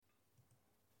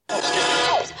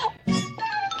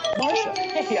Marcia,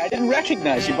 hey, I didn't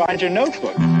recognize you behind your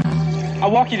notebook.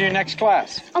 I'll walk you to your next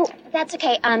class. Oh, that's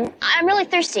okay. I'm really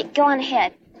thirsty. Go on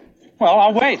ahead. Well,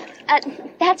 I'll wait.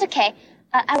 That's okay.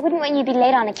 I wouldn't want you to be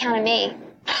late on account of me.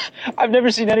 I've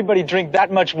never seen anybody drink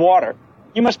that much water.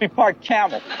 You must be part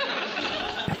camel.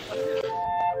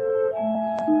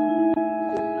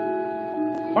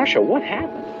 Marcia, what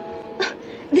happened?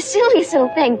 The silliest little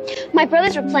thing. My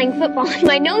brothers were playing football and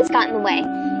my nose got in the way.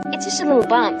 It's just a little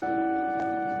bump.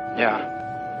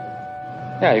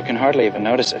 Yeah, you can hardly even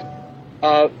notice it.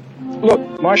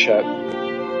 Look, Marcia,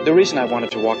 the reason I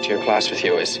wanted to walk to your class with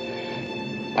you is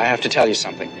I have to tell you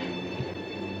something.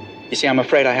 You see, I'm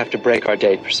afraid I have to break our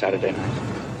date for Saturday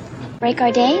night. Break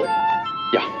our date?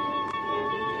 Yeah.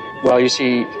 Well, you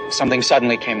see, something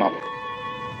suddenly came up.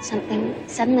 Something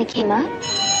suddenly came up?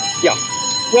 Yeah.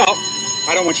 Well,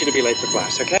 I don't want you to be late for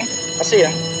class, okay? I'll see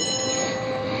ya.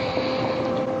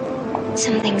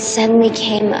 Something suddenly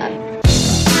came up.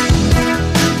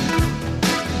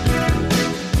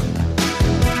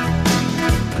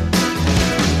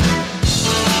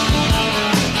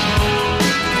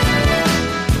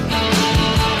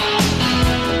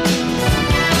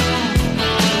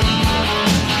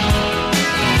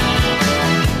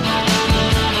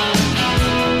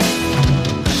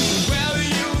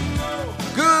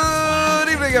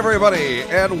 Everybody,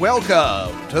 and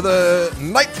welcome to the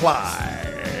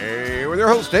Nightfly with your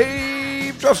host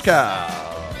Dave Juskow.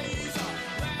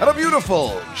 On a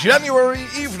beautiful January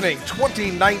evening,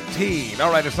 2019.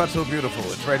 All right, it's not so beautiful.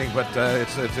 It's raining, but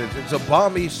it's a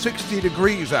balmy 60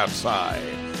 degrees outside,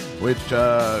 which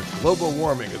global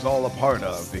warming is all a part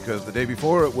of because the day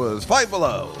before it was 5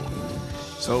 below.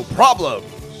 So problems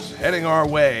heading our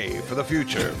way for the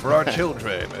future, for our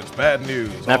children. It's bad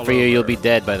news. Not for you. You'll be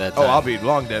dead by that time. Oh, I'll be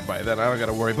long dead by then. I don't got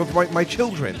to worry. But for my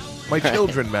children,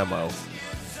 Memo.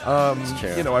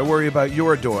 You know, I worry about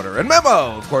your daughter. And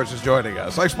Memo, of course, is joining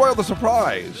us. I spoiled the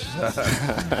surprise.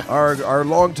 Our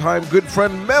longtime good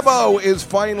friend Memo is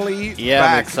finally back. Yeah,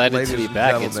 I'm excited to be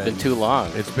back. It's been too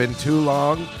long. It's been too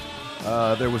long.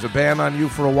 There was a ban on you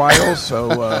for a while,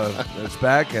 so it's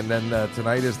back. And then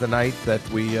tonight is the night that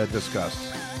we discussed.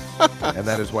 And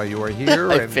that is why you are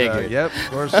here. I figured. Yep, of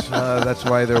course. That's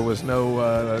why there was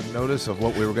no notice of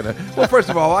what we were going to... Well, first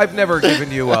of all, I've never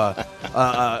given you an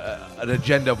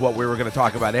agenda of what we were going to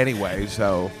talk about anyway,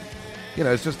 so... You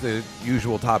know, it's just the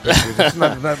usual topic. It's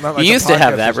not like you used to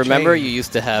have that, remember? Changed. You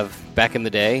used to have, back in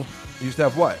the day... You used to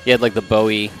have what? You had like the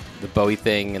Bowie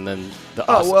thing, and then the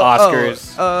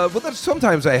Oscars. Well, that's,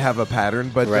 sometimes I have a pattern,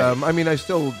 but right. I mean, I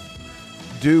still...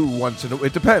 do once in a...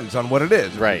 It depends on what it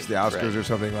is. Right. If it's the Oscars or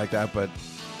something like that, but...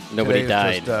 Nobody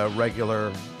died. It's just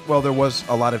regular... Well, there was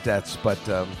a lot of deaths, but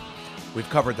we've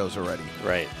covered those already.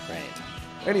 Right.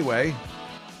 Anyway,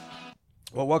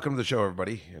 well, welcome to the show,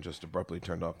 everybody. I just abruptly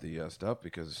turned off the stuff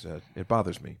because it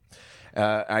bothers me.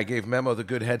 I gave Memo the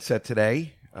good headset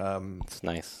today. It's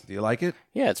nice. Do you like it?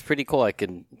 Yeah, it's pretty cool. I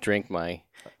can drink my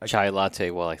chai latte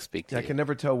while I speak to you. I can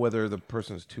never tell whether the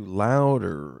person's too loud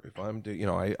or if I'm...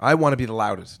 I want to be the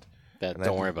loudest.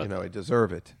 Don't worry about that. I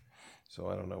deserve it. So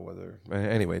I don't know whether...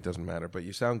 Anyway, it doesn't matter, but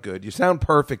you sound good. You sound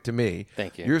perfect to me.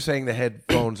 Thank you. You're saying the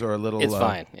headphones are a little... It's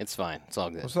fine. It's fine. It's all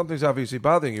good. Well, something's obviously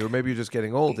bothering you, or maybe you're just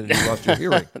getting old and you lost your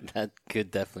hearing. That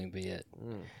could definitely be it.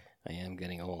 I am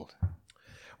getting old.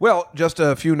 Well, just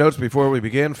a few notes before we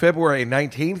begin. February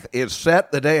 19th is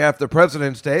set, the day after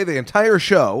President's Day. The entire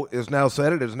show is now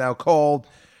set. It is now called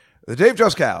The Dave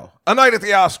Juskow, A Night at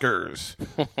the Oscars,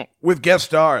 with guest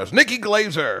stars Nikki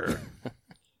Glazer,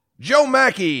 Joe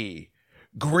Mackey,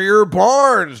 Greer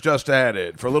Barnes just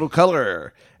added for a little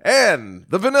color, and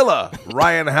the Vanilla,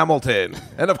 Ryan Hamilton,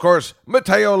 and of course,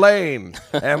 Mateo Lane,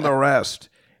 and the rest.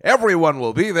 Everyone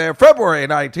will be there February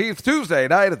 19th, Tuesday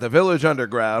night at the Village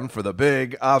Underground for the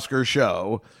big Oscar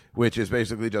show, which is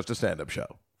basically just a stand-up show.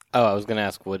 Oh, I was going to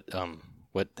ask what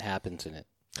happens in it.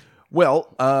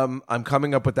 Well, I'm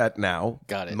coming up with that now.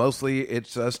 Got it. Mostly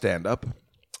it's stand-up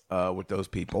with those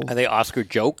people. Are they Oscar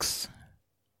jokes?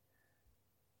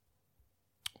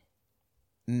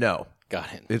 No.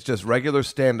 Got it. It's just regular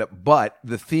stand-up, but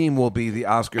the theme will be the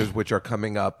Oscars, which are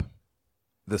coming up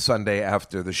the Sunday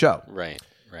after the show. Right.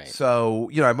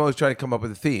 So, I'm always trying to come up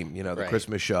with a theme, the right.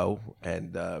 Christmas show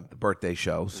and the birthday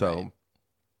show. So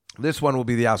this one will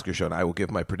be the Oscar show, and I will give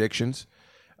my predictions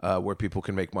where people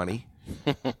can make money.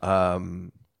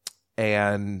 And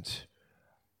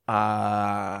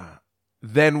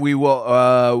then we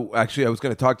will, actually, I was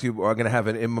going to talk to you, I'm going to have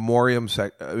an in memoriam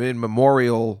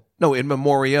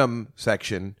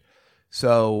section.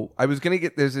 So I was going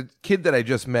to there's a kid that I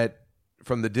just met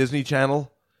from the Disney Channel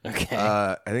Okay.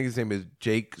 I think his name is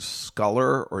Jake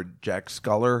Sculler or Jack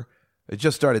Sculler. I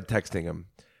just started texting him.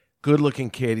 Good-looking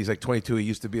kid. He's like 22. He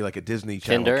used to be like a Disney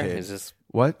Channel Tinder? kid. Is this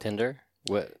what? Tinder?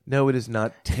 What? No, it is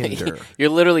not Tinder. You're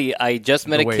literally, I just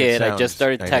met The a way it kid. I sounds, just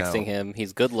started I texting know. him.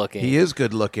 He's good looking. He is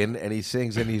good-looking, and he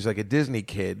sings, and he's like a Disney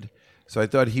kid. So I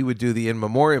thought he would do the In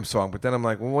Memoriam song, but then I'm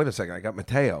like, well, wait a second. I got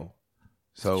Mateo.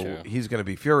 So True. he's going to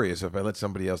be furious if I let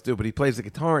somebody else do it. But he plays the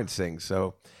guitar and sings,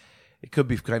 so it could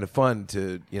be kind of fun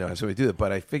to, have somebody do it.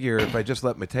 But I figure if I just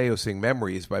let Mateo sing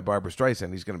Memories by Barbra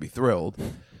Streisand, he's going to be thrilled.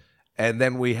 And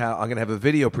then I'm going to have a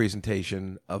video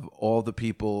presentation of all the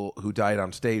people who died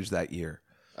on stage that year.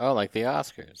 Oh, like the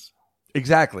Oscars.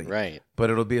 Exactly. Right. But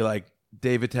it'll be like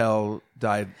Dave Attell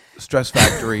died Stress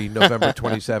Factory November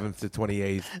 27th to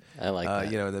 28th. I like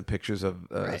that. And then pictures of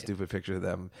Right. stupid picture of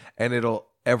them. And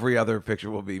every other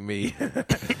picture will be me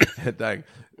dying.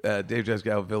 Dave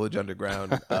Juskow, Village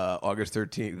Underground, August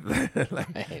 13th.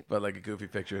 Right. But like a goofy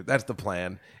picture. That's the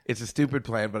plan. It's a stupid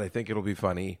plan, but I think it'll be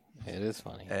funny. It is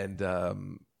funny. And,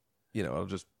 I'll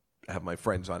just have my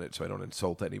friends on it so I don't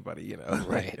insult anybody,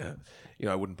 Right.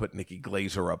 I wouldn't put Nikki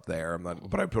Glazer up there.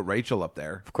 But I put Rachel up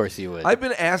there. Of course you would.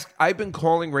 I've been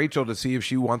calling Rachel to see if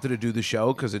she wanted to do the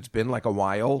show because it's been like a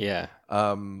while. Yeah.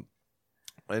 And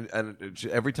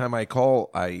every time I call,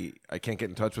 I can't get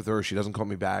in touch with her. She doesn't call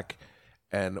me back,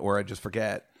 or I just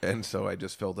forget, and so I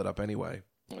just filled it up anyway.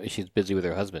 She's busy with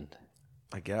her husband.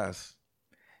 I guess.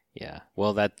 Yeah.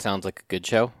 Well, that sounds like a good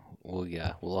show. Well,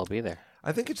 yeah, we'll all be there.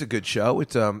 I think it's a good show.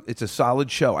 It's a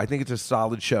solid show. I think it's a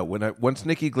solid show. Once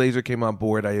Nikki Glazer came on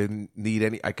board, I didn't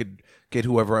need I could get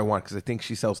whoever I want because I think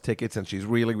she sells tickets and she's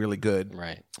really, really good.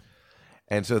 Right.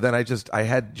 And so then I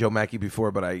had Joe Mackey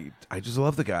before, but I just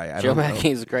love the guy. Joe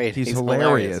Mackey's great. He's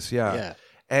hilarious. Yeah. Yeah.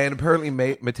 And apparently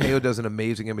Mateo does an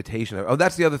amazing imitation of. Oh,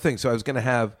 that's the other thing. So I was going to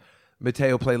have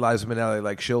Mateo play Liza Minnelli,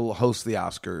 like she'll host the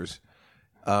Oscars,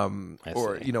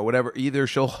 or see. Whatever. Either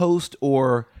she'll host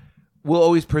or we'll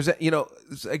always present.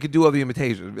 I could do all the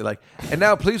imitations. It'd be like, and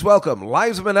now please welcome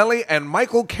Liza Minnelli and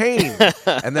Michael Caine,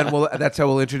 and then that's how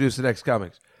we'll introduce the next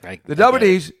comics. Right. The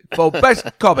nominees for best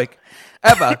comic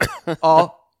ever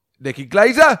are Nikki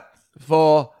Glazer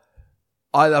for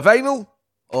I Love Anal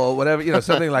or whatever,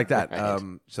 something like that.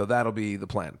 Right. So that'll be the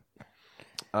plan.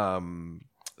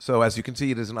 So as you can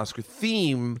see, it is an Oscar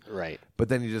theme, Right. but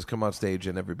then you just come on stage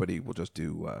and everybody will just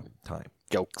do time.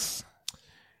 Jokes.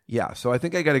 Yeah, so I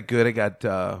think I got it good. I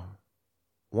got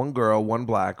one girl, one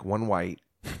black, one white,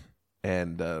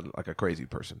 and like a crazy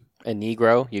person. A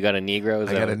Negro? You got a Negro?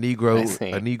 I got a I Negro. see.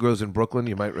 A Negroes in Brooklyn.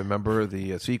 You might remember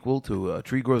the sequel to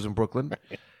Tree Grows in Brooklyn.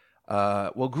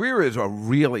 Well, Greer is a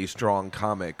really strong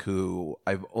comic who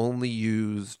I've only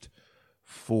used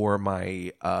for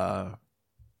my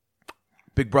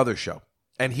Big Brother show,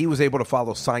 and he was able to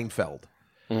follow Seinfeld.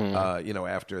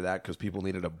 After that, because people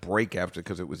needed a break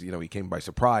because it was, he came by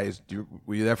surprise.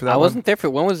 Were you there for that? I one? wasn't there for.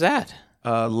 When was that?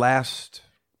 Last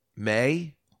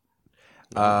May.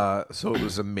 So it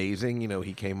was amazing.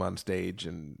 He came on stage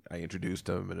and I introduced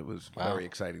him, and it was very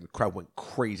exciting. The crowd went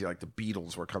crazy, like the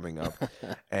Beatles were coming up,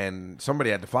 and somebody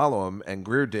had to follow him, and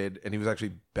Greer did, and he was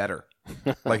actually better.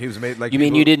 Like he was made. Like You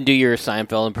mean you didn't do your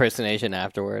Seinfeld impersonation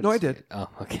afterwards? No, I did. Oh,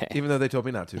 okay. Even though they told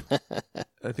me not to.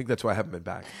 I think that's why I haven't been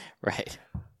back. Right.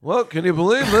 Well, can you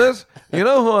believe this? You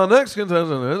know who our next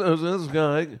contestant is? This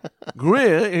guy,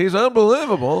 Greer. He's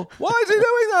unbelievable. Why is he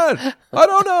doing that? I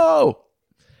don't know.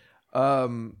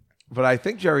 But I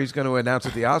think Jerry's going to announce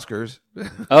at the Oscars.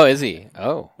 Oh, is he?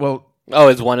 Oh. Well,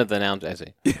 It's one of the announced. I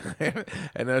see.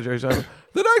 and now Jerry's saying,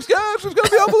 the next guest is going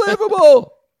to be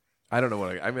unbelievable. I don't know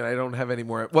what I don't have any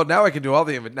more. Well, now I can do all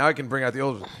the. Now I can bring out the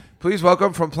old. Please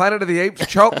welcome from Planet of the Apes,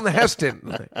 Charlton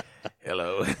Heston.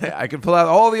 Hello. I can pull out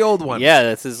all the old ones. Yeah,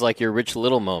 this is like your Rich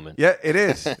Little moment. Yeah, it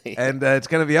is. And it's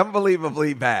going to be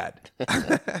unbelievably bad.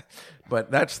 But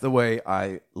that's the way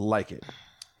I like it.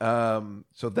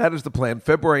 So that is the plan.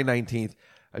 February 19th.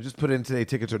 I just put in today.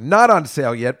 Tickets are not on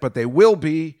sale yet, but they will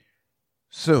be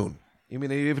soon. I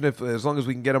mean, even if, as long as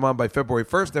we can get them on by February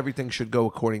 1st, everything should go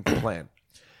according to plan.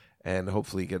 And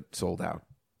hopefully get sold out.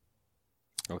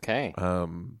 Okay.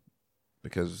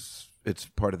 Because it's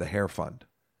part of the hair fund.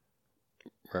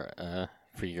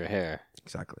 For your hair.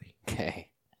 Exactly. Okay.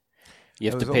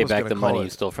 You have I to was pay almost back gonna the call money it- you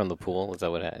stole from the pool. Is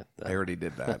that what I I already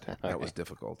did that. That Okay. was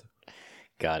difficult.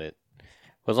 Got it.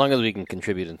 Well, as long as we can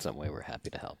contribute in some way, we're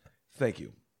happy to help. Thank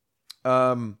you.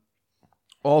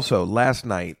 Also, last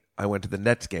night I went to the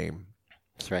Nets game,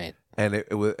 That's right. and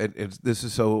this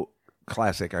is so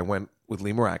classic. I went with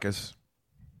Lee Maracus,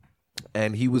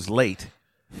 and he was late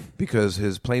because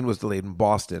his plane was delayed in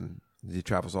Boston. He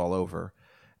travels all over,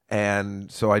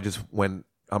 and so I just went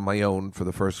on my own for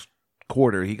the first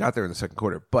quarter. He got there in the second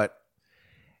quarter, but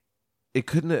it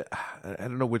couldn't. I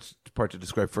don't know which part to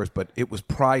describe first, but it was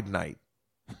Pride Night.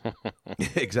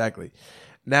 Exactly.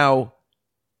 Now,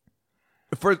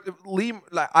 for Lee,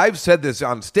 I've said this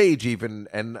on stage even,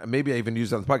 and maybe I even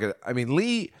used it on the podcast. I mean,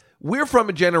 Lee, we're from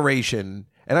a generation,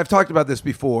 and I've talked about this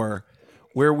before,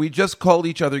 where we just called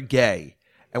each other gay,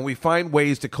 and we find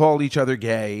ways to call each other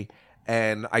gay.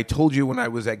 And I told you when I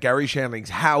was at Gary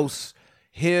Shandling's house,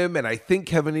 him and I think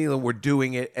Kevin Nealon were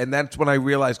doing it, and that's when I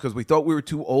realized, because we thought we were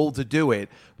too old to do it,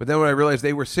 but then when I realized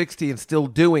they were 60 and still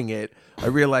doing it, I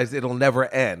realized it'll never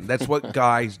end. That's what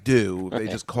guys do. They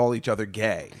just call each other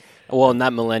gay. Well,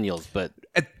 not millennials, but...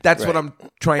 That's what I'm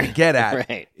trying to get at,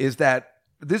 Right. is that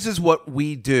this is what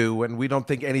we do, and we don't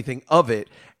think anything of it.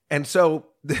 And so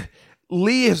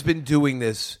Lee has been doing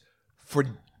this for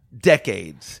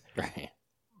decades. Right.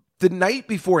 The night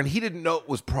before, and he didn't know it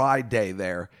was Pride Day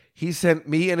there, he sent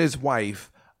me and his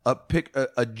wife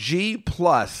a G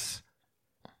plus,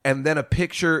 and then a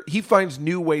picture. He finds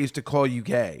new ways to call you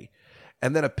gay,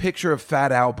 and then a picture of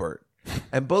Fat Albert.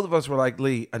 And both of us were like,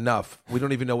 Lee, enough. We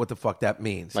don't even know what the fuck that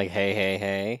means. Like, hey, hey,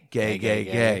 hey. Gay, hey,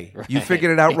 gay. Right. You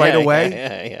figured it out right away?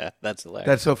 Yeah. That's hilarious.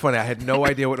 That's so funny. I had no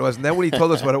idea what it was. And then when he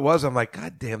told us what it was, I'm like,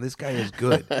 God damn, this guy is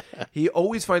good. He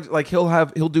always finds, like,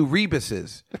 he'll do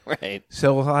rebuses. Right.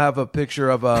 So he'll have a picture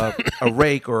of a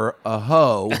rake or a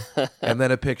hoe, and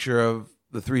then a picture of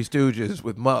the Three Stooges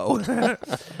with Mo.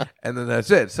 And then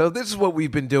that's it. So this is what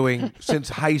we've been doing since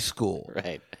high school.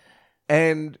 Right.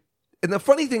 And the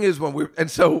funny thing is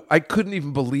so I couldn't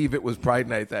even believe it was Pride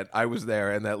Night that I was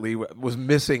there and that Lee was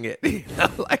missing it. You know,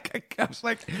 like I was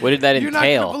like, what did that entail? You're not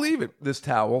going to believe it. This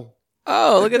towel.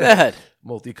 Oh, look at that.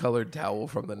 Multicolored towel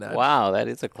from the Nets. Wow, that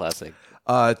is a classic.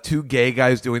 Two gay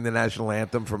guys doing the national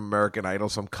anthem from American Idol,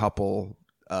 some couple,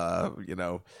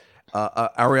 Ariana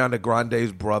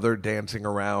Grande's brother dancing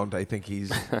around. I think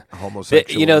he's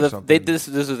homosexual or something. This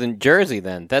was in Jersey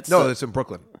then. It's in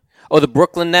Brooklyn. Oh, the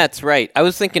Brooklyn Nets, right. I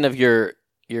was thinking of your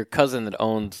cousin that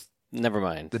owns, never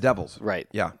mind. The Devils. Right.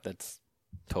 Yeah. That's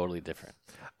totally different.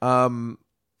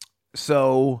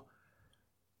 So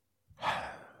I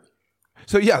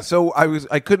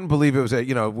couldn't believe it was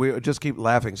we just keep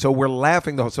laughing. So we're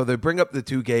laughing so they bring up the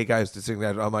two gay guys to sing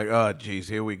that. I'm like, oh geez,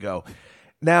 here we go.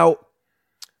 Now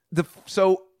the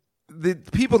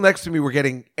people next to me were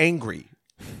getting angry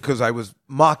because I was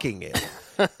mocking it.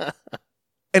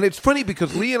 And it's funny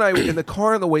because Lee and I in the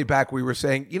car on the way back, we were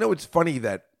saying, it's funny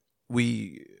that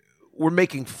we're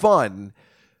making fun,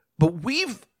 but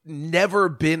we've never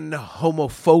been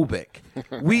homophobic.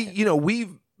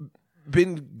 We've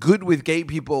been good with gay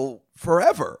people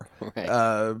forever.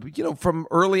 Right. From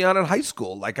early on in high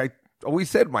school. Like I always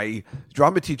said, my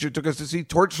drama teacher took us to see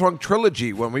Torch Song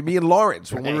Trilogy me and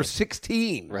Lawrence, when we were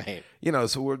 16. Right.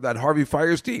 So we're that Harvey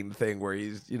Firestein thing where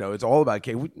he's, it's all about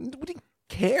gay. We didn't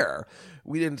care.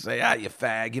 We didn't say, you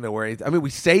fag, or anything. I mean, we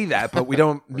say that, but we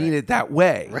don't mean it that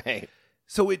way. Right.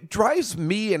 So it drives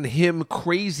me and him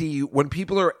crazy when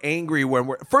people are angry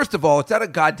first of all, it's at a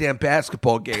goddamn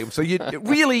basketball game. So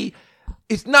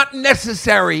it's not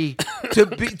necessary to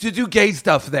do gay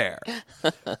stuff there.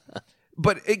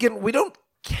 But again, we don't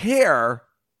care.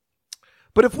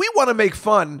 But if we want to make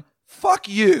fun, fuck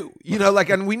you.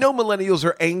 And we know millennials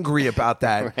are angry about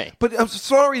that. Right. But I'm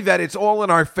sorry that it's all in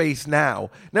our face now.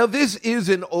 Now, this is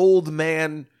an old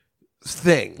man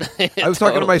thing. I was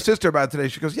talking to my sister about it today.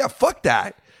 She goes, yeah, fuck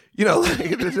that.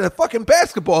 It's a fucking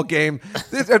basketball game.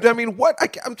 What?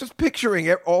 I'm just picturing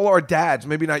all our dads,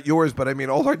 maybe not yours, but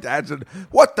all our dads.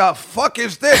 What the fuck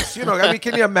is this?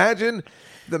 Can you imagine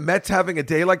the Mets having a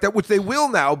day like that, which they will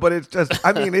now, but it's just,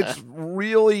 it's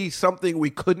really something we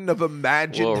couldn't have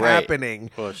imagined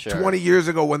happening 20 years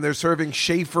ago when they're serving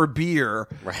Schaefer beer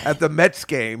at the Mets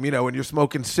game, and you're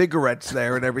smoking cigarettes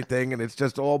there and everything, and it's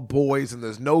just all boys and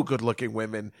there's no good looking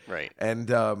women. Right.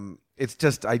 And it's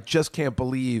just, I just can't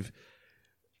believe,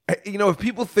 if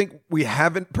people think we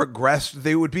haven't progressed,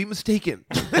 they would be mistaken.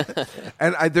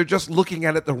 And they're just looking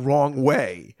at it the wrong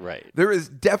way. Right. There is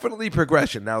definitely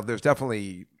progression. Now, there's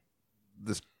definitely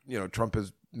this, Trump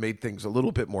has made things a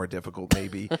little bit more difficult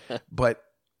maybe, but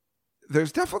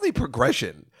there's definitely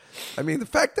progression. The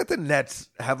fact that the Nets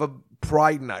have a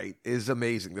Pride Night is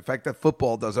amazing. The fact that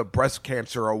football does a breast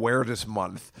cancer awareness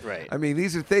month. Right.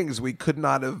 These are things we could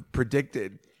not have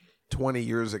predicted 20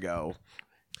 years ago.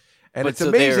 And it's so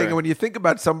amazing. And when you think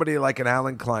about somebody like an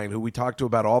Alan Klein, who we talk to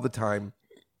about all the time,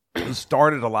 who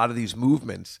started a lot of these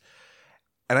movements,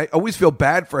 and I always feel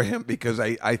bad for him because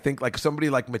I think like somebody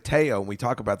like Mateo, and we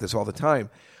talk about this all the time,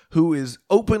 who is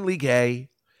openly gay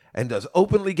and does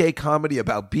openly gay comedy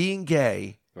about being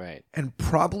gay, right, and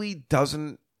probably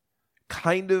doesn't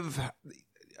kind of,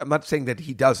 I'm not saying that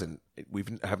he doesn't. We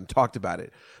haven't talked about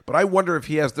it. But I wonder if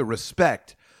he has the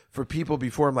respect for people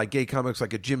before him, like gay comics,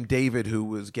 like a Jim David, who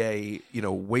was gay,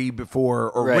 way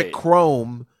before, or Rick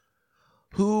Chrome,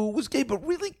 who was gay but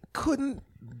really couldn't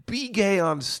be gay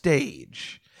on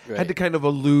stage. Right. Had to kind of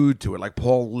allude to it, like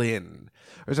Paul Lynn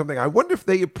or something. I wonder if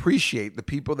they appreciate the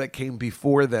people that came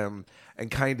before them and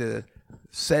kind of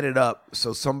set it up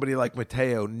so somebody like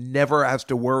Mateo never has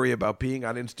to worry about being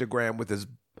on Instagram with his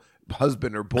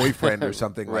husband or boyfriend or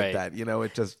something Right. like that.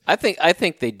 It just... I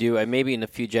think they do. Maybe in a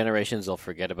few generations they'll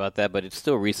forget about that, but it's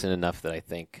still recent enough that I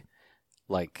think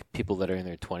like people that are in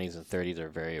their 20s and 30s are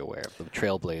very aware of the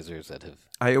trailblazers that have.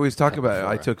 I always talk about it.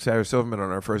 before. I took Sarah Silverman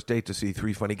on our first date to see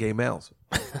 3 funny gay males.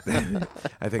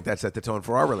 I think that set the tone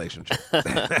for our relationship.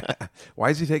 Why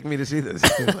is he taking me to see this?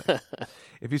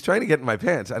 If he's trying to get in my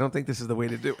pants, I don't think this is the way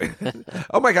to do it.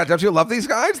 Oh my God, don't you love these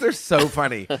guys? They're so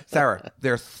funny. Sarah,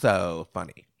 they're so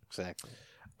funny. Exactly.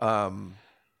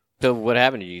 So what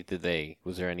happened to you?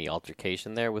 Was there any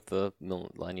altercation there with the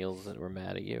millennials that were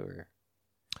mad at you, or?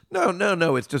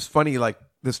 No. It's just funny, like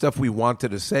the stuff we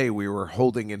wanted to say, we were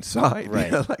holding inside.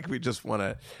 Right. Like we just want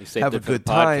to saved have a it for the good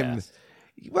time. podcast.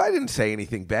 Well, I didn't say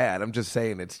anything bad. I'm just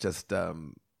saying it's just,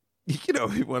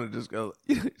 you want to just go,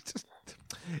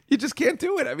 you just can't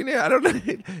do it. I mean, I don't know,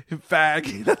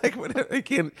 fag. Like whatever.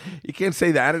 You can't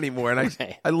say that anymore.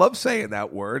 And I love saying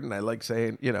that word, and I like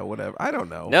saying, whatever. I don't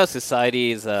know. No,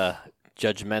 society is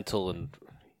judgmental, and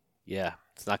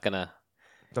it's not gonna.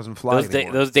 Doesn't fly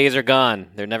anymore. Those days are gone.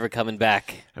 They're never coming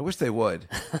back. I wish they would,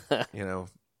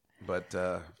 but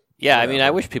I mean,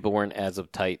 I wish people weren't as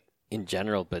uptight in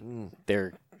general, but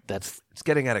it's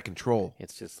getting out of control.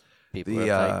 It's just people are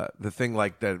uptight. The thing,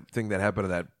 like that thing that happened to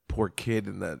that poor kid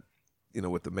and that,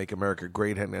 with the Make America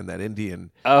Great and that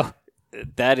Indian. Oh,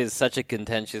 that is such a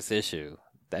contentious issue.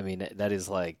 I mean, that is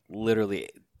like literally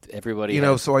everybody.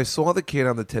 So I saw the kid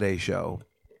on the Today Show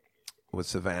with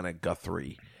Savannah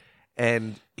Guthrie.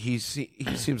 And he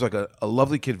seems like a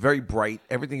lovely kid, very bright.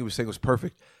 Everything he was saying was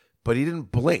perfect, but he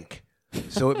didn't blink.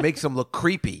 So it makes him look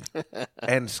creepy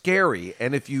and scary.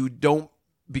 And if you don't,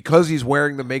 because he's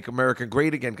wearing the Make America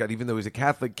Great Again card, even though he's a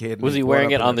Catholic kid. Was he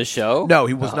wearing it on the show? No,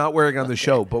 he was not wearing it on the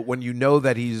show. But when you know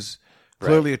that he's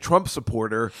clearly a Trump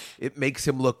supporter, it makes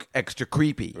him look extra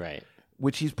creepy. Right.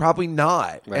 Which he's probably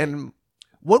not. Right. And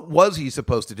what was he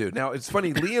supposed to do? Now, it's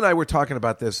funny. Lee and I were talking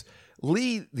about this.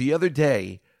 Lee, the other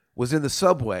day, was in the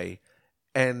subway,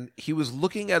 and he was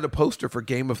looking at a poster for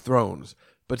Game of Thrones,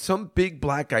 but some big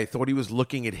black guy thought he was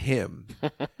looking at him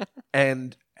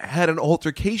and had an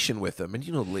altercation with him. And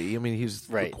Lee, I mean, he's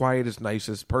the quietest,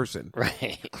 nicest person.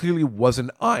 Right. Clearly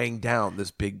wasn't eyeing down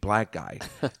this big black guy.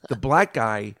 The black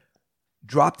guy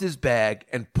dropped his bag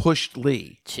and pushed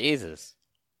Lee. Jesus.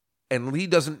 And Lee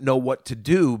doesn't know what to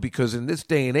do because in this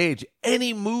day and age,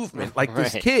 any movement like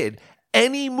this kid...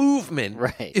 Any movement,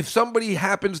 if somebody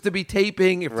happens to be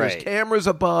taping, if there's cameras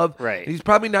above, he's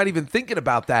probably not even thinking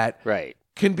about that,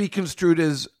 can be construed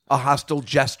as a hostile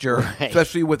gesture,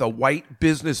 especially with a white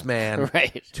businessman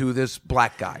to this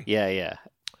black guy. Yeah.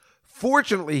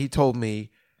 Fortunately, he told me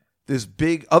this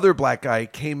big other black guy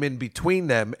came in between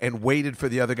them and waited for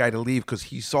the other guy to leave because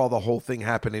he saw the whole thing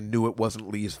happen and knew it wasn't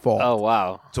Lee's fault. Oh,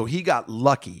 wow. So he got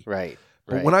lucky. Right.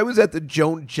 But when I was at the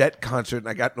Joan Jett concert and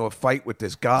I got into a fight with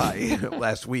this guy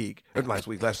last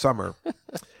summer,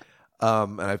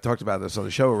 and I've talked about this on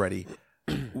the show already,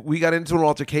 we got into an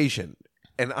altercation,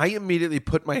 and I immediately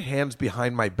put my hands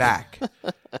behind my back,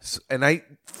 and I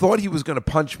thought he was going to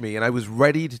punch me, and I was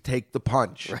ready to take the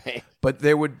punch. Right. But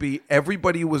there would be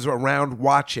everybody was around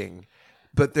watching,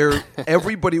 but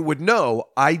everybody would know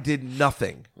I did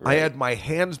nothing. I had my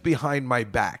hands behind my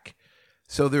back.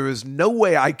 So there is no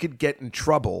way I could get in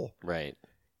trouble. Right.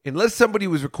 Unless somebody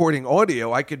was recording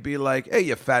audio, I could be like, hey,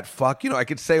 you fat fuck. I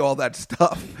could say all that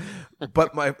stuff.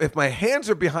 But if my hands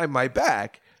are behind my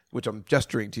back, which I'm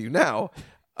gesturing to you now,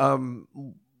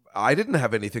 I didn't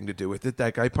have anything to do with it.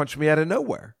 That guy punched me out of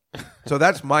nowhere. So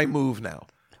that's my move now.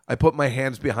 I put my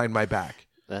hands behind my back.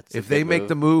 If they make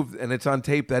the move and it's on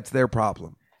tape, that's their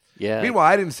problem. Yeah. Meanwhile,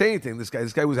 I didn't say anything. This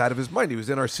guy was out of his mind. He was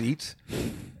in our seats.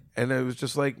 And it was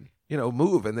just like...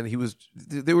 move. And then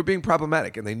they were being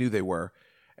problematic, and they knew they were.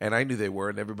 And I knew they were,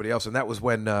 and everybody else. And that was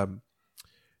when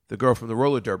the girl from the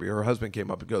roller derby, her husband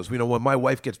came up and goes, when my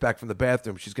wife gets back from the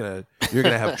bathroom, you're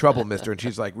going to have trouble, mister. And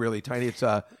she's like really tiny. It's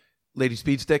Lady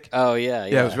Speed Stick. Oh, yeah.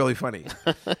 Yeah, it was really funny.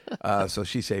 So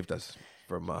she saved us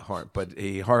from harm. But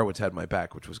Horowitz had my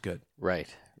back, which was good. Right.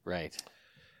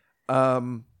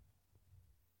 All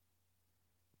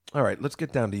right, let's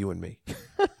get down to you and me.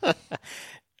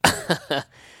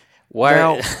 Why?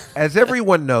 Now, as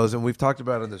everyone knows, and we've talked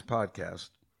about on this podcast,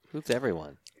 Who's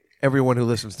everyone? everyone who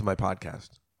listens to my podcast,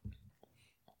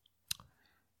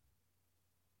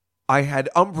 I had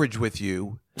umbrage with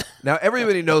you. Now,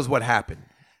 everybody knows what happened.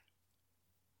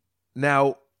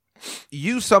 Now,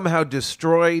 you somehow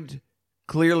destroyed,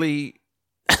 clearly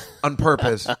on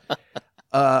purpose,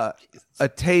 a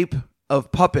tape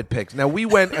of puppet pics. Now, we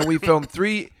went and we filmed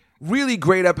 3 really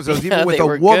great episodes, even with they a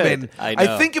were woman. good. I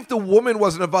know. think if the woman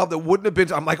wasn't involved, it wouldn't have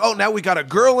been. I'm like, oh, now we got a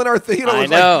girl in our thing. You know, I it was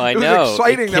know, like, I it was know.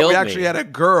 exciting It that we killed actually me. had a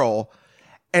girl.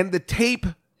 And the tape,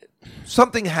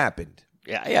 something happened.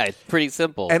 Yeah, it's pretty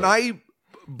simple. And but- I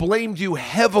blamed you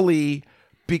heavily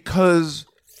because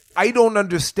I don't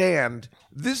understand.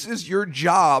 This is your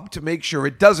job to make sure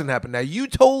it doesn't happen. Now, you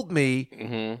told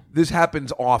me this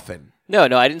happens often. No,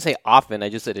 I didn't say often. I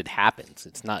just said it happens.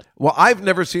 It's not. Well, I've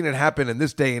never seen it happen in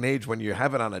this day and age when you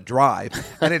have it on a drive.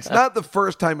 And it's not the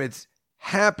first time it's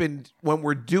happened when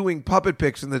we're doing puppet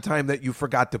pics in the time that you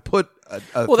forgot to put a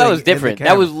Well, that thing was in the different. That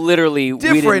camera. was literally, we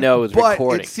didn't know it was but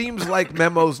recording. it seems like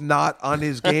Memo's not on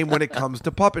his game when it comes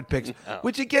to puppet pics,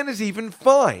 which again is even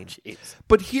fine. Jeez.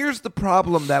 But here's the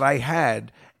problem that I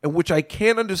had, and which I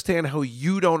can't understand how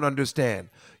you don't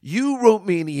understand. You wrote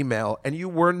me an email, and you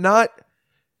were not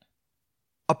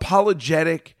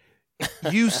apologetic.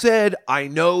 You said, I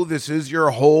know this is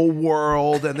your whole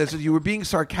world, and this is, you were being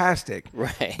sarcastic.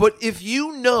 Right. But if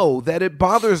you know that it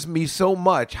bothers me so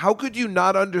much, how could you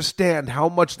not understand how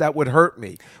much that would hurt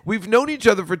me? We've known each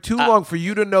other for too long for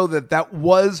you to know that that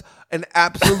was an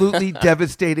absolutely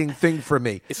devastating thing for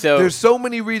me. So- there's so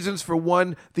many reasons. For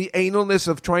one, the analness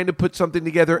of trying to put something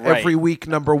together Right. every week,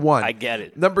 number one. I get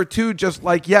it. Number two, just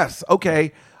like, yes,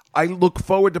 okay, I look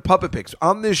forward to puppet pics.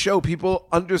 On this show, people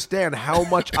understand how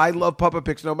much I love puppet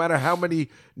pics, no matter how many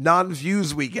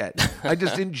non-views we get. I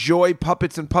just enjoy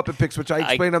puppets and puppet pics, which I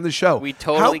explain on the show. We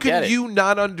totally How get can it. you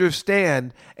not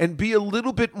understand and be a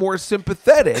little bit more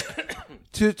sympathetic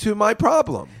to my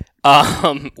problem?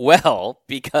 Well,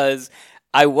 because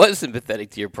I was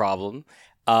sympathetic to your problem.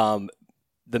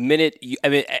 The minute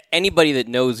anybody that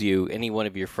knows you, any one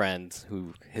of your friends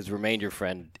who has remained your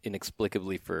friend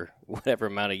inexplicably for whatever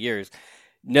amount of years,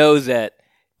 knows that,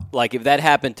 like, if that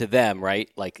happened to them, right?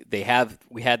 Like, I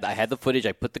had the footage.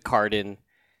 I put the card in.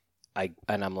 And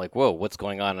I'm like, whoa, what's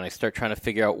going on? And I start trying to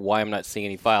figure out why I'm not seeing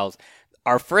any files.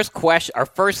 Our first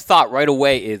thought right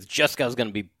away is Jessica's going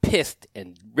to be pissed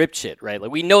and rip shit, right?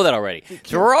 Like, we know that already.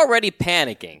 So we're already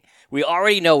panicking. We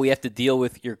already know we have to deal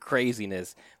with your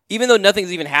craziness. Even though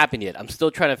nothing's even happened yet, I'm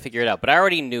still trying to figure it out. But I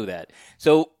already knew that.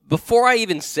 So before I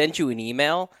even sent you an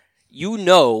email, you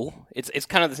know, it's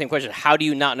kind of the same question. How do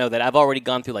you not know that I've already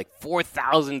gone through like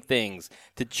 4,000 things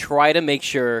to try to make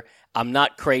sure I'm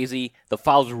not crazy, the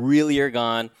files really are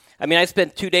gone. I mean, I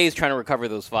spent 2 days trying to recover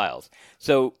those files.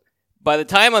 So by the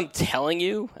time I'm telling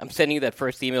you, I'm sending you that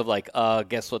first email of like,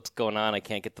 guess what's going on? I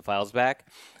can't get the files back.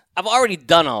 I've already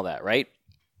done all that, right?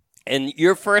 And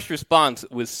your first response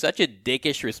was such a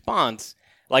dickish response,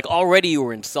 like already you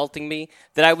were insulting me,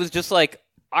 that I was just like,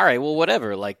 all right, well,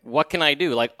 whatever. Like, what can I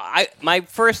do? Like, my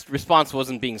first response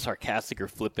wasn't being sarcastic or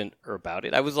flippant or about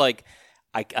it. I was like,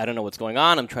 I don't know what's going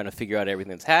on. I'm trying to figure out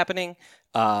everything that's happening.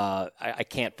 I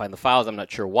can't find the files. I'm not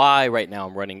sure why. Right now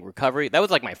I'm running recovery. That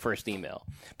was like my first email.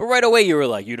 But right away you were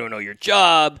like, you don't know your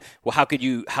job. Well, how could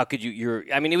you,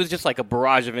 I mean, it was just like a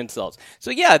barrage of insults.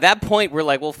 So yeah, at that point we're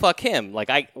like, well, fuck him. Like,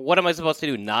 what am I supposed to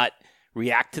do? Not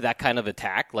react to that kind of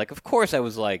attack? Like, of course I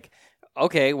was like,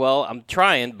 okay, well, I'm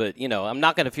trying, but you know, I'm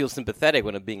not going to feel sympathetic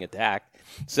when I'm being attacked.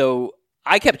 So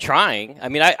I kept trying. I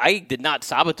mean, I did not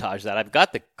sabotage that. I've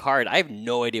got the card. I have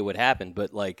no idea what happened,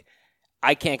 but like,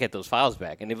 I can't get those files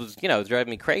back. And it was, you know, it was driving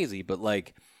me crazy, but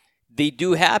like, they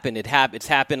do happen. It's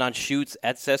happened on shoots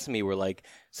at Sesame where like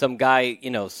some guy, you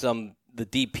know, the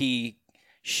DP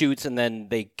shoots and then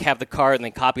they have the card and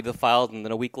they copy the files and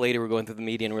then a week later we're going through the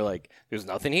media and we're like, there's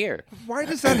nothing here. Why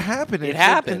does that happen? It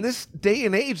happens. In this day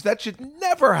and age, that should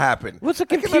never happen. What's a I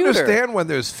can computer? understand when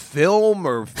there's film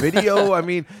or video. I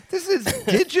mean, this is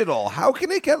digital. How can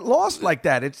it get lost like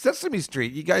that? It's Sesame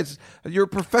Street. You guys, you're a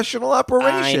professional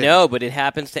operation. I know, but it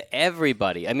happens to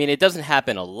everybody. I mean, it doesn't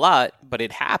happen a lot, but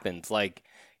it happens. Like,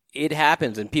 it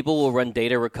happens, and people will run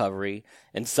data recovery,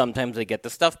 and sometimes they get the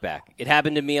stuff back. It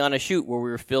happened to me on a shoot where we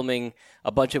were filming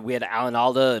we had Alan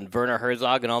Alda and Werner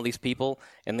Herzog and all these people,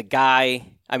 and the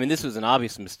guy, I mean, this was an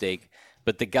obvious mistake,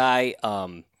 but the guy,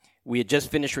 we had just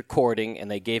finished recording,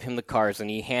 and they gave him the cards, and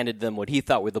he handed them what he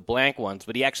thought were the blank ones,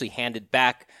 but he actually handed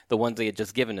back the ones they had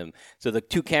just given him. So the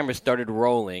two cameras started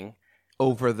rolling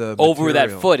over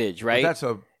that footage, right? But that's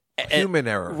a human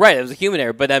error. Right, it was a human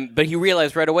error, but he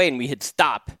realized right away, and we hit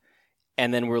stop.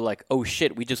 and then we're like, oh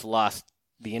shit, we just lost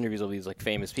the interviews of these like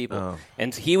famous people,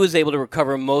 and he was able to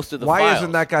recover most of the Why files.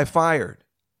 isn't that guy fired?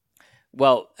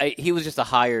 Well, he was just a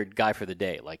hired guy for the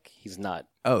day. Like, he's not.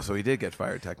 Oh, so he did get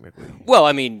fired technically. Well,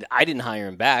 I mean, I didn't hire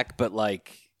him back, but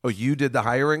like. Oh, you did the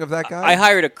hiring of that guy? I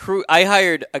hired a crew. I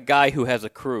hired a guy who has a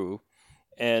crew,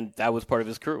 and that was part of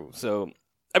his crew. So,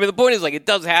 I mean, the point is, like, it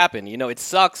does happen. You know, it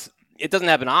sucks. It doesn't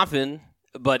happen often,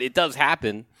 but it does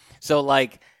happen. So,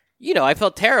 like, you know, I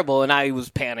felt terrible, and I was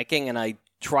panicking, and I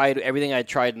tried everything I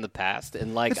tried in the past,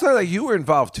 and like it's not like you were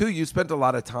involved too. You spent a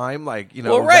lot of time, like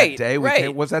well, right, that day.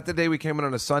 Was that the day we came in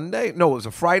on a Sunday? No, it was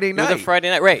a Friday night. It was a Friday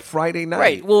night, right? Friday night,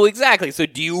 right? Well, exactly. So,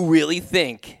 do you really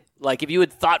think, like, if you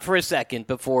had thought for a second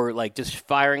before, like, just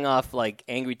firing off like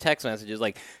angry text messages,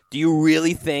 like, do you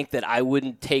really think that I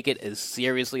wouldn't take it as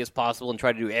seriously as possible and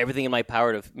try to do everything in my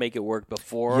power to make it work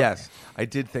before? Yes, I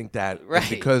did think that, right?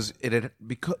 Because it had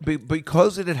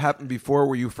happened before,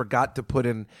 where you forgot to put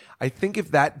in. I think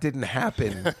if that didn't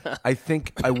happen, I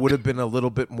think I would have been a little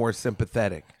bit more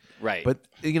sympathetic. Right. But,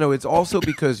 you know, it's also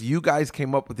because you guys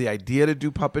came up with the idea to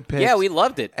do puppet picks. Yeah, we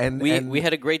loved it. And we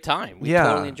had a great time. We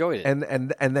totally enjoyed it.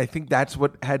 And I think that's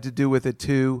what had to do with it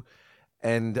too.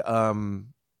 And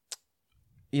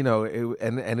you know,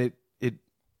 it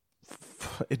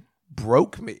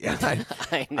broke me.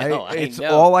 I know. It's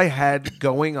all I had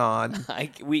going on. I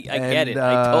get it.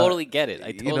 I totally get it.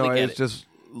 I totally get it. I was just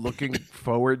looking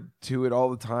forward to it all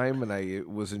the time, and I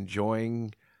was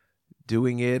enjoying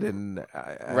doing it, and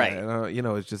you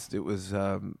know, it was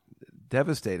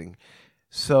devastating.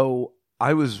 So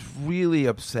I was really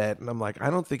upset, and I'm like, I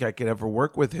don't think I could ever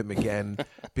work with him again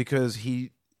because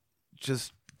he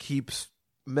just keeps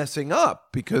messing up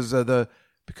because of the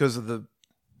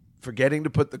forgetting to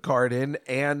put the card in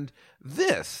and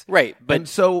this. Right, but and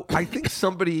so I think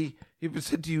somebody even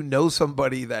said, "Do you know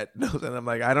somebody that knows?" And I'm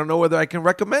like, I don't know whether I can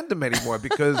recommend him anymore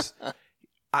because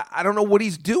I don't know what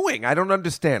he's doing. I don't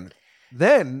understand.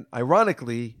 Then,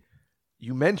 ironically,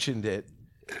 you mentioned it.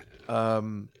 I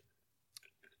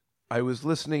was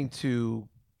listening to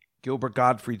Gilbert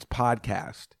Gottfried's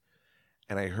podcast,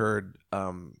 and I heard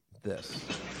this.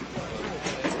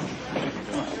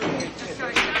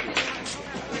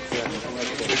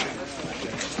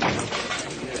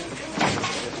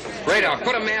 Radar,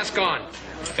 put a mask on.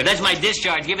 If that's my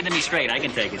discharge, give it to me straight. I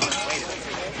can take it.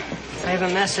 I have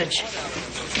a message.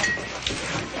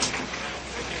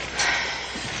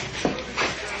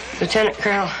 Lieutenant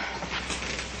Colonel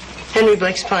Henry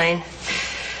Blake's plane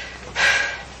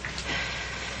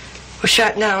was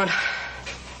shot down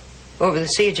over the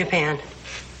Sea of Japan.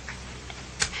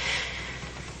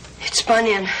 It spun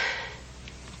in.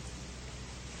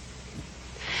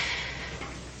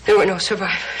 There were no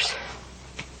survivors.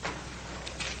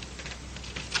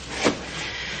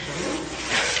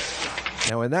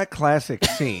 Now, in that classic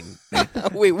scene...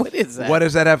 Wait, what is that? What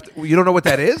does that have to... You don't know what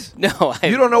that is? No.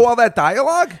 You don't know all that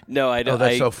dialogue? No, I don't. Oh,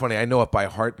 that's so funny. I know it by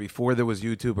heart before there was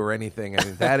YouTube or anything. I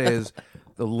mean, that is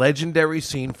the legendary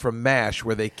scene from MASH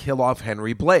where they kill off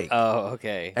Henry Blake. Oh,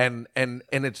 okay. And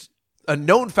it's a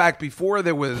known fact before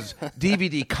there was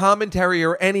DVD commentary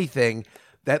or anything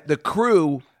that the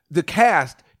crew, the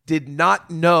cast, did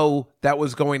not know that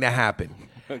was going to happen.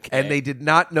 Okay. And they did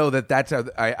not know that that's how,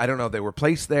 I don't know, they were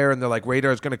placed there, and they're like,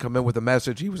 Radar's going to come in with a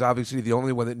message. He was obviously the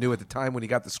only one that knew at the time when he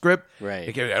got the script.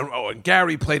 Right. And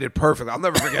Gary played it perfect. I'll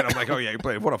never forget. I'm like, oh, yeah, he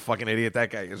played it. What a fucking idiot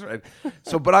that guy is, right?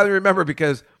 So, but I remember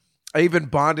because I even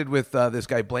bonded with this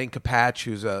guy, Blaine Capatch,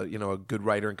 who's a good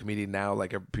writer and comedian now.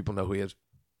 Like, people know who he is.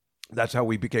 That's how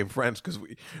we became friends, because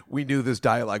we knew this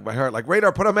dialogue by heart. Like,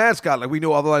 Radar, put a mask on. Like, we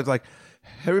knew all the lines. Like,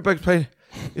 Henry Blake's plane,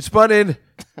 it spun in.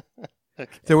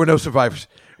 Okay. There were no survivors.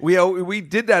 We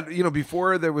did that,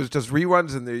 before there was just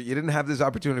reruns and you didn't have this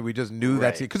opportunity. We just knew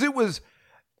that scene. Because it was,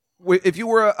 if you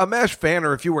were a MASH fan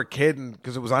or if you were a kid, and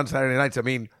because it was on Saturday nights, I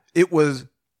mean, it was,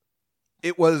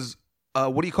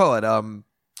 what do you call it?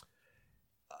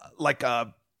 Like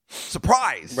a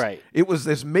surprise. Right. It was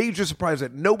this major surprise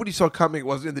that nobody saw coming. It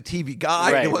wasn't in the TV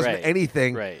guide. Right, it wasn't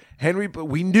anything. Right.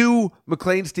 We knew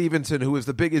McLean Stevenson, who was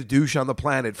the biggest douche on the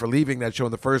planet, for leaving that show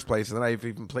in the first place. And then I've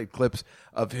even played clips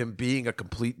of him being a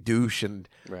complete douche and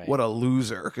what a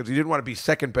loser, because he didn't want to be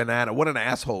second banana. What an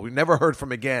asshole. We never heard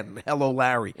from again. Hello,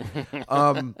 Larry.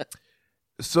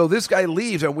 So this guy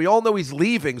leaves, and we all know he's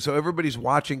leaving. So everybody's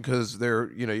watching because you're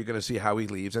going to see how he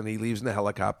leaves. And he leaves in the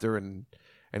helicopter and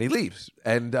he leaves.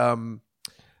 And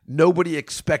nobody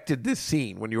expected this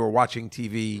scene when you were watching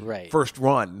TV first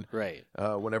run. Right.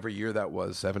 Whatever year that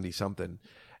was, 70-something.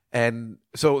 And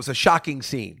so it was a shocking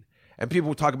scene. And people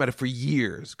were talking about it for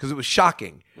years because it was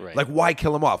shocking. Right. Like, why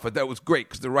kill him off? But that was great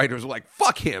because the writers were like,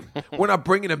 fuck him. We're not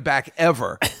bringing him back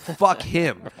ever. Fuck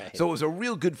him. Right. So it was a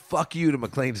real good fuck you to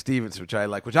McLean Stevens, which I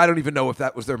like, which I don't even know if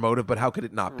that was their motive, but how could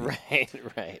it not be?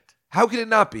 Right. How could it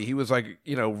not be? He was like,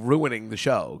 ruining the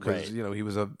show because, Right. He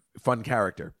was a fun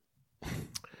character.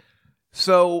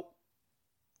 So...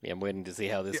 Yeah, I'm waiting to see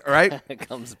how this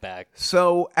comes back.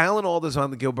 So Alan Alda's on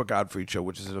the Gilbert Gottfried show,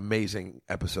 which is an amazing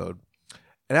episode.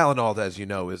 And Alan Alda, as you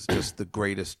know, is just the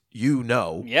greatest.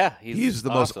 Yeah, he's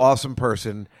the most awesome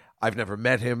person. I've never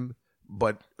met him,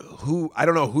 but I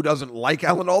don't know who doesn't like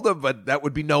Alan Alda, but that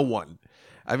would be no one.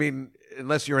 I mean,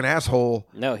 unless you're an asshole.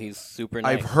 No, he's super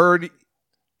nice. I've heard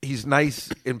he's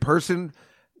nice in person.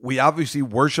 We obviously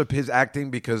worship his acting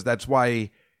because that's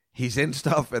why he's in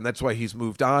stuff and that's why he's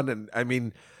moved on. And I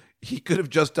mean, he could have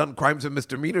just done Crimes and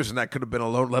Misdemeanors and that could have been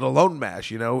let alone MASH,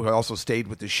 He also stayed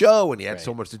with the show and he had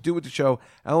so much to do with the show.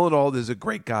 Alan Alda is a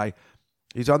great guy.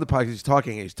 He's on the podcast.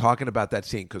 He's talking about that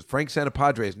scene because Frank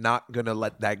Santapadre is not going to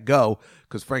let that go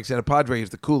because Frank Santapadre is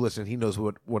the coolest and he knows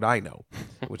what I know,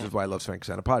 which is why I love Frank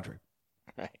Santapadre.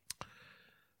 Right.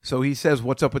 So he says,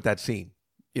 what's up with that scene?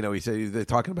 He said they're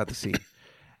talking about the scene.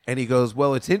 And he goes,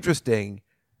 well, it's interesting.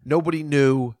 Nobody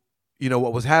knew,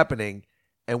 what was happening.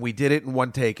 And we did it in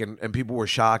one take, and people were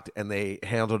shocked, and they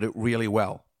handled it really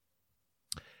well.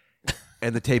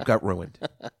 And the tape got ruined.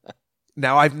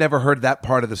 Now, I've never heard that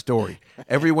part of the story.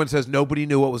 Everyone says nobody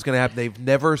knew what was going to happen. They've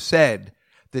never said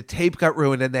the tape got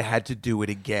ruined and they had to do it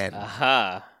again.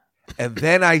 Aha. And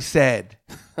then I said,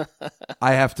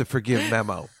 I have to forgive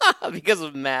Memo. Because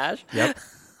of MASH? Yep.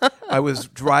 I was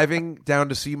driving down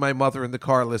to see my mother in the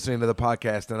car listening to the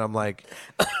podcast, and I'm like,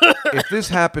 if this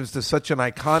happens to such an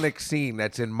iconic scene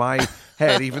that's in my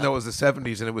head, even though it was the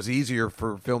 70s and it was easier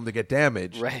for film to get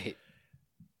damaged, right?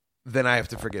 Then I have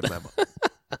to forgive Memo.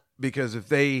 Because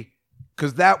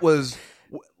that was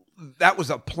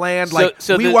a plan.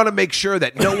 So we want to make sure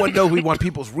that no one knows. We want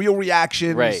people's real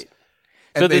reactions. Right.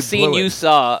 So the scene you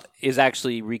saw is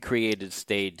actually recreated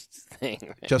staged thing.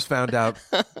 Right? Just found out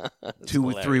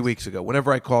 3 weeks ago.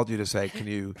 Whenever I called you to say, "Can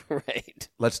you?" Right.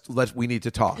 We need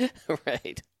to talk.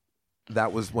 Right.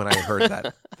 That was when I heard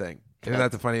that thing. Isn't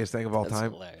that the funniest thing of all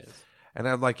time? Hilarious. And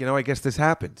I'm like, I guess this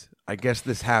happened.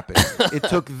 It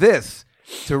took this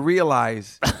to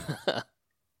realize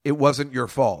it wasn't your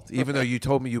fault, even though you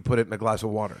told me you put it in a glass of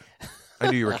water.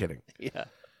 I knew you were kidding. Yeah.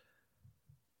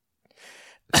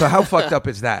 So how fucked up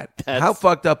is that? How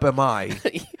fucked up am I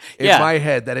in my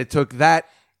head that it took that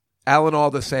Alan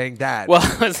Alda saying that? Well,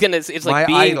 it's like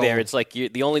being idol, there. It's like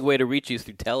the only way to reach you is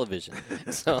through television.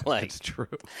 So that's true.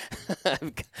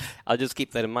 I'll just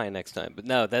keep that in mind next time. But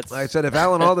no, I said if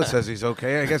Alan Alda says he's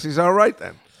okay, I guess he's all right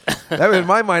then. That was in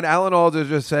my mind. Alan Alda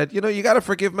just said, you got to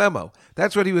forgive Memo.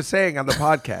 That's what he was saying on the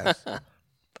podcast.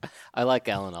 I like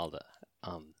Alan Alda.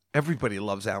 Everybody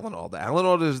loves Alan Alda. Alan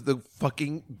Alda is the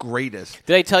fucking greatest.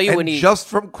 Did I tell you when he just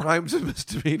from Crimes and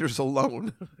Misdemeanors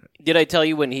alone? Did I tell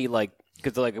you when he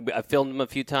because I filmed him a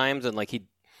few times and he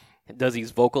does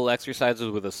these vocal exercises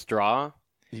with a straw.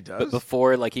 He does. But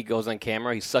before he goes on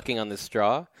camera, he's sucking on this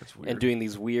straw and doing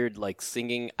these weird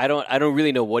singing. I don't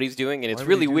really know what he's doing, and it's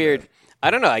really weird. That?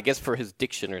 I don't know. I guess for his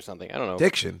diction or something. I don't know.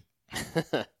 Diction.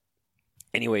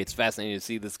 Anyway, it's fascinating to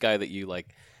see this guy that you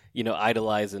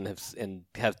idolize and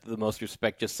have the most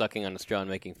respect, just sucking on a straw and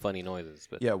making funny noises.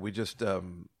 But yeah, we just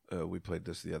we played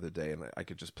this the other day, and I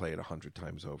could just play it 100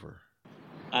 times over.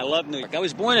 I love New York. I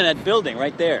was born in that building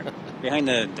right there, behind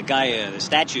the guy, the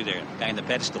statue there, the guy in the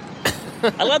pedestal.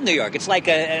 I love New York. It's like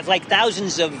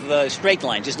thousands of straight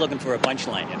lines just looking for a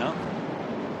punchline,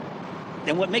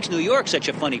 And what makes New York such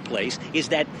a funny place is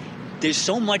that there's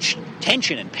so much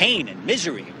tension and pain and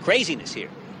misery and craziness here.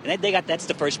 And that's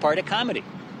the first part of comedy.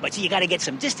 But you got to get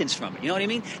some distance from it. You know what I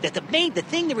mean? That the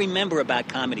thing to remember about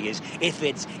comedy is if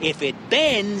it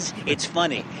bends, it's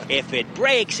funny. If it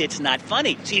breaks, it's not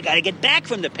funny. So you got to get back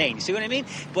from the pain. You see what I mean?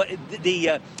 But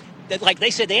like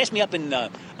they asked me up in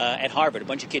at Harvard. A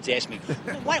bunch of kids asked me,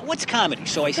 "What's comedy?"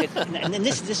 So I said, and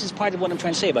this is part of what I'm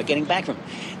trying to say about getting back from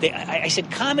it. I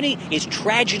said, comedy is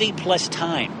tragedy plus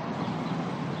time.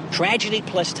 Tragedy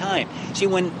plus time. See,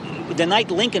 when the night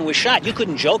Lincoln was shot, you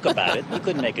couldn't joke about it. You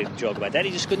couldn't make a joke about that.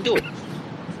 You just couldn't do it.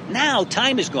 Now,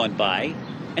 time has gone by,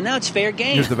 and now it's fair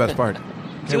game. Here's the best part.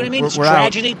 See what I mean? It's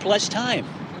tragedy plus time.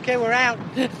 Okay, we're out.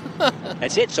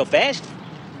 That's it? So fast?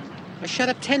 I shut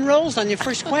up 10 rolls on your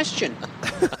first question.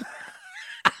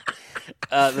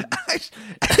 I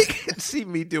can see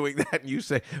me doing that, and you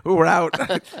say, we're out.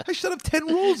 I shut up 10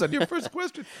 rolls on your first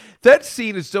question. That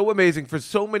scene is so amazing for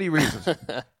so many reasons.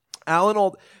 Alan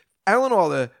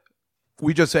Alda,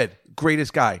 we just said,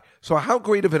 greatest guy. So how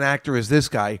great of an actor is this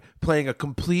guy playing a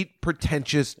complete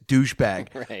pretentious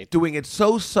douchebag, Right. doing it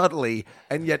so subtly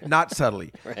and yet not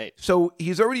subtly. Right. So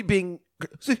he's already being.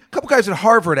 See, a couple guys at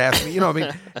Harvard asked me,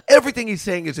 everything he's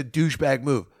saying is a douchebag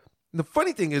move. And the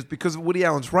funny thing is, because of Woody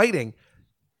Allen's writing,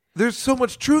 there's so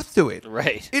much truth to it.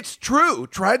 Right. It's true.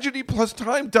 Tragedy plus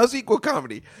time does equal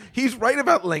comedy. He's right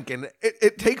about Lincoln.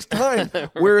 It takes time.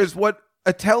 Whereas what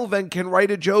Attell then can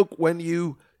write a joke when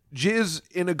you jizz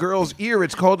in a girl's ear,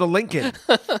 it's called a Lincoln.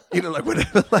 Like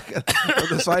whatever, like on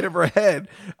the side of her head.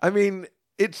 I mean,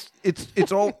 it's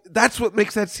all. That's what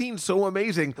makes that scene so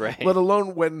amazing. Right. Let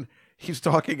alone when he's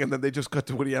talking and then they just cut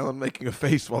to Woody Allen making a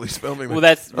face while he's filming. Well,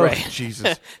 that's right.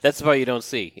 Jesus. That's the part you don't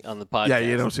see on the podcast. Yeah,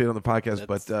 you don't see it on the podcast,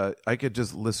 but I could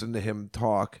just listen to him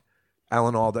talk.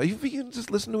 Alan Alda. You can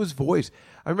just listen to his voice.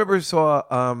 I remember I saw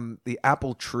The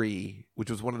Apple Tree, which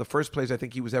was one of the first plays I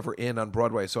think he was ever in on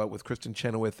Broadway. I saw it with Kristen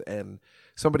Chenoweth and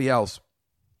somebody else.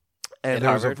 And At there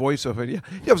Harvard? was a voiceover. Yeah,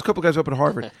 it was a couple guys up at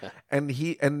Harvard. and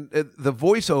the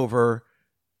voiceover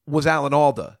was Alan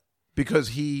Alda because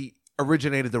he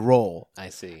originated the role. I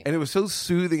see. And it was so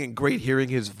soothing and great hearing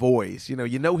his voice. You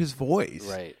know his voice.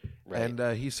 Right.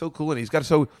 And he's so cool. And he's got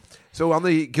so on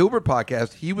the Gilbert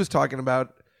podcast, he was talking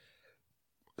about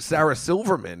Sarah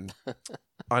Silverman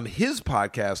on his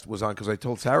podcast was on, because I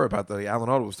told Sarah about the Alan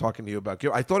Alda was talking to you about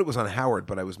Gilbert. I thought it was on Howard,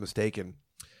 but I was mistaken.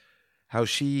 How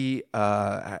she,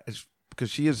 because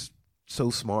she is so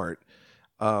smart,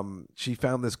 she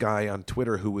found this guy on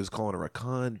Twitter who was calling her a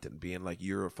cunt and being like,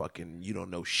 you don't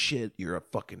know shit, you're a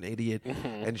fucking idiot.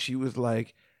 And she was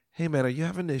like, hey man, are you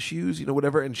having issues?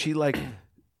 Whatever. And she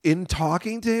in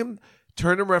talking to him,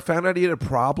 turned him around, found out he had a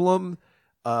problem,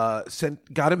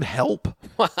 got him help.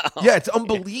 Wow. Yeah, it's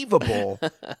unbelievable.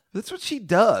 That's what she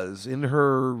does in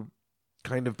her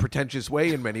kind of pretentious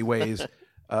way in many ways.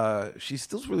 She's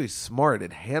still really smart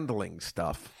at handling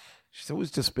stuff. She's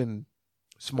always just been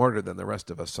smarter than the rest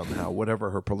of us somehow,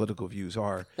 whatever her political views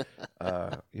are.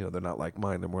 They're not like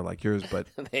mine, they're more like yours, but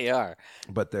they are.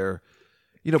 But they're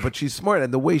but she's smart,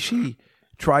 and the way she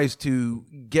tries to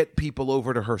get people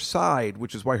over to her side,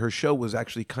 which is why her show was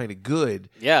actually kind of good.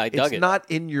 Yeah, I dug it. It's not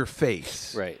in your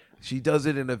face. Right. She does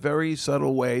it in a very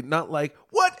subtle way, not like,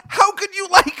 what? How could you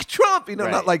like Trump? Right.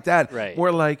 Not like that. Right.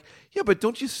 More like, yeah, but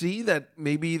don't you see that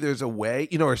maybe there's a way,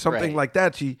 or something Right. like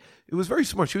that. It was very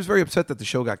smart. She was very upset that the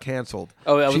show got canceled.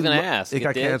 Oh, I was She going to lo- ask. It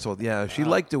got did? canceled, yeah. She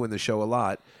liked doing the show a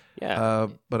lot. Yeah.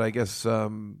 But I guess...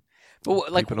 But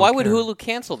people don't why would care. Hulu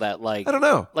cancel that? Like, I don't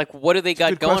know. Like, what do they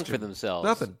got Good going question. for themselves?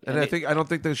 Nothing. And I I don't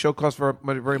think the show costs very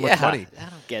much money. I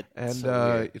don't get. And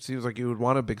so weird. it seems like you would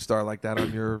want a big star like that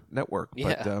on your network.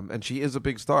 But, Yeah. and she is a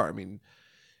big star. I mean,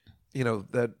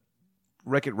 that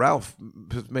Wreck-It Ralph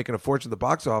is making a fortune at the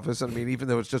box office. I mean, even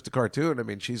though it's just a cartoon, I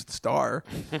mean, she's the star.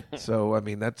 So, I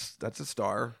mean, that's a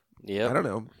star. Yeah. I don't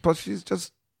know. Plus, she's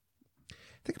just...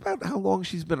 Think about how long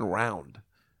she's been around.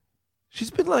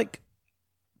 She's been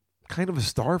kind of a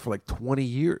star for 20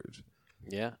 years.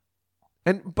 Yeah.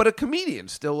 But a comedian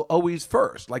still always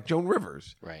first, like Joan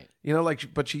Rivers. Right.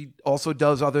 But she also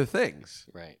does other things.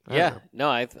 Right. I Yeah. don't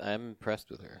know. No, I'm impressed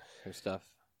with her stuff.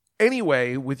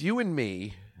 Anyway, with you and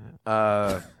me,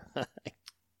 Can't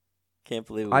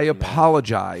believe it. I was you, man.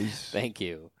 apologize. Thank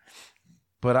you.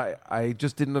 But I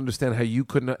just didn't understand how you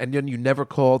couldn't, and then you never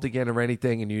called again or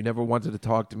anything, and you never wanted to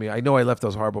talk to me. I know I left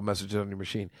those horrible messages on your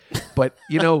machine, but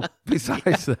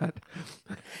besides that,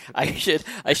 I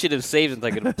should have saved them so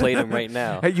I could have played them right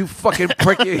now. hey, you fucking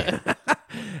pricky.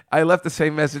 I left the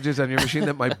same messages on your machine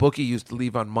that my bookie used to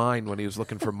leave on mine when he was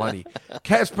looking for money.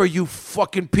 Casper, you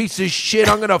fucking piece of shit!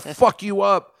 I'm gonna fuck you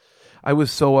up. I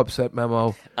was so upset,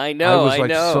 Memo. I know. I was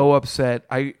know. so upset.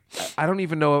 I don't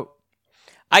even know.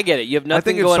 I get it. You have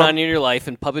nothing think it's going some- on in your life,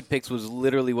 and Puppet Picks was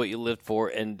literally what you lived for,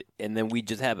 and then we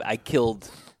just have. I killed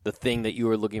the thing that you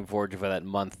were looking forward to for that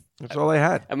month. That's all I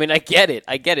had. I mean, I get it,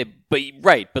 but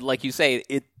right, but like you say,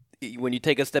 when you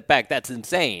take a step back, that's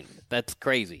insane. That's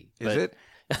crazy. Is it?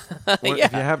 Yeah.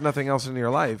 If you have nothing else in your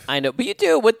life, I know, but you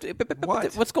do. What?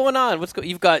 What? What's going on?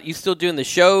 You still doing the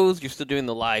shows? You're still doing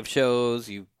the live shows?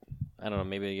 I don't know.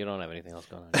 Maybe you don't have anything else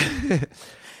going on.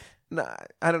 no,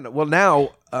 I don't know. Well, now,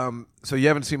 so you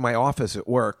haven't seen my office at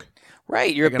work.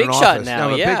 Right, you're a I got big an shot office. now.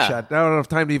 I'm a Yeah, big shot. Now I don't have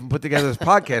time to even put together this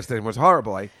podcast anymore. It's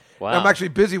horrible. Wow. I'm actually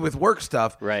busy with work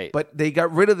stuff. Right. But they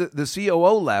got rid of the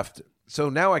COO left, so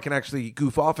now I can actually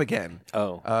goof off again.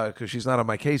 Oh. Because she's not on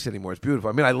my case anymore. It's beautiful.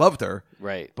 I mean, I loved her.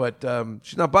 Right. But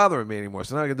she's not bothering me anymore,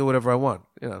 so now I can do whatever I want.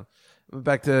 I'm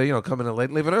back to coming in late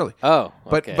and leaving early. Oh,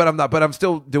 okay. But I'm not. But I'm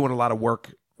still doing a lot of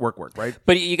work work, right?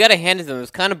 But you got to hand it to them. It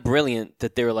was kind of brilliant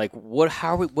that they were like, what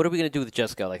are we going to do with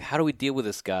Jessica? Like, how do we deal with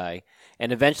this guy?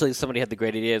 And eventually somebody had the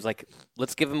great idea. It's like,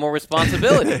 let's give him more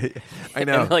responsibility. I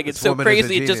know. Like, it's This so woman is a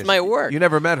crazy, it just genius. might work. You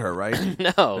never met her, right?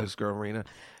 No. This girl, Rena.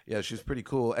 Yeah, she's pretty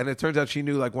cool. And it turns out she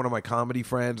knew like one of my comedy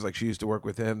friends. Like she used to work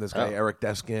with him. This guy, Eric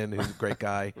Deskin, who's a great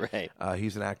guy. Right.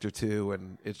 He's an actor too.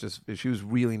 And it's just, she was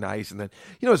really nice. And then,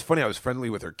 it's funny. I was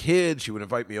friendly with her kids. She would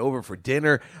invite me over for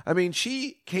dinner. I mean,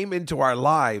 she came into our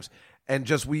lives and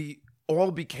we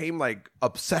all became like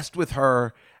obsessed with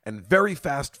her and very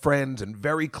fast friends and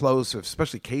very close,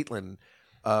 especially Caitlin.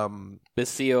 The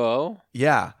COO?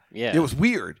 Yeah. Yeah. It was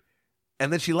weird.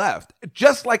 And then she left.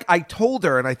 Just like I told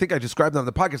her, and I think I described it on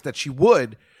the podcast, that she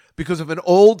would because of an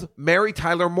old Mary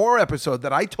Tyler Moore episode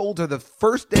that I told her the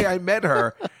first day I met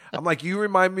her. I'm like, you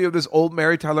remind me of this old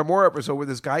Mary Tyler Moore episode where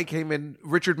this guy came in,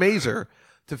 Richard Mazer,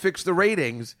 to fix the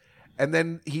ratings. And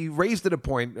then he raised it a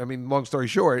point. I mean, long story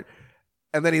short.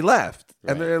 And then he left.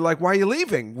 Right. And they're like, why are you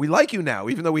leaving? We like you now,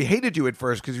 even though we hated you at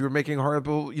first because you were making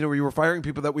horrible, you were firing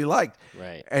people that we liked.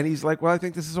 Right. And he's like, well, I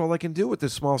think this is all I can do with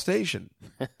this small station.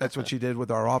 That's what she did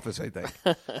with our office, I think.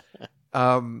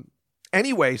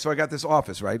 Anyway, so I got this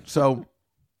office, right? So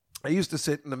I used to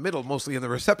sit in the middle, mostly in the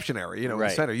reception area, in the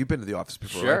Right. center. You've been to the office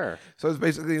before, Sure. right? So I was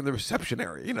basically in the reception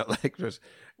area, like just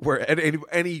where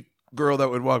any girl that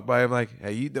would walk by, I'm like,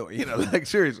 hey, you doing? Like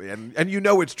seriously. And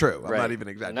it's true. I'm Right. not even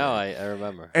exaggerating. No, I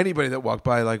remember. Anybody that walked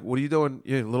by, like, what are you doing?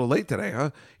 You're a little late today, huh?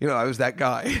 I was that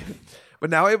guy. But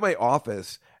now I have my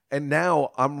office, and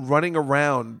now I'm running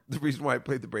around. The reason why I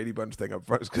played the Brady Bunch thing up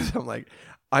front is because I'm like,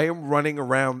 I am running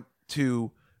around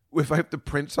to, if I have to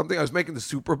print something, I was making the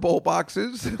Super Bowl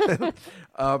boxes.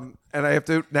 And I have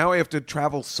to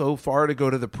travel so far to go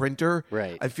to the printer.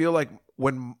 Right. I feel like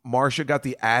when Marsha got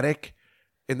the attic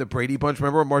in the Brady Bunch,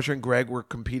 remember when Marsha and Greg were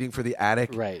competing for the attic?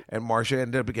 Right. And Marsha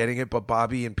ended up getting it, but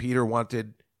Bobby and Peter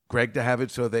wanted Greg to have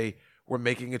it, so they were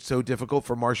making it so difficult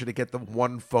for Marsha to get the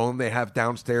one phone they have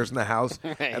downstairs in the house.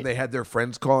 Right. And they had their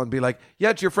friends call and be like,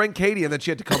 yeah, it's your friend Katie. And then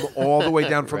she had to come all the way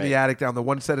down from the Right. attic, down the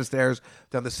one set of stairs,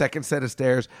 down the second set of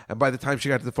stairs. And by the time she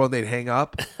got to the phone, they'd hang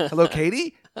up. Hello,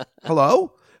 Katie?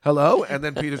 Hello? Hello? And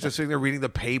then Peter's just sitting there reading the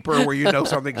paper where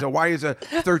something. So why is a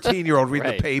 13-year-old reading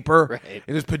Right. the paper Right.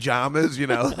 in his pajamas,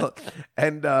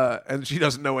 and she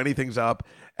doesn't know anything's up.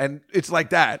 And it's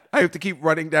like that. I have to keep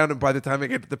running down, and by the time I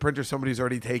get to the printer, somebody's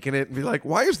already taken it and be like,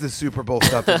 why is this Super Bowl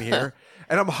stuff in here?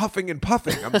 And I'm huffing and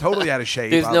puffing. I'm totally out of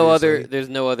shape. There's obviously.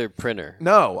 no other printer.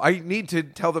 No, I need to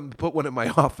tell them to put one in my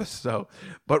office.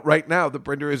 But right now the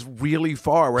printer is really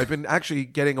far. Where I've been actually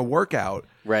getting a workout,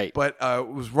 Right. But it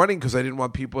was running because I didn't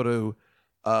want people to,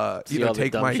 See all the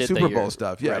take dumb my shit Super that Bowl you're-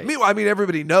 stuff. Yeah, Right. Meanwhile, I mean,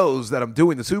 everybody knows that I'm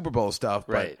doing the Super Bowl stuff,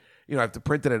 but Right. I have to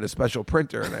print it at a special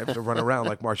printer, and I have to run around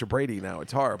like Marsha Brady now.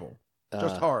 It's horrible,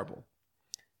 just horrible.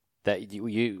 That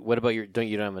you what about you don't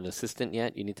have an assistant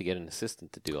yet? You need to get an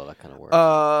assistant to do all that kind of work.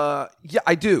 Yeah,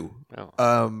 I do.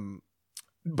 Oh.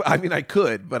 But, I mean, I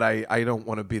could, but I don't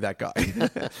want to be that guy.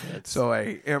 So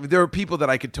there are people that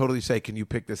I could totally say, "Can you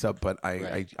pick this up?" But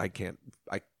I can't.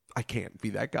 I can't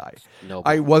be that guy. No,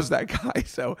 I was that guy,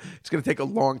 so it's going to take a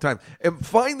long time. I'm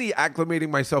finally acclimating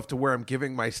myself to where I'm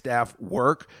giving my staff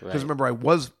work. Because Right. remember, I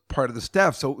was part of the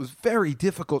staff, so it was very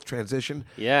difficult transition.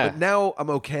 Yeah. But now I'm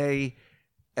okay,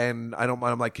 and I don't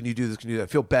mind. I'm like, can you do this? Can you do that?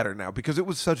 I feel better now because it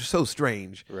was so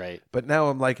strange. Right. But now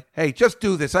I'm like, hey, just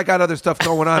do this. I got other stuff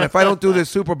going on. If I don't do this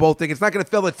Super Bowl thing, it's not going to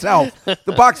fill itself.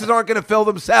 The boxes aren't going to fill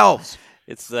themselves.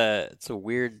 It's a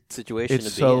weird situation It's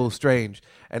to be so in. strange.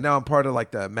 And now I'm part of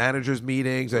like the managers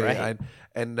meetings. Right.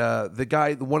 And the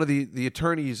guy, one of the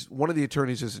attorneys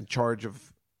is in charge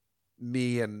of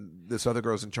me, and this other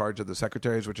girl's in charge of the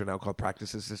secretaries, which are now called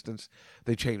practice assistants.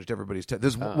 They changed everybody's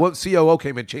one COO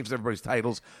came in, changed everybody's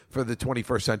titles for the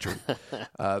 21st century.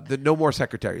 No more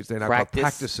secretaries. They're now called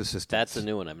practice assistants. That's a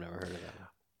new one. I've never heard of that.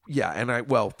 Yeah, and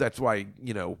that's why,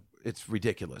 it's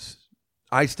ridiculous.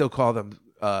 I still call them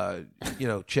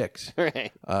chicks.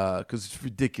 Right. Because it's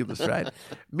ridiculous, right?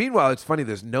 Meanwhile, it's funny.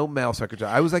 There's no male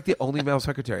secretary. I was like the only male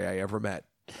secretary I ever met.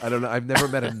 I don't know. I've never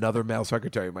met another male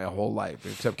secretary in my whole life,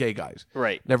 except gay guys.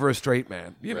 Right. Never a straight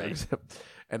man. Right.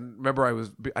 And remember,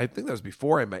 I think that was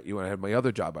before I met you, and I had my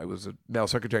other job. I was a male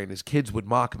secretary, and his kids would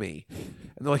mock me. And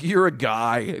they're like, you're a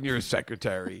guy, and you're a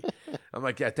secretary. I'm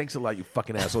like, yeah, thanks a lot, you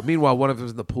fucking asshole. Meanwhile, one of them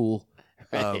is in the pool.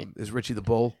 Right. Is Richie the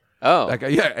Bull. Oh. That guy,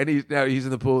 yeah, and he's in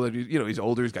the pool, and he's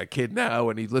older, he's got a kid now,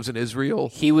 and he lives in Israel.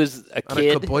 He was a On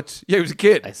kid. a kibbutz. Yeah, he was a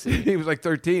kid. I see. He was like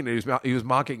 13, and he was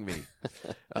mocking me.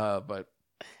 But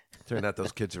turned out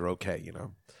those kids are okay,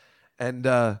 And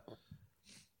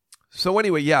so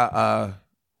anyway, yeah.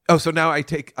 So now I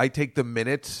take the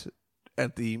minutes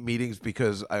at the meetings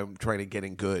because I'm trying to get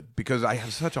in good because I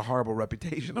have such a horrible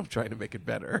reputation. I'm trying to make it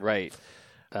better. Right.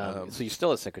 So you're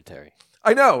still a secretary.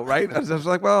 I know, right? I was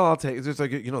like, well, I'll take it. It's just like,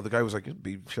 the guy was like, it'd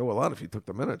be show a lot if you took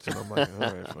the minutes. And I'm like,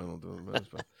 all right, fine, I'll do the minutes.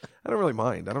 But I don't really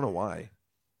mind. I don't know why.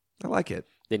 I like it.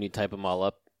 Then you type them all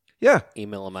up? Yeah.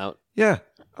 Email them out? Yeah.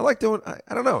 I like doing,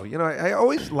 I don't know. I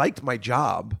always liked my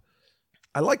job.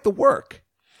 I like the work.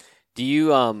 Do you,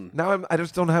 Now I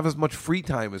just don't have as much free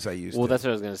time as I used to. Well, that's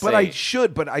what I was going to say. But I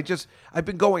should, but I've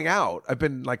been going out. I've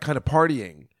been like kind of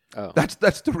partying. Oh.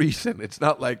 That's the reason. It's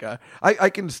not like I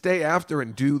can stay after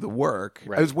and do the work.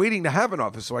 Right. I was waiting to have an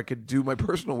office so I could do my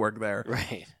personal work there.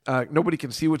 Right. Nobody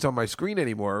can see what's on my screen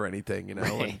anymore or anything,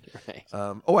 Right.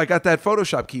 I got that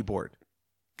Photoshop keyboard.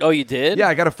 Oh, you did? Yeah,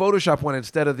 I got a Photoshop one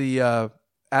instead of the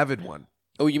Avid one.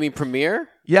 Oh, you mean Premiere?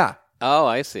 Yeah. Oh,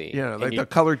 I see. Like the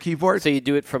colored keyboard. So you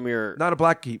do it from your... Not a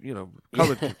black key,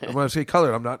 colored. When I say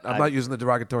colored, I'm not using the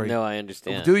derogatory. No, I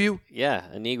understand. Do you? Yeah,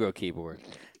 a Negro keyboard.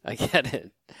 I get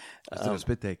it. It's a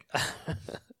spit take.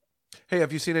 Hey,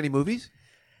 have you seen any movies?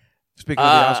 Speaking of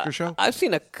the Oscar show? I've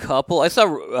seen a couple. I saw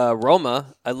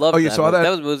Roma. I loved that. Oh, you saw that?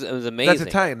 It was amazing. That's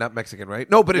Italian, not Mexican, right?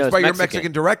 No, but it's by your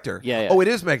Mexican director. Yeah. Oh, it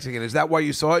is Mexican. Is that why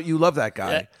you saw it? You love that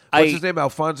guy. Yeah, What's his name?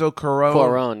 Alfonso Cuarón?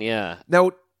 Cuarón, yeah.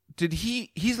 Now,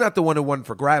 he's not the one who won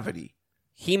for Gravity.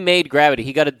 He made Gravity.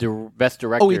 He got a Best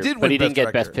Director. Oh, he did win but he Best didn't get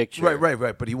Director. Best Picture.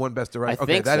 Right. But he won Best Director. I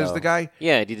think that so. is the guy?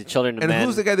 Yeah, he did The Children of And Men.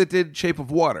 who's the guy that did Shape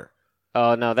of Water?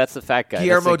 Oh, no, that's the fat guy.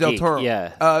 Guillermo That's the del geek. Toro.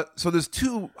 Yeah. So there's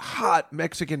two hot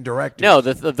Mexican directors. No,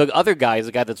 the other guy is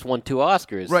the guy that's won 2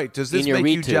 Oscars. Right. Does this make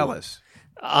you jealous?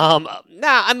 Nah,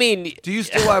 I mean... Do you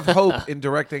still have hope in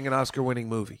directing an Oscar-winning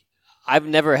movie? I've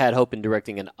never had hope in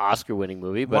directing an Oscar-winning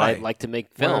movie, but Why? I'd like to make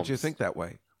films. Why don't you think that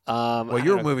way? Well,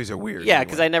 your movies are weird. Yeah,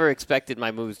 because I never expected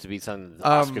my movies to be something the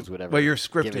Oscars would ever. Well, your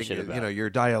give a shit scripting, about. your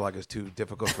dialogue is too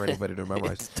difficult for anybody to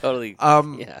memorize. It's totally.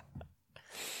 Yeah.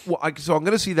 Well, so I'm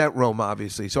going to see that Rome,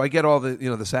 obviously. So I get all the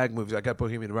the SAG movies. I got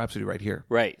Bohemian Rhapsody right here.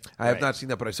 Right. I have not seen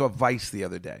that, but I saw Vice the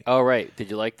other day. Oh, right. Did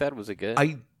you like that? Was it good?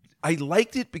 I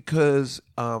liked it because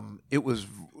it was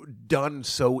done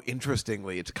so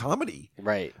interestingly. It's comedy,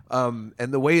 right? And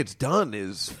the way it's done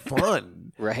is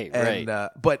fun, right?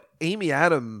 But Amy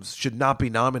Adams should not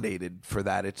be nominated for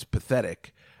that. It's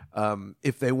pathetic.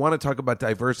 If they want to talk about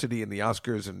diversity in the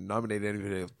Oscars and nominate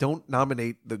anybody, don't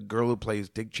nominate the girl who plays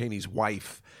Dick Cheney's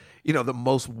wife. The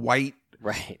most white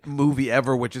movie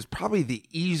ever, which is probably the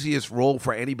easiest role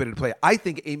for anybody to play. I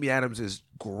think Amy Adams is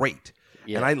great.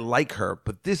 Yeah. And I like her,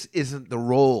 but this isn't the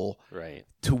role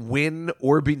to win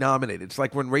or be nominated. It's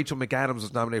like when Rachel McAdams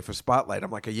was nominated for Spotlight.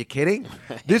 I'm like, are you kidding?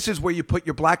 This is where you put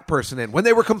your black person in. When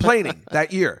they were complaining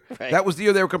that year, that was the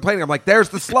year they were complaining. I'm like, there's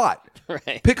the slot.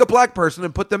 Pick a black person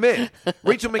and put them in.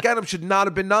 Rachel McAdams should not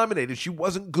have been nominated. She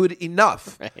wasn't good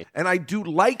enough. And I do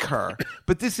like her,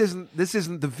 but this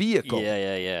isn't the vehicle.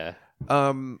 Yeah.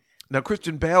 Now,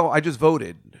 Christian Bale, I just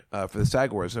voted for the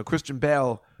SAG Awards. Now, Christian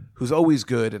Bale, who's always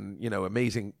good and,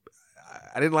 amazing,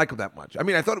 I didn't like him that much. I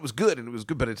mean, I thought it was good,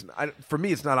 but for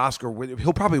me, it's not Oscar.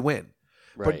 He'll probably win.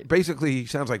 But basically, he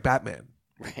sounds like Batman.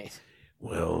 Right.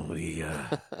 Well, we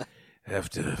have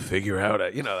to figure out,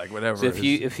 like whatever. So if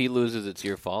he loses, it's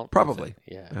your fault? Probably.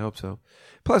 Yeah. I hope so.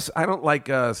 Plus, I don't like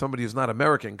somebody who's not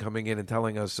American coming in and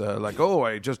telling us,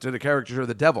 I just did a caricature of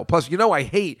the devil. Plus, I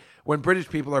hate when British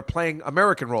people are playing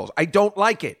American roles. I don't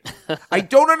like it. I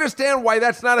don't understand why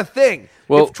that's not a thing.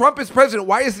 Well, if Trump is president,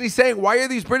 why isn't he saying, why are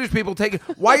these British people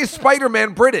why is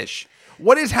Spider-Man British?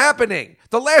 What is happening?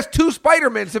 The last 2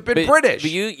 Spider-Mans have been British.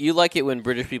 But you like it when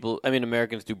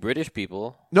Americans do British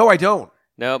people. No, I don't.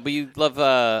 No, but you love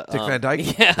Dick Van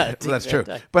Dyke. Yeah, that's true.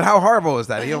 But how horrible is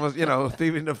that? He almost,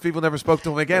 people never spoke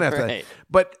to him again after that.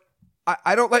 But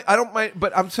I don't mind.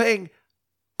 But I'm saying,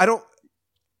 I don't.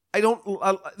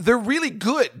 They're really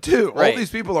good too. All these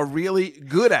people are really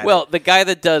good at it. Well, the guy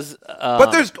that does. But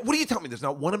what do you tell me? There's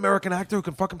not one American actor who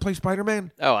can fucking play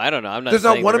Spider-Man? Oh, I don't know. I'm not. There's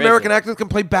not one American actor that can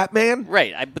play Batman?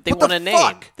 Right. But they want a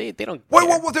name. They don't.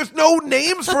 Wait, there's no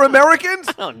names for Americans?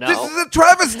 I don't know. This is a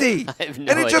travesty. I have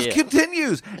no and it idea. just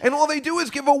continues. And all they do is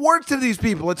give awards to these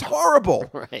people. It's horrible.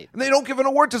 Right. And they don't give an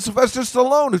award to Sylvester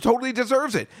Stallone, who totally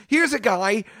deserves it. Here's a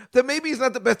guy that maybe he's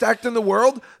not the best actor in the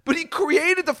world, but he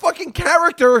created the fucking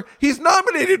character he's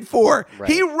nominated for. Right.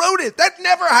 He wrote it. That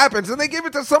never happens. And they give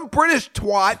it to some British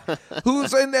twat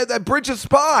who's in that Bridge of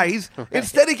Spies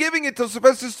instead of giving it to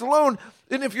Sylvester Stallone.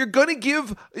 And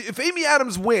if Amy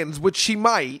Adams wins, which she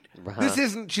might,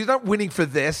 she's not winning for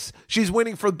this. She's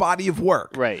winning for body of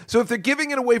work. Right. So if they're giving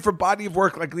it away for body of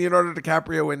work, like Leonardo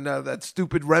DiCaprio in that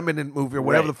stupid Remnant movie or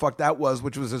whatever the fuck that was,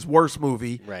 which was his worst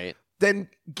movie. Right. Then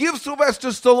give Sylvester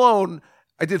Stallone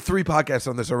I did 3 podcasts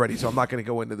on this already, so I'm not going to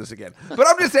go into this again. But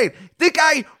I'm just saying, the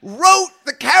guy wrote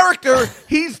the character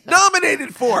he's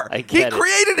nominated for. He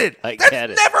created it. That's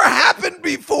never happened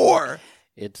before.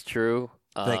 It's true.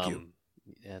 Thank you.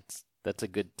 That's a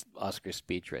good Oscar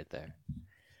speech right there.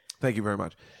 Thank you very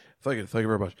much. Thank you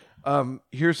very much.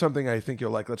 Here's something I think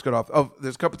you'll like. Let's get off. Oh,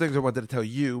 there's a couple things I wanted to tell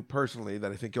you personally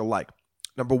that I think you'll like.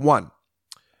 Number 1.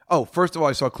 Oh, first of all,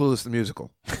 I saw Clueless the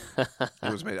musical. It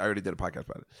was amazing. I already did a podcast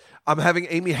about it. I'm having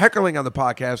Amy Heckerling on the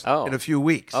podcast in a few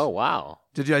weeks. Oh, wow.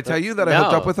 Did I tell you that I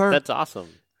hooked up with her? That's awesome.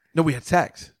 No, we had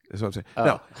sex. That's what I'm saying.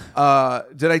 Oh. No.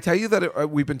 Did I tell you that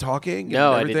we've been talking?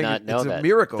 No, and everything? I did not know that. It's a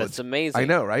miracle. That's amazing. I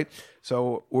know, right?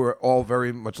 So we're all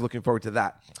very much looking forward to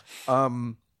that.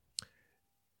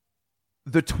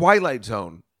 The Twilight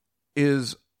Zone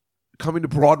is coming to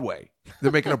Broadway.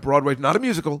 They're making a Broadway, not a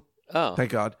musical. Oh.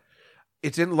 Thank God.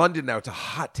 It's in London now. It's a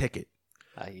hot ticket.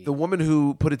 The woman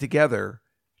who put it together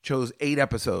chose 8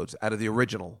 episodes out of the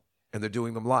original, and they're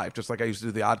doing them live, just like I used to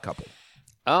do The Odd Couple.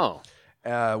 Oh.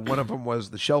 One of them was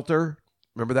The Shelter.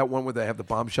 Remember that one where they have the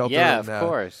bomb shelter? Yeah, and, of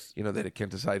course. They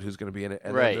can't decide who's going to be in it.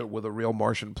 And right. then with a real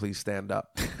Martian, please stand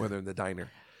up when they're in the diner.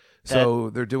 So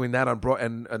they're doing that on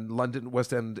and London,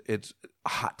 West End. It's a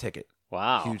hot ticket.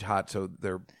 Wow. Huge hot. So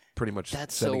they're pretty much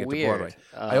That's sending so it weird. to Broadway.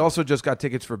 I also just got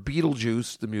tickets for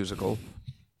Beetlejuice, the musical,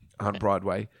 on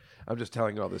Broadway. I'm just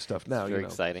telling you all this stuff now. Very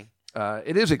exciting.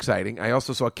 It is exciting. I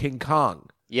also saw King Kong.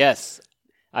 Yes.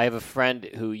 I have a friend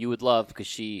who you would love because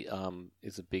she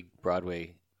is a big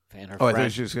Broadway fan. Her I friend.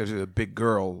 thought she was a big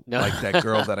girl, like that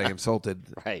girl that I insulted.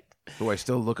 Right. Who I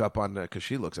still look up on because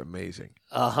she looks amazing.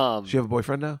 Does she have a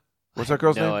boyfriend now? What's that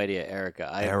girl's name? No idea. Erica.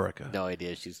 Erica. No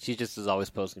idea. She just is always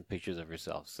posting pictures of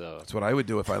herself. So that's what I would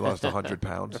do if I lost 100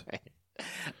 pounds. Right.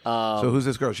 So who's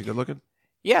this girl? She good looking?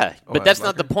 Yeah, but that's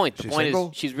not the point. The She's point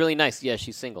single? is she's really nice. Yeah,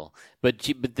 she's single. But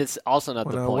that's also not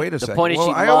the point. Wait a the second. point is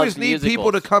she I loves always need musicals.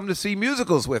 people to come to see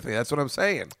musicals with me. That's what I'm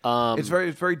saying. It's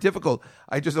very difficult.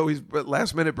 I just always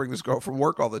last minute bring this girl from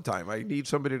work all the time. I need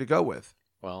somebody to go with.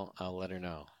 Well, I'll let her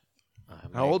know.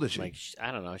 How old is she?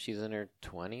 I don't know. She's in her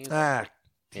 20s. Yeah.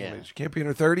 She can't be in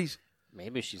her 30s.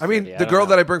 Maybe she's. I mean, 30. the girl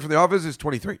that I bring from the office is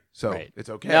 23, so it's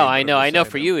okay. No, I know. I know.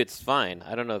 For you, it's fine.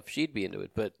 I don't know if she'd be into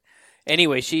it, but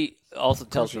anyway, she also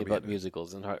tells me about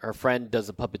musicals, and her friend does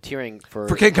a puppeteering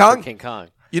for King Kong. For King Kong.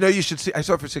 You should see. I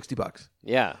saw it for $60.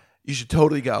 Yeah, you should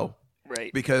totally go.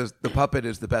 Right. Because the puppet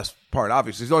is the best part,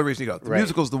 obviously. It's the only reason you go. The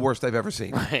musical's the worst I've ever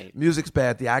seen. Right. Music's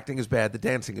bad. The acting is bad. The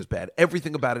dancing is bad.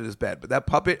 Everything about it is bad. But that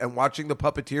puppet and watching the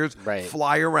puppeteers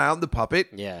fly around the puppet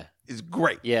is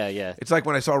great. Yeah, yeah. It's like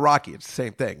when I saw Rocky. It's the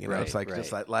same thing. Right, it's like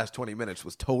just that last 20 minutes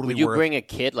was totally Would you worth. bring a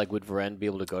kid? Like, would Varen be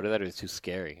able to go to that, or is it too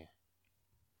scary?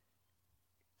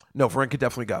 No, Varen could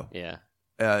definitely go. Yeah.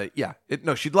 Yeah.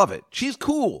 No, she'd love it. She's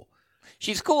cool.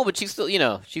 She's cool, but she's still,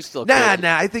 she's still. Nah. Good.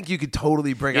 I think you could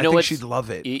totally bring. I think she'd love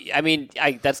it. I mean,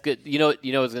 that's good.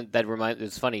 That reminds.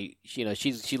 It's funny.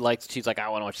 She's like, I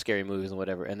want to watch scary movies and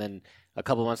whatever. And then a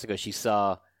couple months ago, she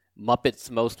saw Muppets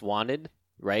Most Wanted.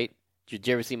 Right? Did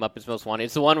you ever see Muppets Most Wanted?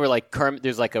 It's the one where like Kermit.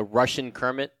 There's like a Russian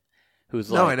Kermit.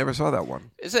 Who's no, I never saw that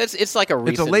one. It's like a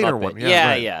recent. It's a later Muppet. one.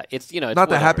 Yeah. It's it's not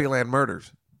whatever. the Happy Land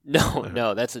Murders.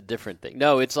 No, that's a different thing.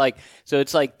 No, it's like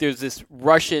there's this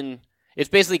Russian. It's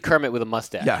basically Kermit with a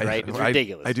mustache, right? It's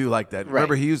ridiculous. I do like that. Right.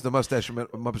 Remember, he used the mustache in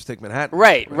Muppets Take Manhattan.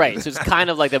 Right. So it's kind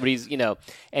of like that, but he's,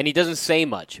 and he doesn't say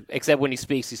much, except when he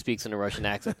speaks in a Russian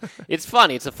accent. It's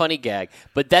funny. It's a funny gag.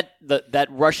 But that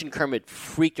Russian Kermit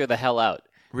freaked her the hell out.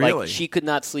 Really? Like, she could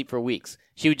not sleep for weeks.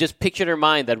 She would just picture in her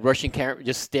mind that Russian Kermit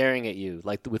just staring at you,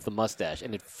 like with the mustache,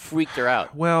 and it freaked her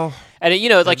out. Well, and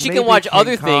like she can watch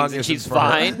other things and she's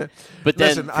fine, but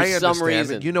then listen, for some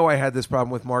reason, I had this problem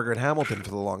with Margaret Hamilton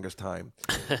for the longest time.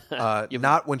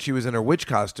 Not when she was in her witch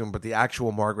costume, but the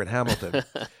actual Margaret Hamilton.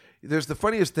 There's the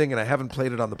funniest thing, and I haven't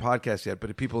played it on the podcast yet,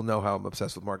 but people know how I'm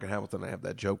obsessed with Margaret Hamilton. I have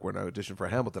that joke when I auditioned for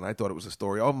Hamilton. I thought it was a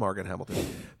story of Margaret Hamilton.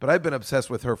 But I've been obsessed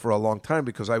with her for a long time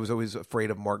because I was always afraid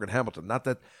of Margaret Hamilton. Not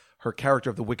that her character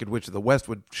of the Wicked Witch of the West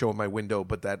would show in my window,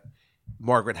 but that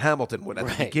Margaret Hamilton would at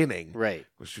the beginning. Right.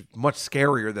 Which is much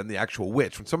scarier than the actual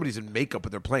witch. When somebody's in makeup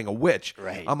and they're playing a witch,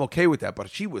 I'm okay with that. But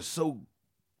she was so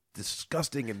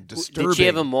disgusting and disturbing. Did she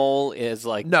have a mole?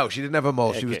 No, she didn't have a mole.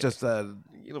 Okay. She was just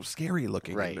scary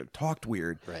looking and talked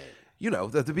weird. Right.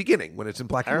 At the beginning when it's in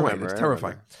black and white, it's I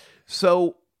terrifying.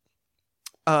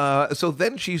 remember. So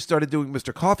then she started doing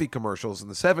Mr. Coffee commercials in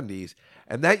the 70s,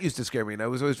 and that used to scare me. And I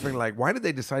was always thinking, like, why did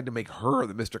they decide to make her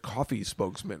the Mr. Coffee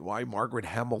spokesman? Why Margaret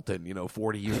Hamilton,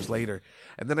 40 years later?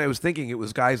 And then I was thinking it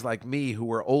was guys like me who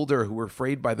were older, who were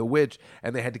afraid by the witch,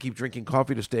 and they had to keep drinking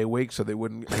coffee to stay awake so they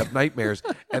wouldn't have nightmares.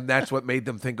 And that's what made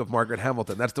them think of Margaret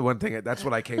Hamilton. That's the one thing. That's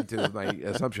what I came to my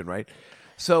assumption, right?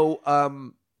 So,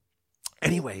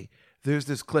 anyway, there's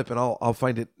this clip, and I'll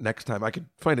find it next time. I could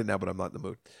find it now, but I'm not in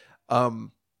the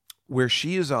mood. Where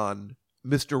she is on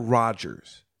Mr.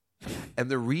 Rogers. And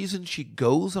the reason she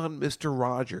goes on Mr.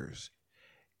 Rogers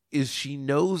is she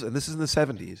knows, and this is in the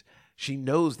 70s, she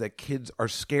knows that kids are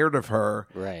scared of her.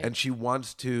 Right. And she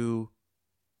wants to...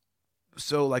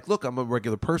 So, like, look, I'm a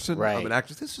regular person. Right. I'm an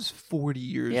actress. This is 40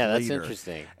 years later. Yeah, that's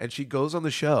interesting. And she goes on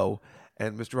the show,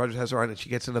 and Mr. Rogers has her on, and she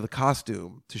gets into the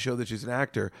costume to show that she's an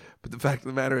actor. But the fact of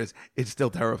the matter is, it's still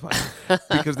terrifying.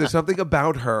 Because there's something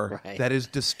about her that is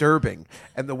disturbing.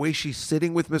 And the way she's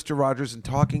sitting with Mr. Rogers and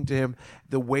talking to him,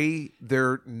 the way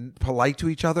they're polite to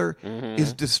each other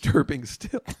is disturbing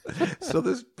still. So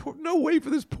there's no way for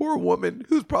this poor woman,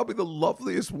 who's probably the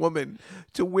loveliest woman,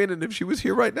 to win. And if she was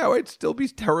here right now, I'd still be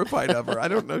terrified of her. I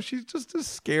don't know. She's just a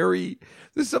scary...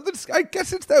 There's something... I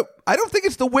guess it's that... I don't think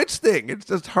it's the witch thing. It's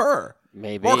just her.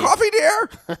 Maybe. More coffee, dear?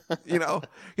 You know,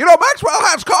 Maxwell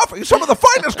has coffee. Some of the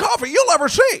finest coffee you'll ever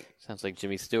see. Sounds like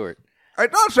Jimmy Stewart.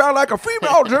 It does sound like a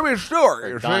female Jimmy Stewart. Or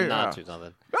you Don see. Knotts or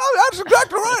something. Well, that's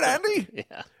exactly right, Andy.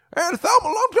 Yeah. And Thelma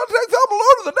Lou, just say Thelma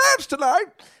Lou to the dance tonight.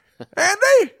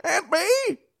 Andy and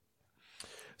me.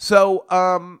 So,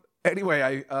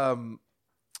 anyway,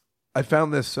 I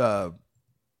found this.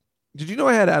 Did you know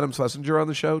I had Adam Schlesinger on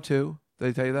the show too? Did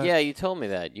I tell you that? Yeah, you told me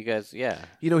that. You guys, yeah.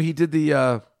 You know, he did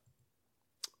the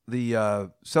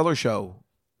Cellar Show.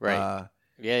 Right.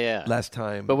 Yeah. Last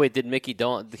time. But wait, did Mickey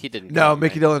Dolenz? He didn't. No, come,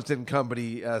 Mickey right? Dolenz didn't come, but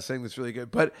he sang this really good.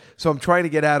 But so I'm trying to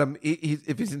get Adam.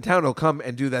 If he's in town, he'll come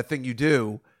and do that thing you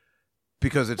do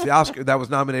because it's the Oscar that was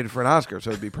nominated for an Oscar,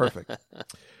 so it'd be perfect.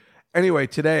 Anyway,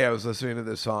 today I was listening to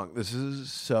this song. This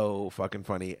is so fucking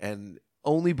funny, and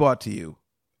only brought to you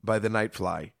by the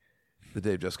Nightfly, the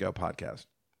Dave Juskow podcast.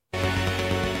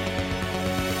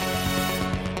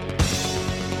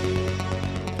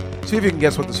 See if you can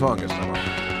guess what the song is, Noah.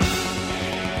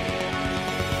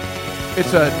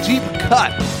 It's a deep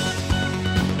cut.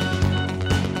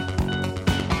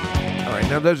 All right,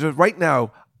 now right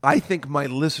now, I think my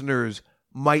listeners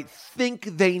might think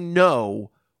they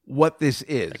know what this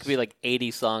is. It could be like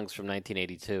 80 songs from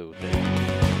 1982.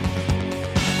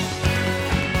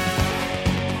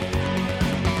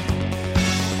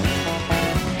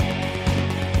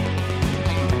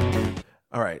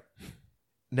 All right.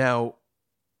 Now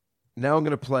I'm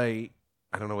going to play,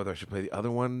 I don't know whether I should play the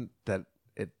other one that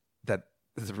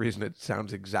is the reason it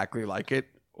sounds exactly like it,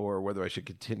 or whether I should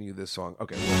continue this song.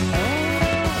 Okay.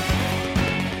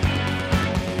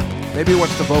 Maybe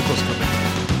once the vocals come in.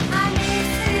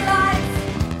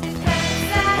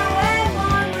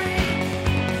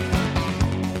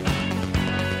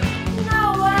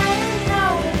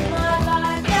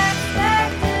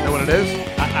 Know what it is?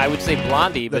 I would say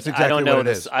Blondie, but That's exactly I don't know what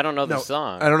it this. is. I don't know No, the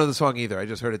song. I don't know the song either. I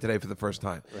just heard it today for the first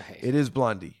time. Right. It is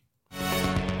Blondie.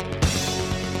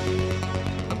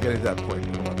 I'm getting to that point.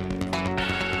 Hold on.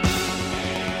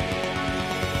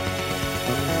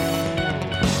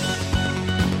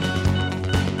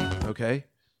 Okay.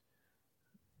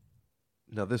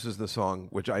 Now this is the song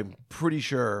which I'm pretty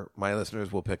sure my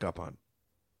listeners will pick up on.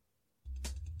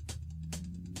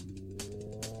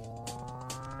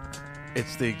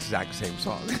 It's the exact same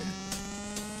song.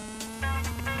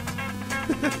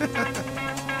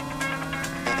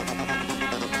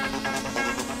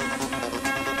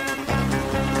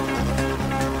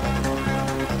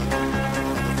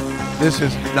 This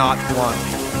is not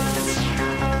Blondie.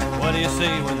 What do you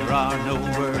say when there are no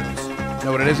words?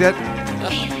 Know what it is yet?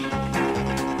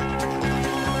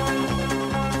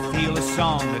 Feel a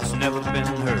song that's never been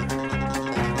heard.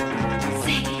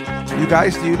 You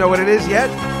guys, do you know what it is yet?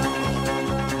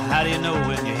 How do you know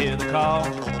when you hear the call?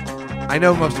 I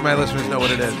know most of my listeners know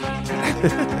what it is.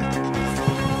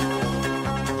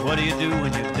 What do you do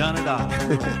when you've done it all?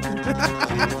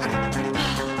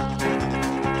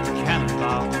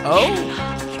 Cannonball. Oh?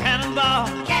 Cannonball.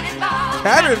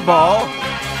 Cannonball?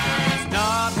 It's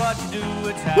not what you do,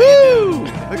 it's how Woo! you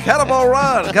do. The Cannonball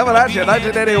Run coming at you in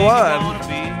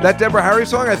 1981. That Deborah Harry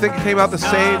song, I think, came out the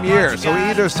same year. So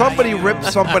either somebody ripped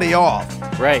somebody off.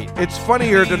 Right. It's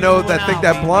funnier to know that think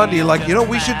that Blondie, like, you know,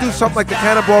 we should do something like the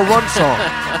Cannonball Run song.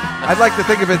 I'd like to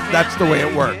think of it, that's the way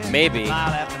it works. Maybe.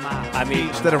 I mean,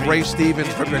 Instead of Ray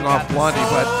Stevens ripping off Blondie.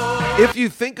 But if you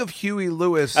think of Huey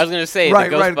Lewis. I was going to say,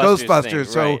 right, the Ghostbusters. Thing,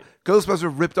 So right.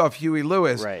 Ghostbusters ripped off Huey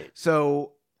Lewis. Right.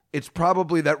 So it's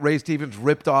probably that Ray Stevens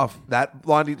ripped off that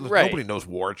Blondie. Right. Nobody knows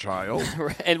War Child.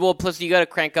 And well, plus you got to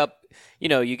crank up. You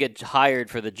know, you get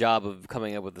hired for the job of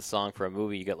coming up with a song for a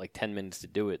movie. You got like 10 minutes to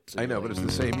do it. So I know, like, but it's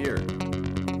the same year.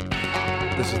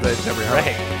 This is the Deborah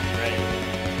Harry.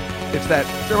 Right. It's that.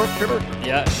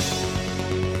 Yeah.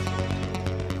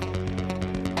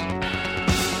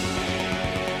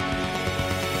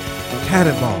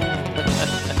 Cannonball.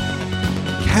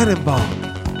 Cannonball.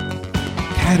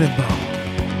 Cannonball.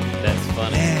 That's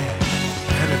funny. Yeah.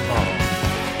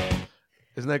 Cannonball.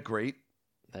 Isn't that great?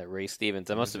 That Ray Stevens.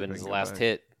 That must have been his last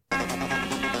hit.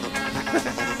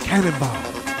 Cannonball.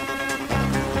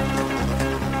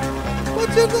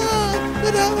 What's in love?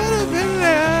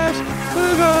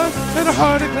 And a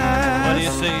heart of glass. What do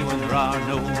you say when there are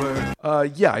no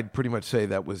words? Yeah, I'd pretty much say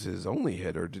that was his only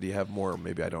hit, or did he have more?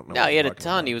 Maybe I don't know. No, he had a talking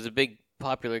ton. about. He was a big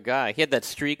popular guy. He had that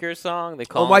Streaker song. They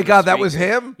call Oh my him the God, that was Streaker.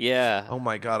 him? Yeah. Oh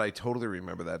my God, I totally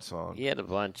remember that song. He had a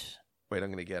bunch. Wait,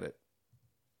 I'm going to get it.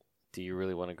 Do you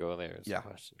really want to go there? Is Yeah. the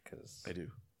question. 'Cause... I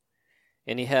do.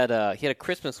 And he had a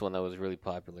Christmas one that was really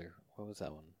popular. What was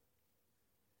that one?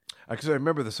 Because I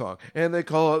remember the song. And they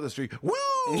call out the street. Woo!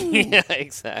 Yeah,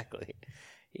 exactly.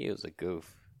 He was a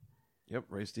goof. Yep,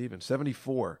 Ray Stevens.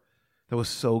 74. That was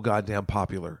so goddamn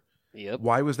popular. Yep.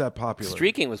 Why was that popular?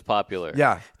 Streaking was popular.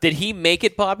 Yeah. Did he make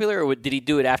it popular, or did he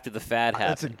do it after the fad happened?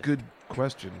 That's a good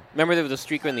question. Remember there was a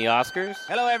streaker in the Oscars?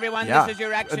 Hello, everyone. Yeah. This is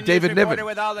your Action David News reporter Niven,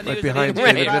 with all the right news behind that is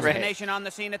David across Niven. the nation on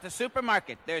the scene at the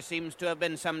supermarket. There seems to have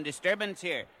been some disturbance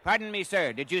here. Pardon me,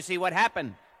 sir. Did you see what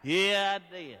happened? Yeah,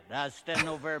 I did. I was standing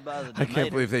over by the I can't tomato.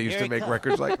 believe they used Here to make he comes,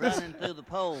 records like this. running through the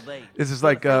pole, baby. This is Full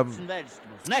of like, fruits and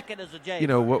vegetables, naked as a jay. You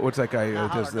know, what's that guy who I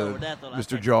does hollered the over Ethel. I Mr.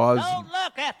 said, Jaws? Don't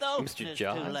look, Ethel. Mr. It's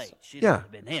Jaws? Too late. Should Yeah.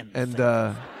 have been him. And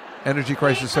Energy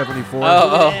Crisis 74.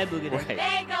 Oh, Boogie-da, right.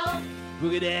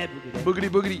 boogie-da, boogie-da. Boogity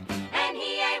boogity. And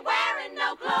he ain't wearing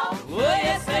no clothes. Well,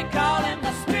 yes, they call him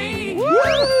the street.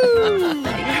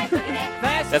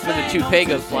 That's when the toupee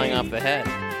goes flying off the head.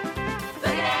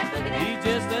 He's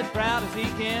just as proud as he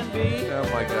can be. Oh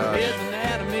my gosh. His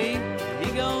anatomy,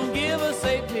 he gonna give us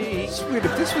a peek. It's weird.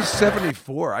 If this was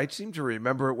 74, I seem to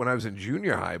remember it when I was in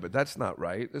junior high, but that's not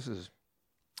right. This is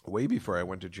way before I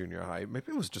went to junior high.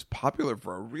 Maybe it was just popular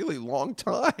for a really long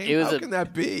time. How can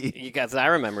that be? You guys, I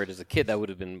remember it as a kid. That would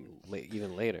have been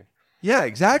even later. Yeah,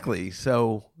 exactly.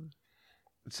 So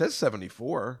it says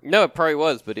 74. No, it probably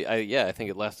was, but I think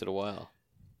it lasted a while.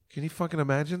 Can you fucking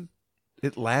imagine?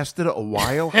 It lasted a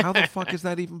while? How the fuck is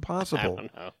that even I possible?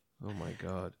 don't know. Oh my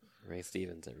God. Ray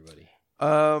Stevens, everybody.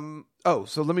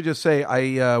 So let me just say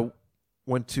I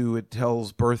went to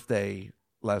Attell's birthday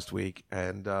last week,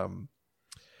 and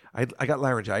I got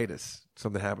laryngitis.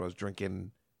 Something happened. I was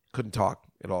drinking, couldn't talk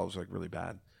at all. It was like really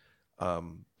bad.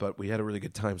 But we had a really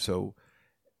good time. So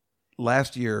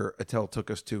last year, Attell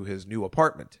took us to his new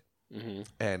apartment,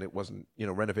 and it wasn't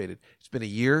renovated. It's been a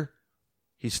year.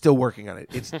 He's still working on it.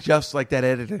 It's just like that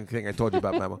editing thing I told you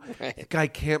about, Memo. Right. The guy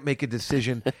can't make a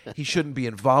decision. He shouldn't be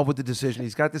involved with the decision.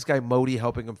 He's got this guy, Modi,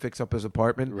 helping him fix up his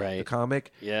apartment, the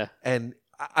comic. Yeah. And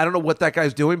I don't know what that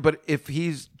guy's doing, but if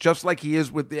he's just like he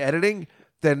is with the editing,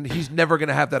 then he's never going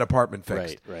to have that apartment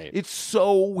fixed. Right. It's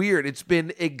so weird. It's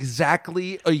been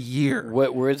exactly a year.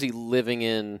 Where is he living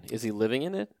in? Is he living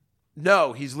in it?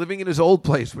 No, he's living in his old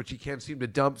place, which he can't seem to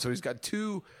dump. So he's got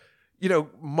two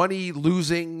money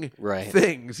losing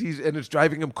things. And it's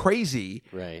driving him crazy.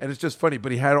 Right. And it's just funny.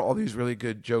 But he had all these really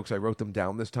good jokes. I wrote them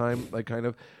down this time.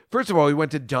 First of all, we went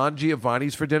to Don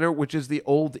Giovanni's for dinner, which is the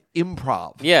old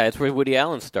Improv. Yeah, it's where Woody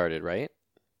Allen started, right?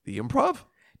 The Improv?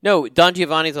 No, Don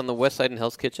Giovanni's on the West Side in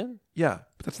Hell's Kitchen. Yeah,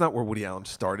 but that's not where Woody Allen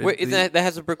started. That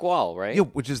has a brick wall, right? Yeah,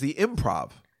 which is the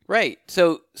Improv. Right.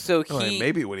 So he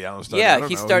maybe Woody Allen started. Yeah, I don't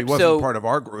he know. started. He wasn't part of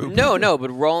our group. No. But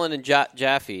Roland and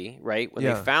Jaffe, right? When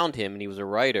Yeah. they found him and he was a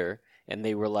writer, and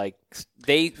they were like,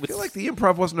 I feel like the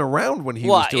Improv wasn't around when he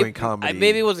was doing comedy.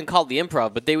 Maybe it wasn't called the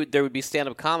Improv, but there would be stand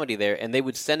up comedy there, and they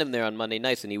would send him there on Monday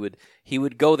nights, and he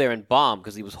would go there and bomb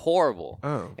because he was horrible.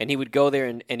 Oh. And he would go there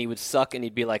and he would suck, and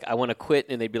he'd be like, "I want to quit,"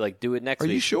 and they'd be like, "Do it next week."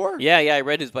 Are you sure? Yeah. I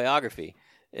read his biography.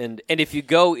 And if you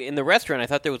go in the restaurant, I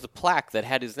thought there was a plaque that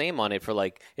had his name on it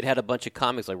it had a bunch of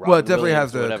comics like Robin Well, it definitely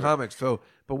Williams has or the whatever. comics.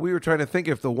 But we were trying to think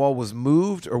if the wall was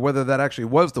moved or whether that actually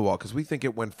was the wall because we think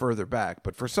it went further back.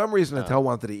 But for some reason, Attell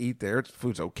wanted to eat there.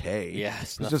 Food's okay. Yeah,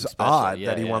 it's just nothing special. odd Yeah,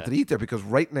 that he wanted to eat there because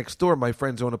right next door, my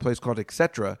friends own a place called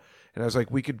Etc. And I was like,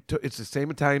 it's the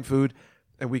same Italian food,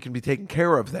 and we can be taken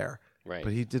care of there. Right.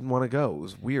 But he didn't want to go. It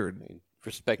was weird.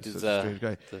 Respect He's his such a strange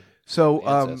guy. the So,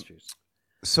 ancestors.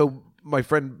 So my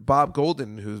friend Bob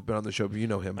Golden, who's been on the show, you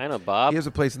know him. I know Bob. He has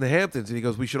a place in the Hamptons, and he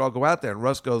goes, "We should all go out there." And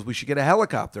Russ goes, "We should get a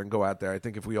helicopter and go out there. I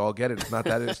think if we all get it, it's not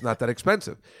that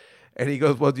expensive." And he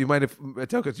goes, "Well, do you mind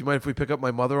if we pick up my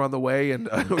mother on the way and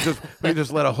we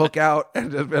just let a hook out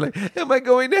and just be like, am I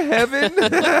going to heaven?"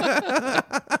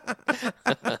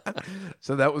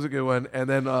 So that was a good one. And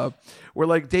then we're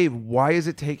like, "Dave, why is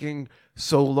it taking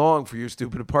so long for your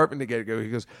stupid apartment to get going. He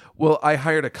goes, well, I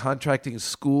hired a contracting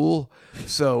school,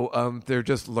 so they're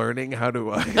just learning how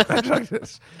to contract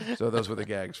this. So those were the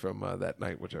gags from that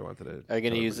night, which I wanted to. Are you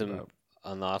going to use them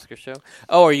on the Oscar show?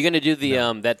 Oh, are you going to do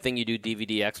the that thing you do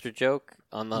DVD extra joke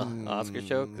on the Oscar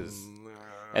show? Because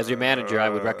as your manager, I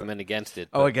would recommend against it.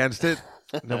 Oh, against it?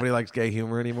 Nobody likes gay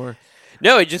humor anymore?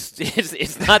 No,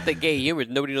 it's not the gay humor.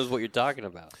 Nobody knows what you're talking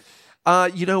about.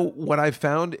 What I've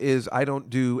found is I don't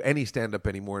do any stand-up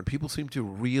anymore, and people seem to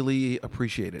really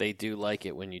appreciate it. They do like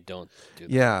it when you don't do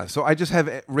that. Yeah, so I just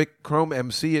have Rick Chrome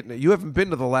MC it. You haven't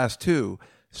been to the last two,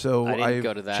 so I've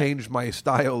go to that. changed my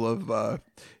style of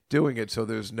doing it, so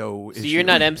there's no issue. So you're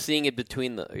not MCing it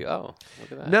between the... Oh,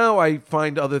 look at that. No, I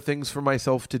find other things for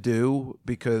myself to do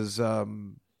because,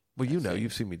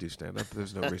 you've seen me do stand-up.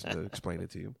 There's no reason to explain it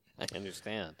to you. I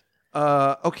understand.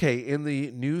 Okay, in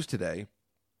the news today...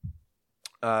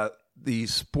 the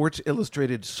Sports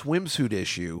Illustrated swimsuit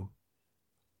issue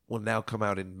will now come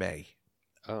out in May.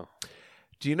 Oh.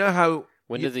 Do you know how...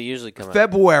 When does it usually come out?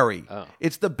 February. Oh.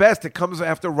 It's the best. It comes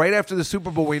right after the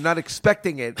Super Bowl where you're not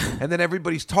expecting it, and then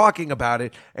everybody's talking about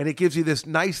it, and it gives you this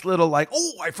nice little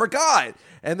oh, I forgot.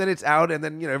 And then it's out, and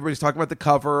then everybody's talking about the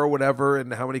cover or whatever,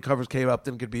 and how many covers came up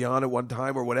and could be on at one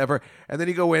time or whatever. And then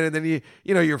you go in, and then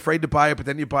you're afraid to buy it, but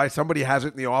then you buy somebody has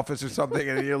it in the office or something,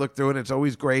 and you look through it, and it's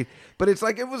always great. But it's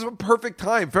it was a perfect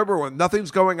time, February, when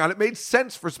nothing's going on. It made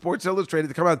sense for Sports Illustrated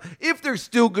to come out if they're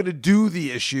still going to do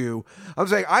the issue. I'm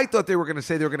saying I thought they were going to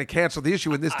say they were going to cancel the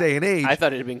issue in this day and age. I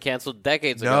thought it had been canceled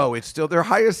decades ago. No, it's still their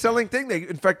highest selling thing.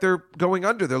 In fact, they're going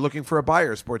under. They're looking for a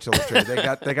buyer. Sports Illustrated.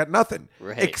 They got nothing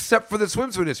except for the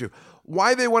swimsuit issue.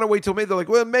 Why they want to wait till May? They're like,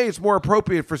 well, May is more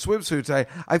appropriate for swimsuits.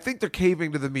 I think they're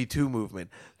caving to the Me Too movement.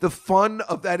 The fun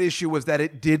of that issue was that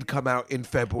it did come out in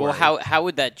February. Well, how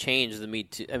would that change the Me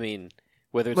Too? I mean,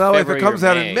 whether it's February if it comes or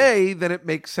out May. in May, then it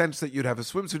makes sense that you'd have a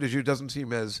swimsuit issue. It doesn't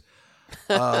seem as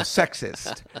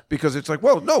sexist because it's like,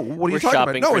 well, no, what are We're you talking about?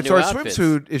 shopping No, for it's new our outfits.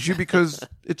 swimsuit issue because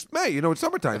it's May, it's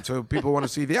summertime, so people want to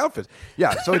see the outfits.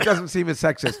 Yeah, so it doesn't seem as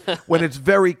sexist when it's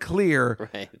very clear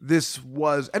this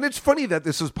was, and it's funny that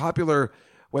this is popular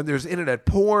when there's internet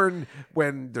porn,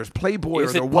 when there's Playboy, Is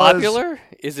or there it was. popular?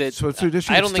 Is it? Swimsuit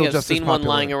issue, I it's don't think still I've just as seen one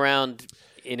popular. lying around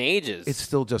in ages. It's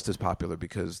still just as popular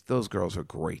because those girls are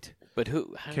great. But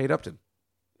who? Kate Upton.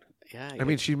 Yeah, I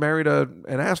mean, she married an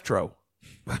Astro.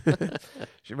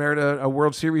 She married a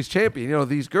World Series champion.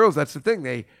 These girls, that's the thing.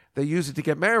 They use it to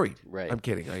get married. Right. I'm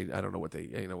kidding. I don't know what they,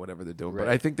 whatever they're doing. Right.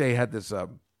 But I think they had this,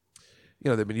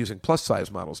 they've been using plus size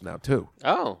models now too.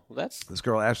 Oh, that's this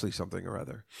girl, Ashley something or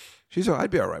other. I'd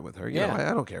be all right with her. You know,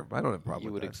 I don't care. I don't have a problem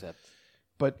you with would that. accept.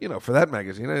 But, for that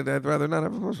magazine, I'd rather not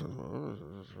have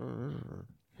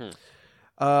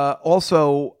a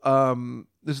also,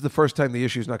 this is the first time the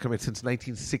issue is not coming since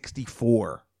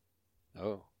 1964.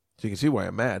 Oh. So you can see why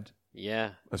I'm mad.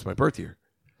 Yeah. That's my birth year.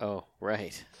 Oh,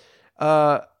 right.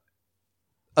 A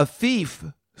thief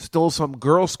stole some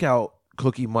Girl Scout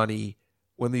cookie money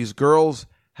when these girls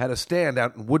had a stand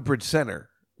out in Woodbridge Center,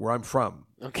 where I'm from.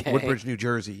 Okay. Woodbridge, New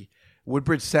Jersey.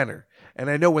 Woodbridge Center. And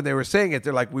I know when they were saying it,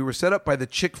 they're like, we were set up by the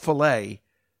Chick-fil-A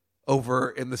over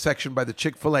in the section by the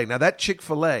Chick-fil-A. Now, that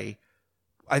Chick-fil-A,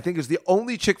 I think, is the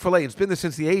only Chick-fil-A, it's been there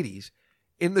since the 80s,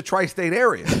 in the tri-state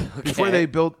area. Before they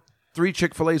built 3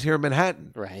 Chick-fil-A's here in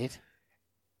Manhattan. Right.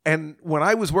 And when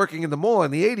I was working in the mall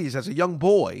in the 80s as a young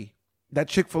boy, that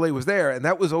Chick-fil-A was there, and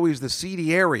that was always the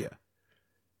seedy area.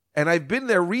 And I've been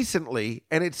there recently,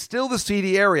 and it's still the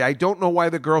seedy area. I don't know why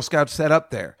the Girl Scouts set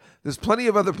up there. There's plenty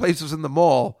of other places in the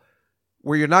mall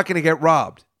where you're not going to get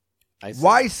robbed.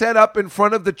 Why set up in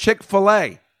front of the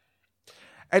Chick-fil-A?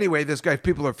 Anyway,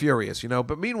 people are furious,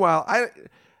 But meanwhile, So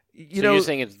you're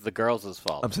saying it's the girls'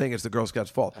 fault? I'm saying it's the Girl Scouts'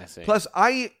 fault. I see. Plus,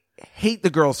 I hate the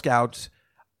Girl Scouts.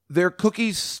 Their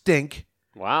cookies stink.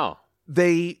 Wow.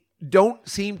 They don't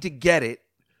seem to get it.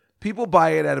 People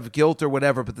buy it out of guilt or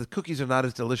whatever, but the cookies are not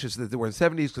as delicious as they were in the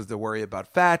 70s because they're worried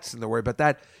about fats and they're worried about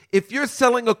that. If you're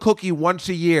selling a cookie once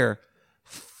a year,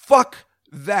 fuck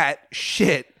that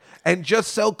shit and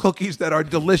just sell cookies that are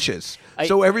delicious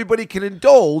so everybody can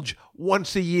indulge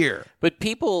once a year. But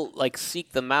people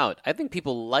seek them out. I think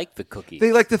people like the cookies.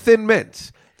 They like the Thin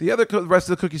Mints. The rest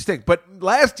of the cookies stink. But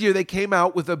last year they came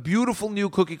out with a beautiful new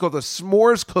cookie called a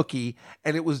s'mores cookie,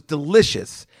 and it was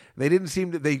delicious. They didn't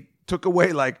seem to. They took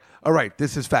away all right,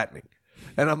 this is fattening,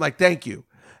 and I'm like, thank you.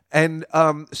 And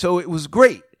so it was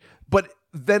great. But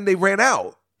then they ran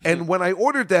out, and when I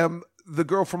ordered them, the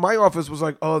girl from my office was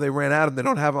like, oh, they ran out and they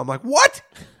don't have them. I'm like, what?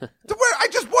 I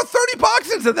just bought 30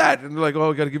 boxes of that. And they're like,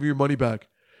 oh, I got to give you your money back.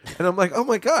 And I'm like, oh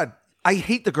my God, I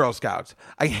hate the Girl Scouts.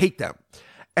 I hate them.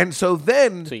 And so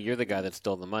then... So you're the guy that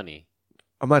stole the money.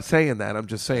 I'm not saying that. I'm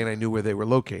just saying I knew where they were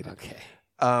located. Okay.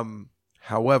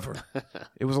 However,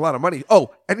 it was a lot of money.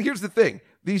 Oh, and here's the thing.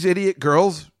 These idiot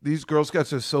girls, these Girl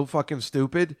Scouts are so fucking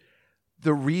stupid.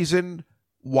 The reason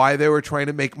why they were trying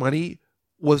to make money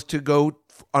was to go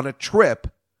on a trip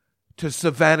to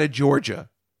Savannah, Georgia,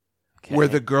 where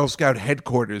the Girl Scout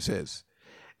headquarters is.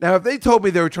 Now, if they told me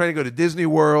they were trying to go to Disney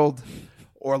World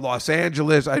or Los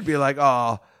Angeles, I'd be like,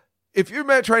 oh, if you're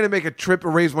trying to make a trip or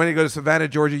raise money to go to Savannah,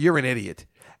 Georgia, you're an idiot.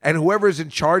 And whoever's in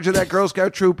charge of that Girl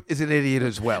Scout troop is an idiot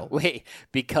as well. Wait,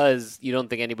 because you don't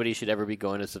think anybody should ever be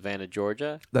going to Savannah,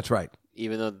 Georgia? That's right.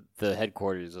 Even though the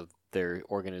headquarters of their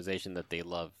organization that they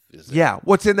love is there. Yeah,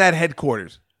 what's in that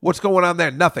headquarters? What's going on there?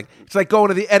 Nothing. It's like going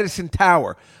to the Edison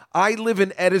Tower. I live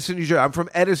in Edison, New Jersey. I'm from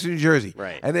Edison, New Jersey.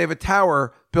 Right. And they have a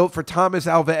tower built for Thomas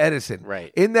Alva Edison.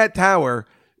 Right. In that tower,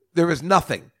 there is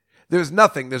nothing. There's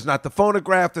nothing. There's not the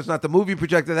phonograph. There's not the movie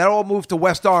projector. That all moved to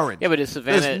West Orange. Yeah, but it's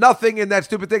Savannah. There's nothing in that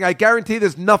stupid thing. I guarantee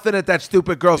there's nothing at that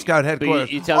stupid Girl Scout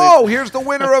headquarters. you tell me- Here's the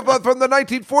winner of from the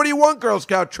 1941 Girl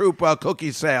Scout troop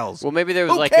cookie sales. Well, maybe there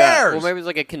was Who like cares? maybe it was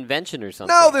like a convention or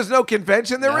something. No, there's no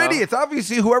convention. They're No? idiots.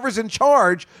 Obviously, whoever's in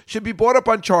charge should be brought up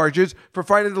on charges for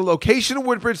finding the location of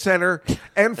Woodbridge Center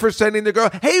and for sending the girl,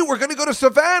 hey, we're going to go to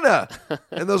Savannah.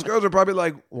 And those girls are probably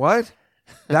like, what?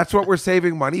 That's what we're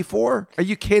saving money for? Are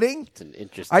you kidding? It's an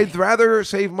interesting. I'd rather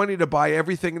save money to buy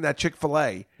everything in that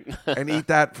Chick-fil-A and eat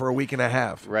that for a week and a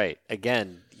half. Right.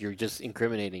 Again, you're just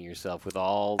incriminating yourself with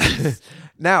all these.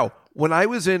 Now, when I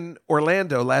was in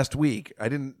Orlando last week, I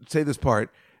didn't say this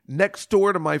part, next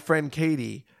door to my friend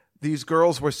Katie, these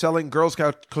girls were selling Girl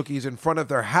Scout cookies in front of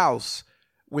their house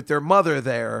with their mother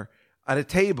there at a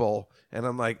table. And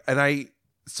I'm like, and I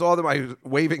saw them, I was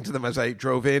waving to them as I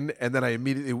drove in, and then I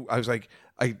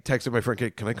texted my friend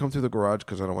Kate, can I come through the garage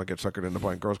because I don't want to get suckered into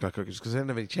buying Girl Scout cookies because I didn't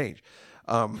have any change.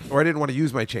 Or I didn't want to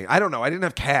use my change. I don't know. I didn't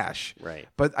have cash. Right.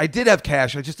 But I did have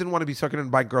cash. I just didn't want to be suckered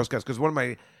into buying Girl Scouts because I'm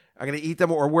going to eat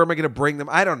them or where am I going to bring them?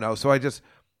 I don't know. So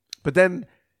but then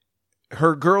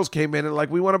her girls came in and like,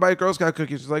 we want to buy Girl Scout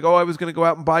cookies. She's like, oh, I was going to go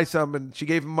out and buy some, and she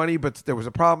gave them money, but there was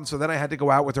a problem. So then I had to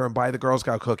go out with her and buy the Girl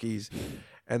Scout cookies.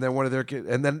 And then one of their kids,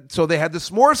 and then so they had the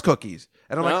s'mores cookies,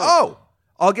 and I'm like, oh,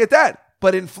 I'll get that.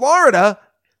 But in Florida,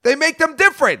 they make them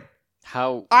different.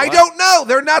 How? I don't know.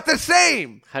 They're not the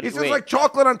same. It's just wait. like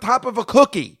chocolate on top of a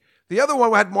cookie. The other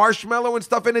one had marshmallow and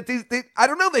stuff in it. I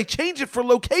don't know. They change it for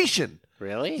location.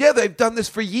 Really? Yeah, they've done this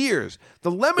for years.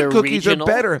 The lemon They're cookies regional?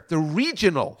 are better. They're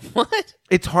regional. What?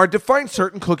 It's hard to find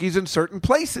certain cookies in certain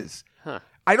places. Huh.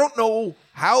 I don't know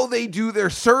how they do their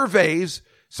surveys.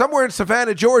 Somewhere in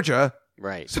Savannah, Georgia,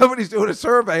 Right. somebody's doing a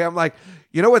survey. I'm like,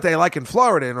 you know what they like in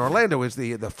Florida and Orlando is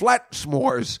the flat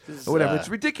s'mores or whatever. It's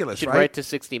ridiculous, should right? write to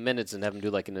 60 Minutes and have them do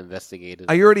like an investigative.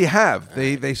 I already have.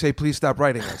 They say, please stop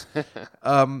writing us.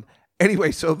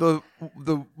 Anyway, so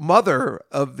the mother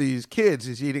of these kids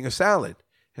is eating a salad.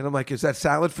 And I'm like, is that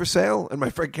salad for sale? And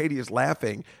my friend Katie is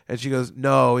laughing. And she goes,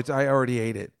 no, I already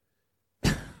ate it.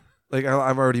 Like,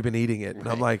 I've already been eating it. And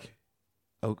I'm like,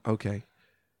 oh, okay.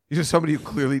 You're just somebody who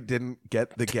clearly didn't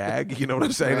get the gag. You know what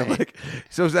I'm saying? I'm like,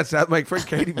 so is that salad? My friend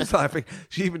Katie was laughing.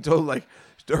 She even told, like,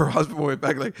 her husband went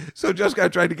back, like, so Jessica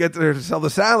tried to get her to sell the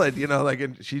salad, you know, like,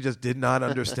 and she just did not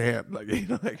understand. Like, you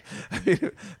know, like, I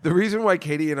mean, the reason why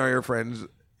Katie and I are friends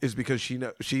is because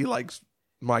she likes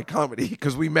my comedy,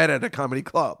 because we met at a comedy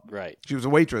club. Right. She was a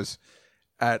waitress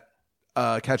at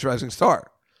Catch a Rising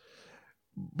Star.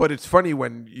 But it's funny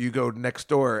when you go next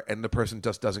door and the person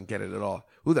just doesn't get it at all.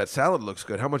 Ooh, that salad looks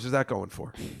good. How much is that going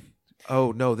for?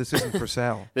 Oh, no, this isn't for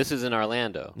sale. This is in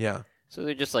Orlando. Yeah. So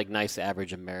they're just like nice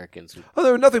average Americans who Oh,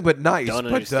 they were nothing but nice. don't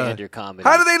but, understand your comedy.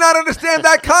 How do they not understand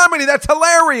that comedy? That's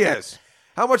hilarious.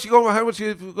 How much you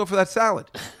go for that salad?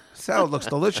 Salad looks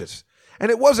delicious. And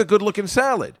it was a good-looking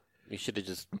salad. You should have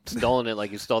just stolen it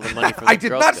like you stole the money from I the did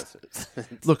Girl not. Scouts.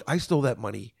 Look, I stole that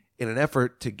money in an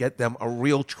effort to get them a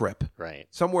real trip. Right.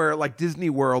 Somewhere like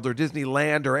Disney World or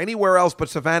Disneyland or anywhere else but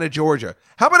Savannah, Georgia.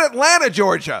 How about Atlanta,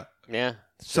 Georgia? Yeah.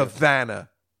 Savannah.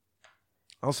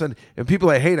 I'll send, and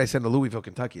people I hate, I send to Louisville,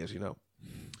 Kentucky, as you know.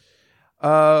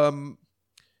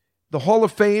 The Hall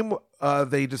of Fame,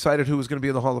 they decided who was going to be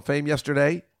in the Hall of Fame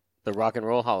yesterday. The Rock and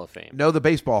Roll Hall of Fame. No, the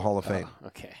Baseball Hall of Fame. Oh,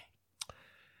 okay.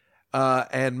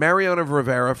 And Mariano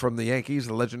Rivera from the Yankees,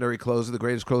 the legendary closer, the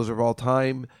greatest closer of all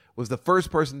time, was the first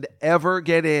person to ever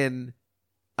get in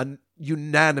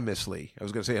unanimously. I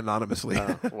was going to say anonymously.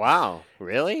 Wow.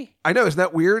 Really? I know. Isn't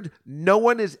that weird? No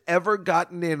one has ever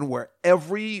gotten in where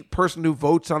every person who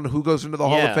votes on who goes into the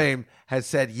Hall of Fame has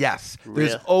said yes.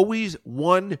 There's always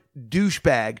one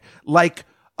douchebag like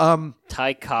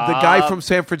Ty Cobb. the guy from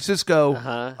San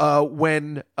Francisco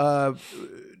when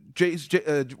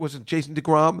wasn't Jason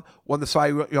DeGrom won the Cy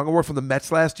Young Award from the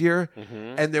Mets last year,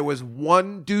 and there was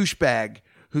one douchebag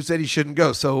who said he shouldn't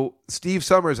go. So Steve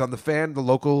Summers on the Fan, the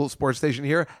local sports station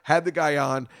here, had the guy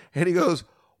on, and he goes,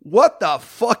 "What the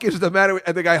fuck is the matter?"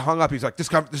 And the guy hung up. He's like, "This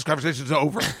conversation's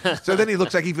over." So then he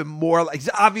looks like even more like he's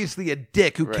obviously a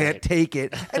dick who can't take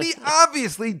it, and he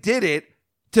obviously did it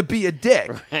to be a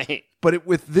dick. Right. But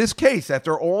with this case,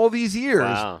 after all these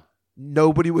years,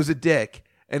 nobody was a dick,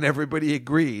 and everybody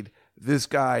agreed this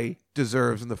guy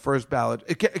deserves in the first ballot.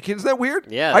 Isn't that weird?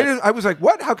 Yeah. I was like,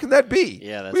 what? How can that be?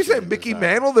 Yeah, that's we say really Mickey bizarre.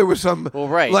 Mantle. There was some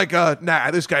right. like,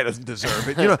 nah, this guy doesn't deserve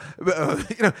it.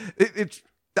 It's.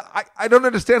 I don't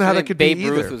understand how that could Babe be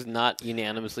either. Ruth was not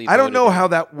unanimously. I don't voted know in. how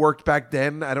that worked back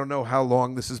then. I don't know how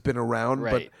long this has been around.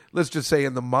 Right. But let's just say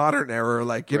in the modern era,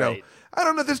 like you know, I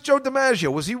don't know. This Joe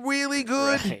DiMaggio, was he really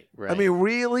good? Right. I mean,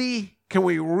 really? Can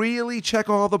we really check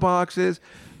all the boxes?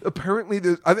 Apparently,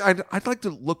 I'd like to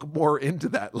look more into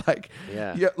that. Like,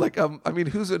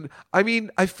 I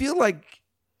mean, I feel like,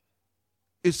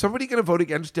 is somebody going to vote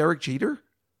against Derek Jeter?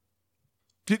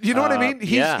 Do you know what I mean?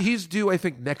 He's due, I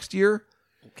think, next year.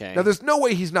 Okay. Now, there's no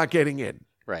way he's not getting in.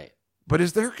 Right. But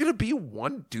is there going to be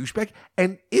one douchebag?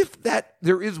 And if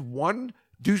there is one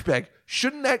douchebag,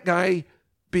 shouldn't that guy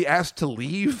be asked to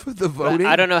leave the voting?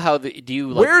 I don't know how do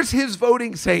you. Like, where's his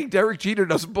voting saying Derek Jeter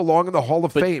doesn't belong in the Hall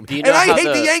of Fame? Do you know and I how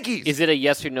hate the Yankees. Is it a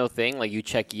yes or no thing? Like you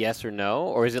check yes or no,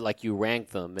 or is it like you rank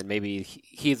them and maybe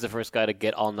he's the first guy to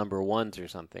get all number ones or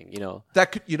something? You know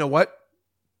that could. You know what?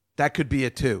 That could be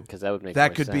it too. Because that would make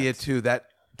that more could sense. be it too.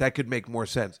 That could make more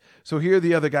sense. So here are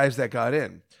the other guys that got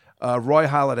in. Roy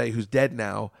Halladay, who's dead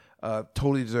now,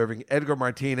 totally deserving. Edgar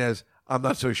Martinez, I'm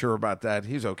not so sure about that.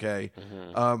 He's okay.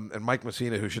 And Mike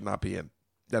Messina, who should not be in.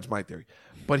 That's my theory.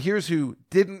 But here's who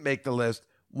didn't make the list.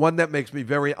 One that makes me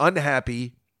very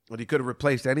unhappy, when he could have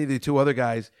replaced any of the two other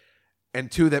guys, and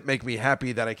two that make me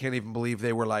happy that I can't even believe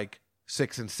they were like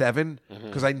 6 and 7,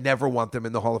 because I never want them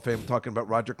in the Hall of Fame. I'm talking about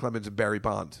Roger Clemens and Barry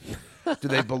Bonds. Do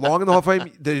they belong in the Hall of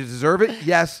Fame? Do they deserve it?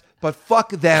 Yes, but fuck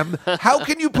them. How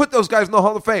can you put those guys in the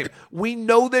Hall of Fame? We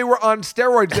know they were on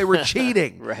steroids. They were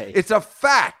cheating. Right. It's a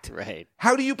fact. Right.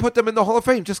 How do you put them in the Hall of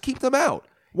Fame? Just keep them out.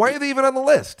 Why are they even on the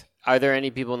list? Are there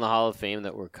any people in the Hall of Fame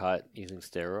that were caught using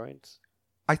steroids?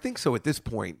 I think so at this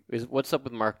point. What's up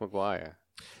with Mark McGwire?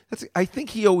 I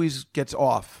think he always gets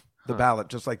off the ballot,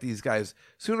 just like these guys.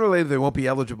 Sooner or later, they won't be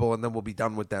eligible, and then we'll be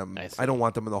done with them. I don't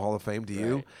want them in the Hall of Fame. Do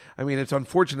you? I mean, it's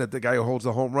unfortunate the guy who holds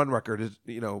the home run record is,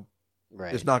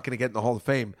 is not going to get in the Hall of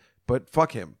Fame. But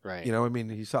fuck him. Right. I mean,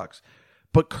 he sucks.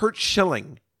 But Curt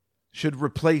Schilling should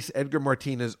replace Edgar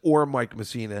Martinez or Mike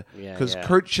Messina, because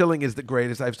Curt Schilling is the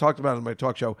greatest. I've talked about it on my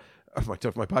talk show, my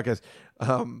podcast,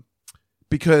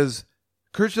 because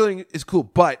Curt Schilling is cool,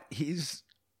 but he's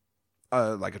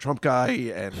like a Trump guy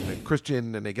and a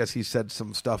Christian, and I guess he said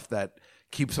some stuff that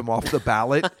keeps him off the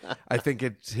ballot. I think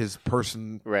it's his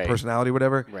personality,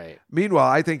 whatever. Right. Meanwhile,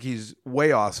 I think he's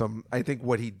way awesome. I think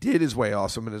what he did is way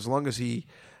awesome, and as long as he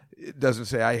doesn't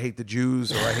say, I hate the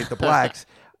Jews or I hate the blacks,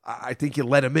 I think you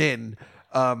let him in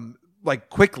like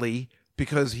quickly,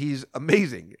 because he's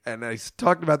amazing. And I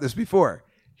talked about this before.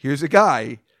 Here's a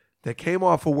guy that came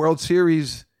off a World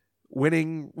Series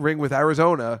winning ring with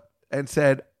Arizona and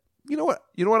said, you know what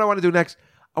I want to do next?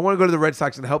 I want to go to the Red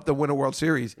Sox and help them win a World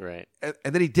Series. Right. And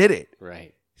then he did it.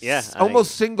 Right. Yeah.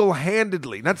 Almost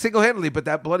single-handedly. Not single-handedly, but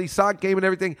that bloody sock game and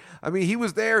everything. I mean, he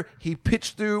was there. He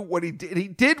pitched through what he did. He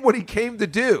did what he came to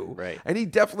do. Right. And he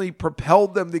definitely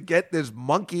propelled them to get this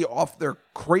monkey off their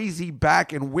crazy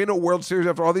back and win a World Series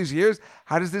after all these years.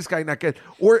 How does this guy not get?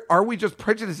 Or are we just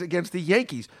prejudiced against the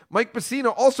Yankees? Mike Messina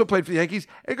also played for the Yankees.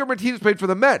 Edgar Martinez played for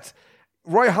the Mets.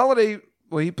 Roy Halladay,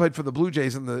 well, he played for the Blue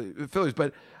Jays and the Phillies,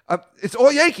 but it's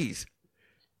all Yankees.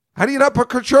 How do you not put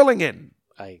Curt Schilling in?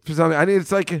 I mean,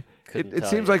 it's like it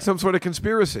seems like some sort of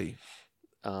conspiracy.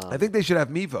 I think they should have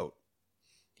me vote.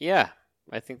 Yeah,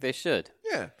 I think they should.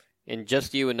 Yeah, and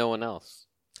just you and no one else.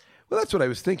 Well, that's what I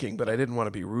was thinking, but I didn't want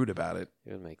to be rude about it.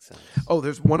 It would make sense. Oh,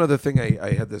 there's one other thing.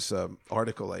 I had this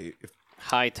article.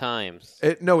 High Times.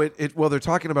 Well, they're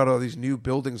talking about all these new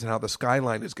buildings and how the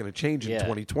skyline is going to change in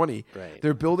 2020. Right.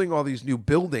 They're building all these new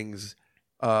buildings,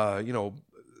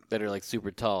 that are like super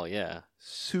tall. Yeah.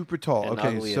 Super tall. And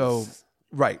okay, so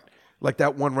right, like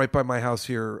that one right by my house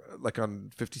here, like on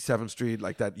 57th Street,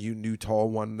 like that new tall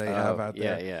one they have out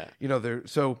there. Yeah.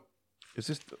 So is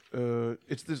this?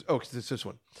 It's this. Oh, it's this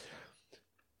one.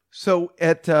 So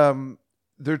at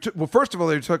first of all,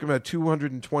 they're talking about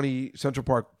 220 Central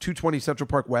Park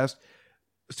West,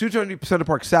 220 Central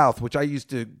Park South, which I used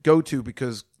to go to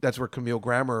because that's where Camille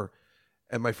Grammer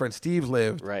and my friend Steve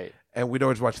lived. Right. And we'd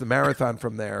always watch the marathon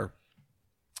from there.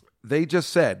 they just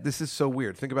said, this is so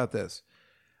weird. Think about this.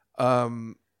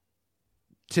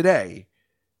 Today,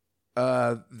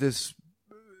 this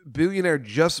billionaire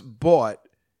just bought,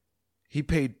 he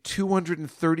paid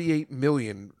 $238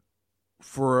 million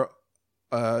for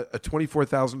a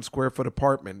 24,000 square foot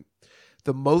apartment.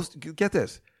 Get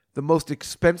this, the most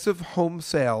expensive home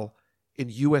sale in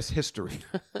U.S. history.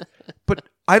 But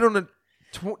I don't know,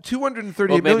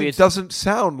 $238 million doesn't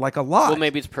sound like a lot. Well,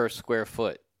 maybe it's per square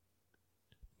foot.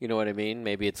 You know what I mean?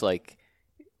 Maybe it's like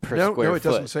per square foot. No, it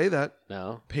doesn't say that.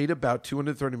 No. Paid about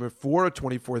 $230 million for a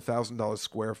 $24,000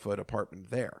 square foot apartment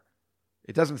there.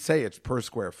 It doesn't say it's per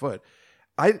square foot.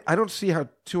 I don't see how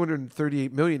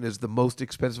 $238 million is the most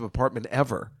expensive apartment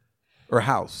ever, or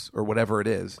house, or whatever it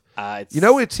is. It's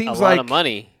it seems a like lot of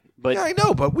money. But yeah, I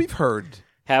know, but we've heard.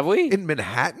 Have we? In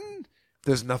Manhattan?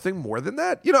 There's nothing more than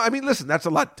that. You know, I mean, listen, that's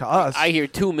a lot to us. I hear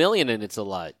 $2 million and it's a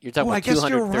lot. You're talking about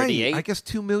 238. You're right. I guess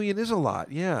 $2 million is a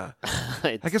lot. Yeah.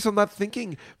 I guess I'm not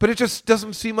thinking, but it just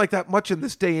doesn't seem like that much in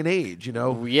this day and age. You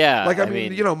know. Yeah. Like I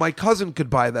mean, you know, my cousin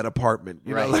could buy that apartment.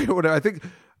 You know, like whatever.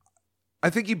 I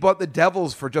think he bought the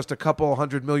Devils for just a couple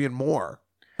 $100 million more.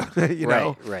 You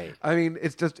know. Right. I mean,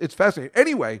 it's fascinating.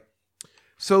 Anyway.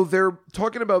 So they're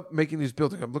talking about making these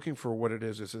buildings. I'm looking for what it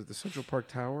is. Is it the Central Park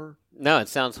Tower? No, it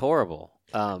sounds horrible.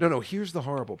 No. Here's the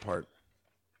horrible part.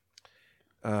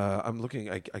 I'm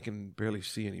looking. I can barely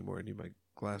see anymore. I need my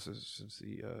glasses since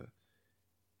the.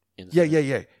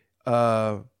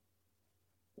 Yeah.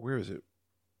 Where is it?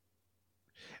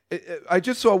 I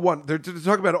just saw one. They're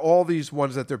talking about all these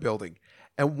ones that they're building,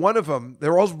 and one of them,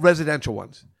 they're all residential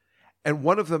ones, and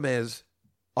one of them is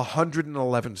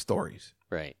 111 stories.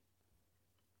 Right.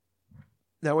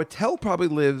 Now, Attell probably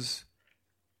lives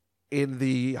in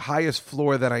the highest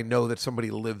floor that I know that somebody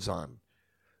lives on,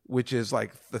 which is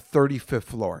like the 35th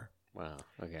floor. Wow.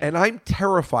 Okay. And I'm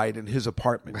terrified in his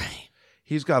apartment. Right.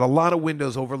 He's got a lot of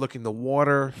windows overlooking the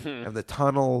water and the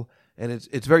tunnel, and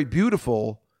it's very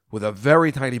beautiful with a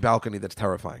very tiny balcony that's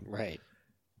terrifying. Right.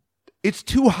 It's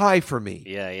too high for me.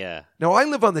 Yeah. Now, I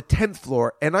live on the 10th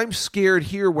floor, and I'm scared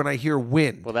here when I hear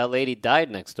wind. Well, that lady died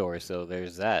next door, so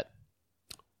there's that.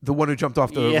 The one who jumped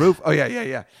off the roof? Oh,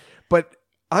 yeah. But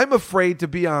I'm afraid to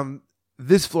be on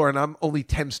this floor, and I'm only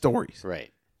 10 stories.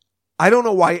 Right. I don't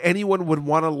know why anyone would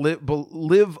want to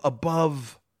live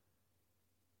above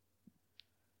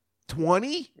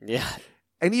 20. Yeah.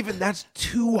 And even that's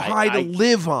too high to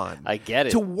live on. I get it.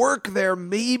 To work there,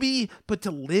 maybe, but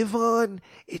to live on,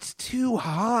 it's too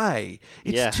high.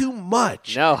 It's too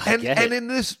much. No, I get it. And in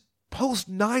this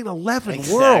post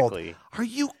 9/11 world, are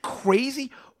you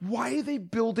crazy? Why are they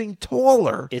building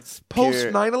taller? It's post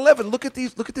 9/11. Look at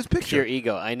this picture. Pure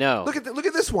ego. I know. Look at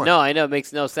this one. No, I know. It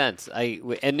makes no sense.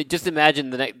 And just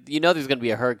imagine the next. You know, there's going to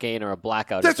be a hurricane or a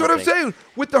blackout. That's what I'm saying.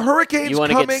 With the hurricanes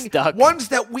coming, get stuck. Ones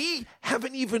that we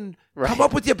haven't even come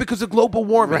up with yet because of global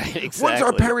warming. Right, exactly. Ones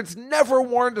our parents never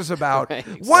warned us about. Right,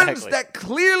 exactly. Ones that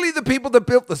clearly the people that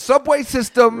built the subway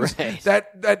systems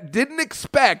that didn't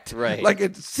expect. Right. Like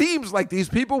it seems like these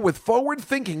people with forward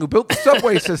thinking who built the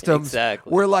subway systems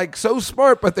were like so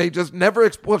smart, but they just never.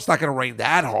 Well, it's not going to rain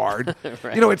that hard.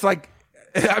 Right. You know, it's like.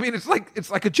 I mean, it's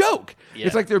like a joke. Yeah.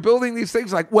 It's like they're building these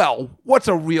things like, well, what's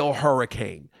a real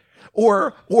hurricane?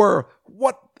 Or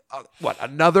what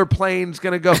another plane's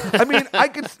going to go? I mean,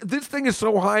 this thing is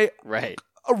so high. Right.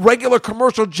 A regular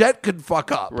commercial jet could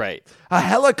fuck up. Right. A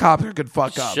helicopter could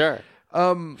fuck up. Sure.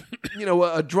 You know,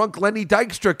 a drunk Lenny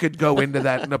Dykstra could go into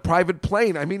that in a private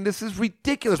plane. I mean, this is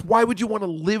ridiculous. Why would you want to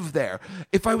live there?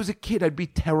 If I was a kid, I'd be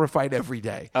terrified every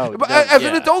day. Oh, but as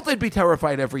an adult, I'd be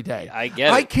terrified every day. I get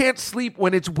it. I can't sleep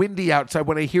when it's windy outside.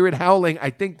 When I hear it howling, I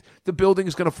think the building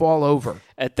is going to fall over.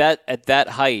 At that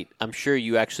height, I'm sure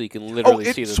you actually can literally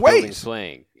see the building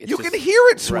swaying. You can hear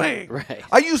it swaying. Right.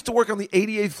 I used to work on the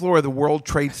 88th floor of the World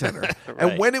Trade Center.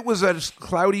 And when it was a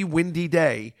cloudy, windy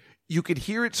day, you could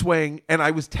hear it swaying, and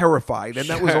I was terrified, and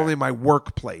that was only my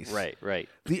workplace. Right.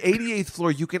 The 88th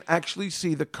floor, you can actually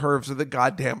see the curves of the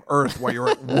goddamn earth while you're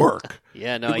at work.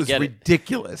 Yeah, no, I get it. it was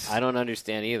ridiculous. I don't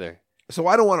understand either. So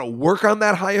I don't want to work on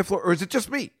that higher floor, or is it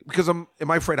just me? Because am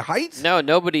I afraid of heights? No,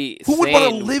 nobody. Who would want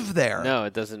to live there? No,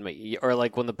 it doesn't make. Or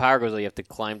like when the power goes out, you have to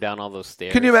climb down all those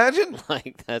stairs. Can you imagine?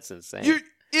 Like that's insane.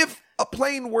 If a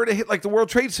plane were to hit like the World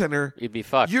Trade Center, you'd be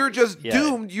fucked. You're just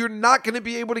doomed. You're not going to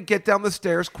be able to get down the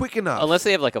stairs quick enough. Unless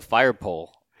they have like a fire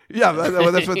pole. Yeah,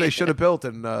 that's what they should have built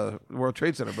in the World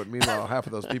Trade Center. But meanwhile, half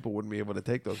of those people wouldn't be able to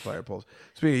take those fire poles.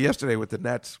 Speaking of yesterday with the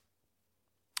Nets,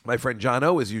 my friend John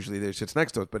O is usually there, sits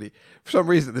next to us, but for some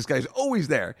reason, this guy's always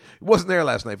there. He wasn't there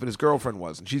last night, but his girlfriend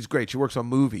was, and she's great. She works on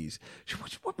movies.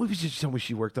 What movies did she tell me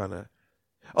she worked on?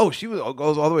 Oh,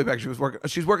 goes all the way back.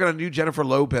 She's working on a new Jennifer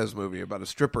Lopez movie about a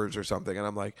strippers or something, and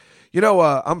I'm like,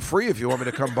 I'm free if you want me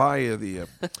to come by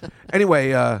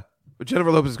Anyway,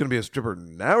 Jennifer Lopez is going to be a stripper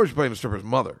now, or she's playing a stripper's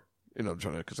mother.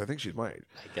 Because I think she's married.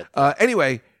 I get that.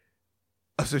 Anyway,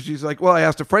 so she's like, well, I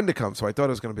asked a friend to come, so I thought it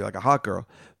was going to be like a hot girl,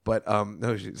 but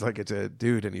no, she's like, it's a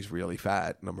dude, and he's really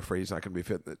fat, and I'm afraid he's not going to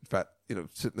be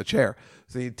sit in the chair.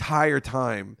 So the entire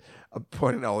time, I'm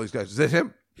pointing at all these guys. Is that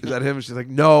him? Is that him? And she's like,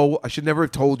 no, I should never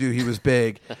have told you he was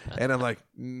big. And I'm like,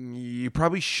 you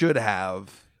probably should have.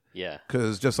 Yeah.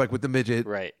 Because just like with the midget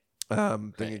right.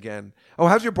 thing again. Oh,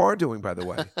 how's your bar doing, by the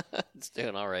way? It's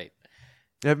doing all right.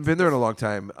 I haven't been there in a long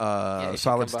time.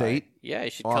 Solid State. Yeah, you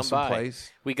should awesome come by.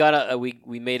 Place. We got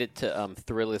we made it to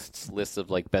Thrillist's list of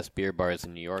like best beer bars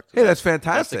in New York. So hey, that's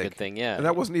fantastic. That's a good thing. Yeah, and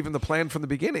that wasn't even the plan from the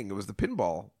beginning. It was the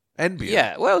pinball and beer.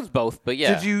 Yeah, well, it was both, but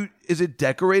yeah. Is it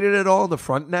decorated at all in the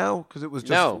front now? Because it was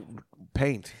just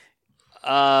paint.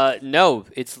 No,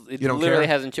 it literally care?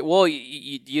 hasn't. Well,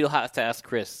 you'll have to ask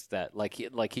Chris that. Like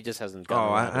he just hasn't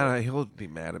gone. He'll be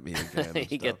mad at me again.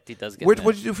 he does get. What mad.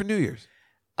 did you do for New Year's?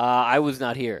 I was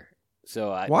not here,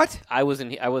 so what? I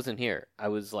wasn't here. I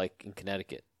was like in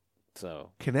Connecticut.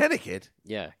 So Connecticut.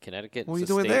 Yeah, Connecticut. What are you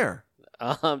doing there?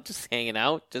 Just hanging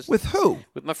out. Just with who?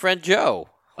 With my friend Joe.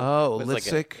 Oh,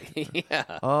 Litzik.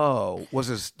 Yeah. Oh, was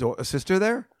his a sister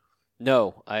there?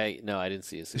 No, I didn't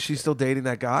see his sister. Is she still dating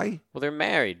that guy? Well, they're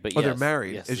married, but they're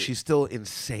married. Yes, is she still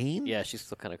insane? Yeah, she's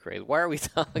still kind of crazy. Why are we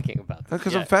talking about this?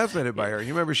 Because I'm fascinated by her.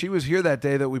 You remember she was here that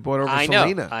day that we brought over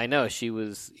Selena. I know. She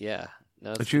was. Yeah.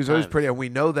 No, she was always pretty, and we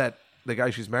know that the guy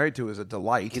she's married to is a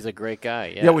delight. He's a great guy.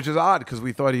 Yeah, yeah, which is odd because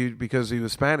we thought because he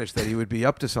was Spanish that he would be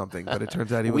up to something, but it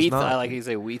turns out he was not. I like you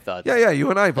say we thought. Yeah, you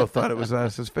and I both thought it was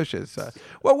suspicious.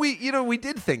 Well, we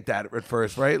did think that at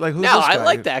first, right? Like, who's no, this guy? I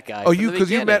like that guy. Oh, because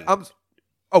you met.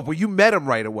 You met him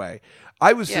right away.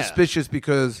 I was suspicious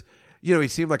because he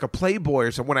seemed like a playboy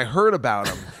or something when I heard about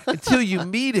him. Until you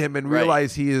meet him and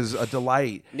realize he is a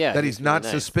delight. Yeah, that he's not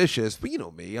nice. Suspicious. But you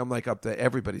know me, I'm like up to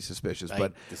everybody's suspicious.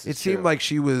 But it seemed true. like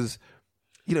she was.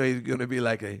 He's going to be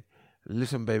like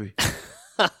listen, baby.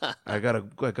 I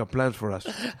got plans for us,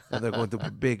 and they're going to be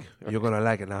big. You're going to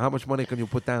like it. Now, how much money can you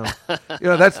put down?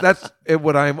 That's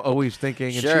what I'm always thinking.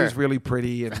 And sure. she's really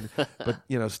pretty, but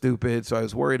stupid. So I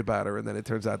was worried about her, and then it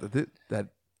turns out that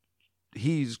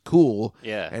he's cool.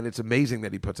 Yeah, and it's amazing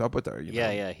that he puts up with her.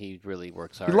 Yeah, he really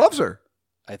works hard. He loves her.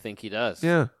 I think he does.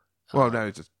 Yeah. Well, now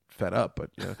he's just fed up, but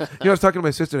I was talking to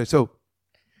my sister today. So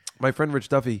my friend Rich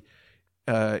Duffy,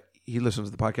 he listens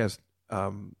to the podcast,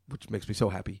 which makes me so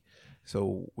happy.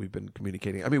 So we've been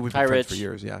communicating. I mean, we've been friends for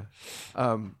years, yeah.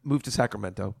 Moved to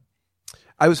Sacramento.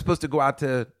 I was supposed to go out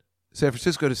to San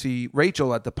Francisco to see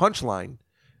Rachel at the Punchline,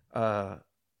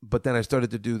 but then I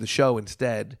started to do the show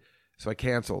instead, so I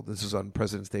canceled. This is on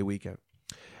President's Day weekend.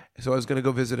 So I was going to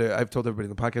go visit her. I've told everybody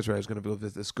in the podcast where I was going to go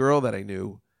visit this girl that I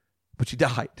knew, but she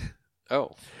died.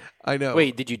 Oh. I know.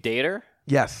 Wait, did you date her?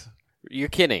 Yes. You're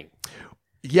kidding.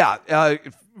 Yeah.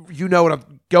 You know what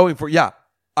I'm going for. Yeah.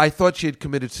 I thought she had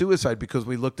committed suicide because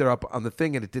we looked her up on the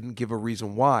thing and it didn't give a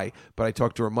reason why. But I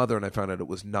talked to her mother and I found out it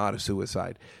was not a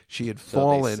suicide. She had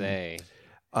fallen. They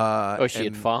say. She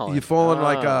had fallen. You'd fallen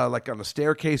like on a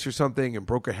staircase or something and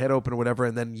broke her head open or whatever.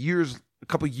 And then a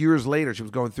couple of years later, she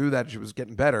was going through that and she was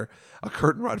getting better. A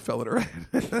curtain rod fell in her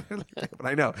head. But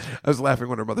I know. I was laughing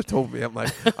when her mother told me. I'm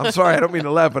like, I'm sorry, I don't mean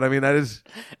to laugh, but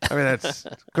that's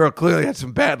girl clearly had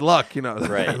some bad luck,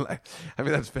 Right.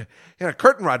 That's a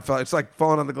curtain rod fell. It's like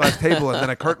falling on the glass table and then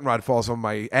a curtain rod falls on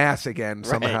my ass again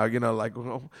somehow. Like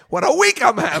what a week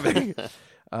I'm having.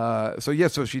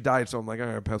 So she died. So I'm like, all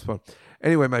right, postpone.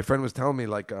 Anyway, my friend was telling me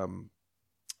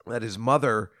that his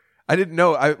mother. I didn't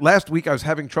know. Last week I was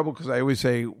having trouble because I always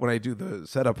say when I do the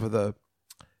setup for the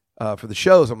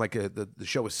shows, I'm like the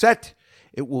show is set.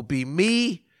 It will be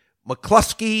me,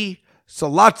 McCluskey,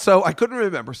 Sollozzo. I couldn't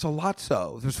remember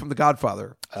Sollozzo. This was from The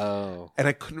Godfather. Oh, and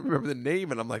I couldn't remember the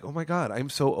name. And I'm like, oh my god, I'm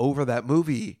so over that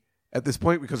movie at this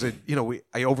point because I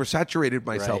oversaturated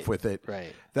myself with it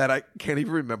that I can't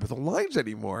even remember the lines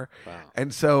anymore. Wow.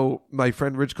 And so my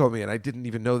friend Rich called me, and I didn't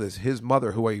even know this. His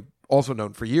mother, who I also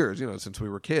known for years, since we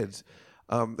were kids,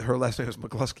 her last name was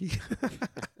McCluskey,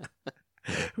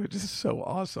 which is so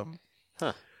awesome.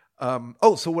 Huh.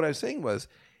 So what I was saying was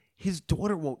his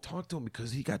daughter won't talk to him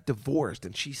because he got divorced,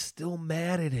 and she's still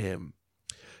mad at him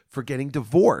for getting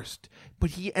divorced. But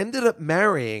he ended up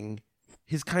marrying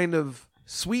his kind of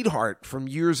sweetheart from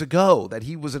years ago that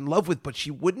he was in love with, but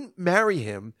she wouldn't marry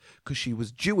him because she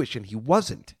was Jewish and he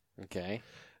wasn't. Okay.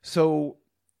 So,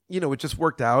 it just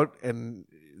worked out, and,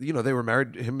 they were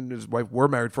married, him and his wife were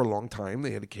married for a long time.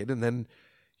 They had a kid, and then,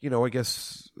 I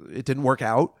guess it didn't work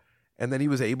out. And then he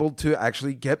was able to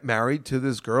actually get married to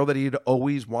this girl that he had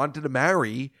always wanted to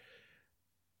marry,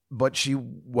 but she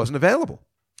wasn't available.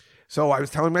 So I was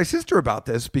telling my sister about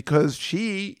this because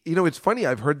she, it's funny.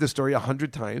 I've heard this story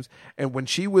 100 times. And when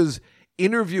she was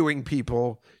interviewing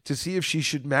people to see if she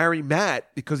should marry Matt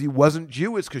because he wasn't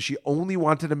Jewish, because she only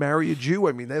wanted to marry a Jew.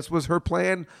 I mean, this was her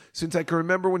plan since I can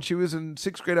remember when she was in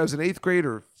 6th grade. I was in 8th grade,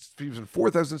 or she was in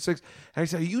 4th, I was in 6th. And I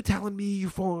said, are you telling me you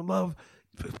fall in love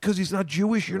because he's not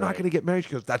Jewish? You're not going to get married?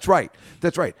 She goes, that's right.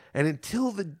 That's right. And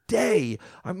until the day,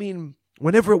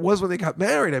 whenever it was when they got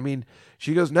married,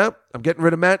 she goes, nope, I'm getting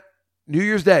rid of Matt. New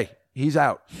Year's Day, he's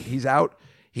out. He's out.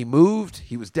 He moved.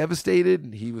 He was devastated.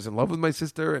 And he was in love with my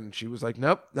sister. And she was like,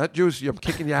 nope, not Jewish. I'm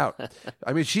kicking you out.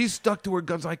 She stuck to her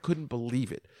guns. I couldn't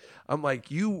believe it. I'm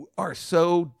like, you are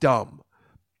so dumb.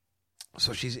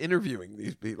 So she's interviewing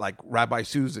these, like Rabbi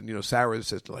Susan, Sarah's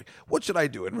sister, like, what should I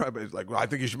do? And Rabbi's like, well, I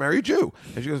think you should marry a Jew.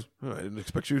 And she goes, oh, I didn't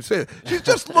expect you to say that. She's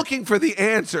just looking for the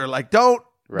answer. Like, don't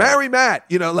marry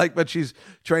Matt, but she's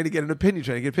trying to get an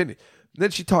opinion,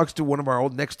 Then she talks to one of our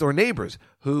old next door neighbors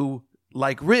who,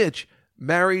 like Rich,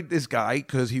 married this guy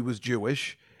because he was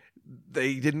Jewish.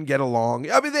 They didn't get along.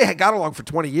 They had got along for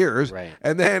 20 years. Right.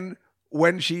 And then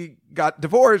when she got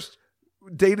divorced,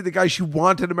 dated the guy she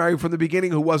wanted to marry from the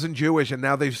beginning who wasn't Jewish, and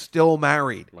now they're still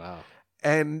married. Wow.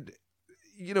 And,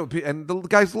 and the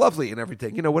guy's lovely and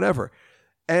everything, whatever.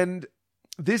 And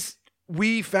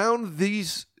we found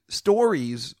these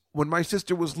stories when my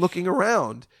sister was looking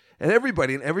around, and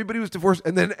everybody was divorced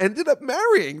and then ended up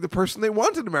marrying the person they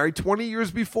wanted to marry 20 years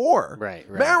before. Right.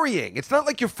 Marrying. It's not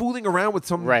like you're fooling around with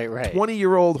some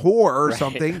 20-year-old whore or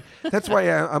something. That's why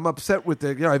I'm upset with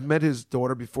I've met his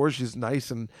daughter before. She's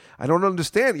nice, and I don't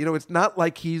understand. It's not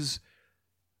like he's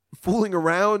fooling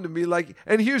around and be like,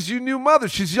 and here's your new mother.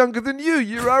 She's younger than you.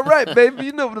 You're all right, baby.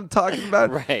 You know what I'm talking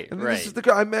about. This is the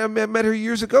girl. I met her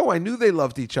years ago. I knew they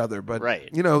loved each other, but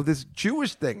this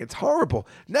Jewish thing, it's horrible.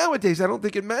 Nowadays, I don't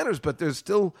think it matters, but there's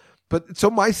still. But so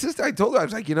my sister, I told her, I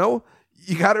was like, you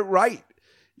got it right.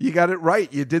 You got it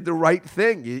right. You did the right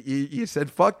thing. You said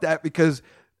fuck that because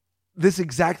this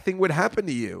exact thing would happen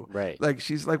to you. Right. Like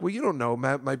she's like, well, you don't know.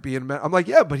 Matt might be in. I'm like,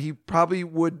 yeah, but he probably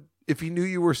would. If he knew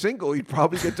you were single, he'd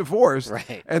probably get divorced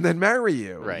and then marry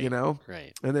you, Right.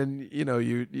 And then,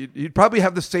 you'd probably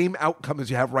have the same outcome as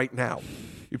you have right now.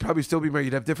 You'd probably still be married.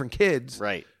 You'd have different kids,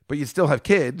 right? But you'd still have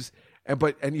kids, and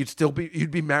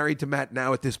you'd be married to Matt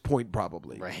now at this point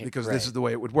probably, right? Because this is the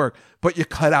way it would work. But you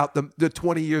cut out the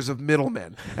 20 years of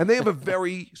middlemen, and they have a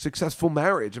very successful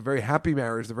marriage, a very happy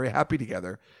marriage. They're very happy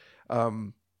together,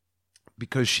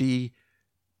 because she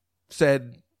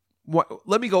said,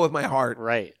 let me go with my heart,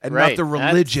 and not the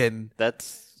religion.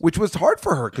 That's which was hard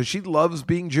for her because she loves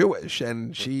being Jewish,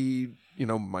 and she,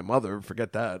 my mother,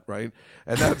 forget that, right?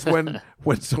 And that's when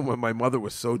my mother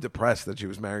was so depressed that she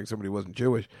was marrying somebody who wasn't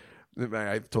Jewish.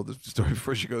 I've told this story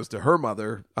before. She goes to her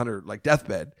mother on her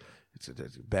deathbed. It's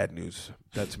bad news.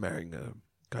 That's marrying a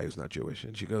guy who's not Jewish,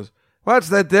 and she goes, what's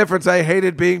the difference? I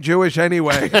hated being Jewish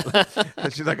anyway.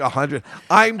 And she's like 100.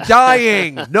 I'm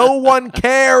dying. No one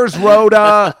cares,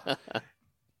 Rhoda.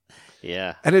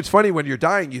 Yeah. And it's funny, when you're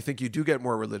dying, you think you do get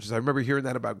more religious. I remember hearing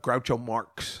that about Groucho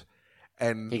Marx.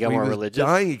 And he got more religious?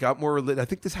 Dying, he got more religious. I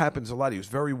think this happens a lot. He was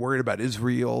very worried about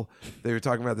Israel. They were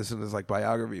talking about this in his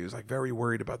biography. He was very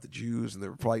worried about the Jews and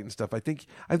their plight and stuff. I think,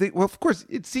 well, of course,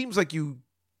 it seems like you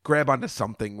grab onto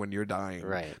something when you're dying.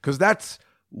 Right. Because that's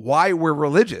why we're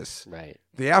religious. Right.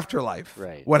 The afterlife.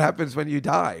 Right. What happens when you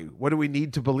die? What do we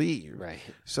need to believe? Right.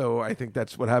 So I think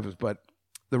that's what happens. But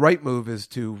the right move is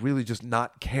to really just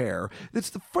not care. It's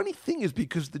the funny thing is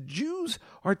because the Jews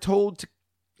are told to,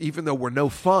 even though we're no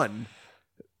fun,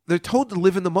 they're told to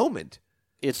live in the moment.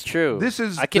 It's true. This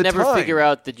is I can never time. Figure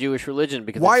out the Jewish religion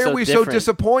because why it's so are we different. so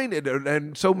disappointed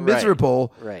and so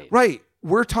miserable? Right. Right.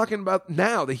 We're talking about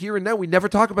now, the here and now. We never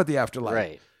talk about the afterlife.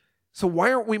 Right. So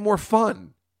why aren't we more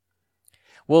fun?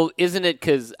 Well, isn't it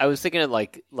because I was thinking of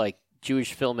like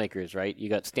Jewish filmmakers, right? You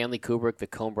got Stanley Kubrick, the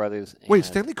Coen brothers. Wait,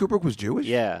 Stanley Kubrick was Jewish?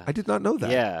 Yeah. I did not know that.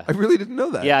 Yeah. I really didn't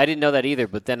know that. Yeah, I didn't know that either,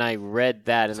 but then I read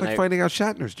that. It's like finding out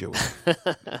Shatner's Jewish.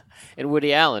 And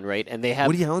Woody Allen, right? And they have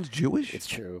Woody Allen's Jewish? It's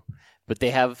true. But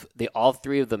all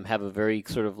three of them have a very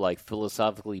sort of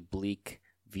philosophically bleak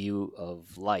view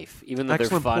of life, even though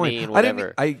Excellent they're funny point. and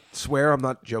whatever. I swear I'm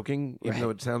not joking, even though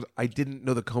it sounds... I didn't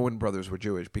know the Coen brothers were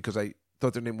Jewish because I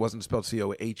thought their name wasn't spelled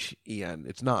Cohen.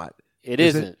 It's not. It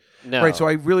isn't. No. Right, so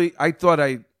I thought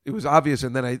it was obvious,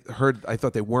 and then I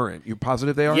thought they weren't. You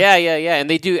positive they are? Yeah, and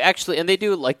they do actually, and they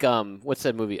do like what's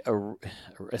that movie?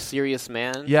 A Serious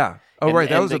Man. Yeah. Oh, right.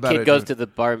 That was the about kid goes to the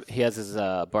bar. He has his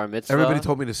bar mitzvah. Everybody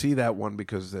told me to see that one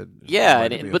because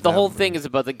but the whole thing is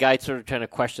about the guy sort of trying to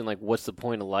question like, what's the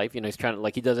point of life? He's trying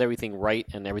to he does everything right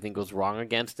and everything goes wrong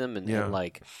against him, and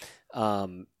it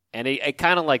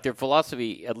kind of like their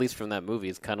philosophy, at least from that movie,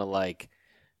 is kind of like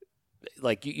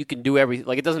you can do everything.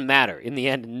 Like it doesn't matter in the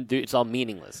end. It's all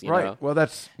meaningless. You know? Well,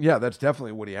 that's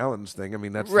definitely Woody Allen's thing. I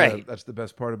mean, that's the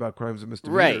best part about Crimes and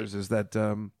Misdemeanors is that.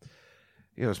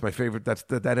 It's my favorite. That's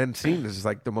that end scene is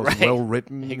like the most well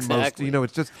written. Exactly.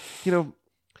 It's just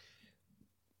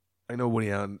I know Woody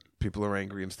Allen people are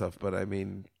angry and stuff, but I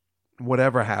mean,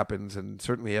 whatever happens, and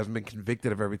certainly he hasn't been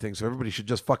convicted of everything, so everybody should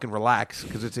just fucking relax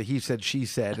because it's a he said she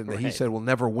said, and the he said will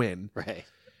never win. Right.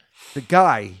 The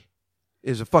guy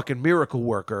is a fucking miracle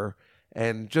worker.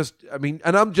 And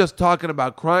and I'm just talking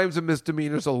about Crimes and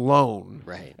Misdemeanors alone.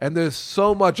 Right. And there's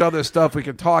so much other stuff we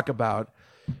can talk about.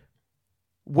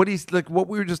 What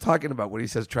we were just talking about when he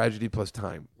says tragedy plus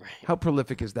time. Right. How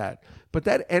prolific is that? But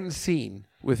that end scene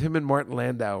with him and Martin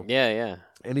Landau. Yeah.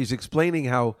 And he's explaining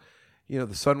how,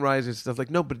 the sunrise and stuff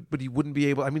no, but he wouldn't be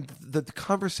able. I mean, the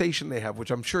conversation they have, which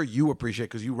I'm sure you appreciate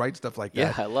because you write stuff like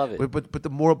that. Yeah, I love it. But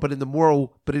in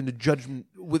the judgment,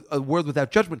 with a world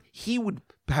without judgment, he would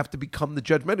have to become the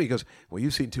judgmental. He goes, "Well,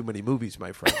 you've seen too many movies,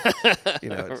 my friend."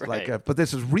 It's like, but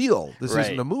this is real. This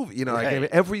isn't a movie.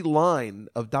 Every line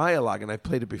of dialogue, and I've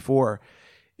played it before,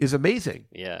 is amazing.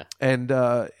 Yeah, and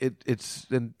it's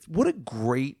what a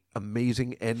great,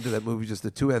 amazing end to that movie. Just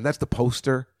the two, and that's the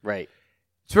poster. Right.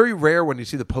 It's very rare when you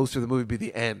see the poster of the movie be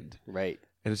the end. Right.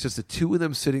 And it's just the two of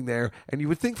them sitting there. And you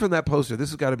would think from that poster, this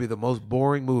has got to be the most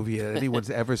boring movie that anyone's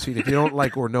ever seen. If you don't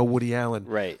like or know Woody Allen,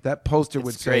 that poster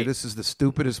would say, this is the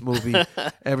stupidest movie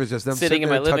ever. Just them sitting in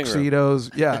there my in living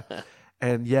tuxedos. Room. Yeah.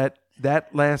 And yet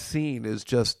that last scene is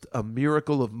just a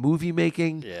miracle of movie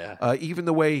making. Yeah. Even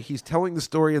the way he's telling the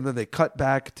story and then they cut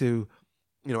back to,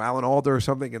 Alan Alda or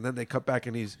something. And then they cut back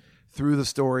and he's through the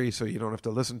story so you don't have to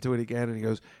listen to it again. And he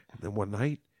goes, and then one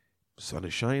night, sun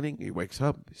is shining. He wakes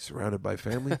up. He's surrounded by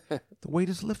family. The weight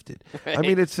is lifted. Right. I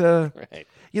mean, it's and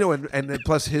then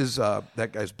plus his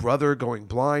that guy's brother going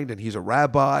blind, and he's a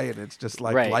rabbi, and it's just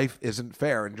like life isn't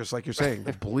fair, and just like you're saying,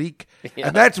 the bleak,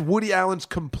 and that's Woody Allen's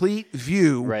complete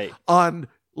view on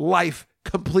life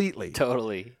completely,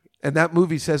 totally. And that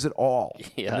movie says it all.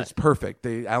 Yeah, and it's perfect.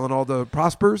 Alan Alda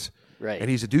prospers, and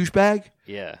he's a douchebag.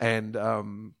 Yeah, and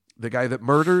the guy that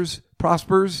murders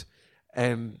prospers.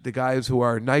 And the guys who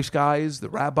are nice guys, the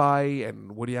rabbi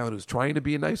and Woody Allen who's trying to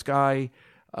be a nice guy,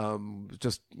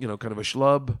 just, kind of a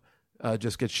schlub,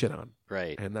 just gets shit on.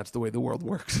 Right. And that's the way the world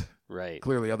works. Right.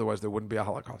 Clearly, otherwise there wouldn't be a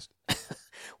Holocaust.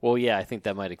 Well, yeah, I think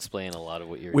that might explain a lot of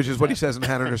what you're... Which is what he says in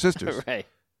Hannah and Her Sisters. Right.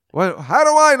 Well, how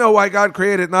do I know why God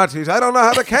created Nazis? I don't know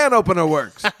how the can opener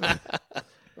works. Right.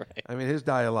 I mean, his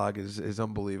dialogue is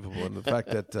unbelievable. And the fact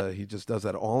that he just does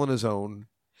that all on his own,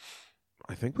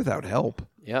 I think without help.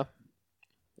 Yeah.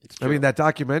 I mean, that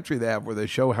documentary they have where they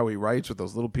show how he writes with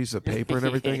those little pieces of paper and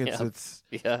everything, it's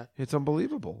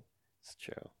unbelievable. It's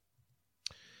true.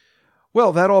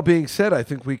 Well, that all being said, I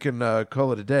think we can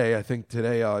call it a day. I think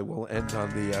today I will end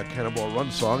on the Cannonball Run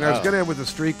song. I was going to end with a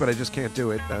streak, but I just can't do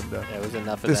it. And it was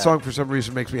enough of this that. song, for some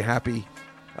reason, makes me happy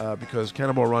because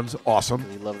Cannonball Run's awesome.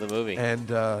 We love the movie. And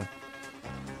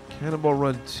Cannonball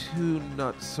Run 2,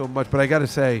 not so much. But I got to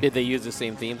say... Did they use the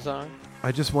same theme song?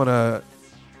 I just want to...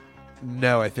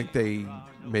 No, I think they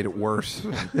made it worse.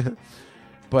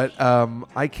 But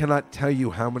I cannot tell you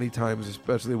how many times,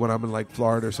 especially when I'm in like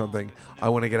Florida or something, I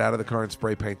want to get out of the car and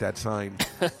spray paint that sign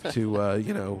to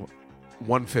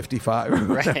 155.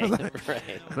 Right.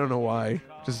 I don't know why.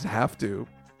 Just have to.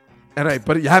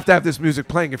 But you have to have this music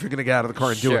playing if you're going to get out of the car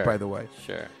and do it, by the way.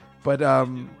 Sure. But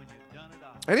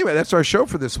anyway, that's our show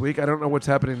for this week. I don't know what's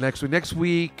happening next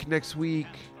week. Next week,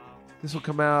 this will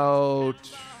come out...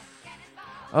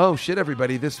 Oh, shit,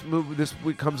 everybody. This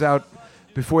week comes out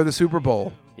before the Super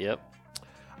Bowl. Yep.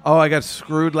 Oh, I got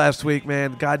screwed last week,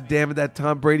 man. God damn it, that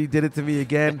Tom Brady did it to me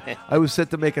again. I was set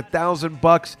to make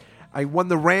 $1,000. I won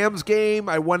the Rams game.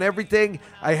 I won everything.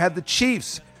 I had the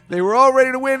Chiefs. They were all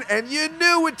ready to win, and you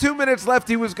knew with 2 minutes left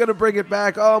he was going to bring it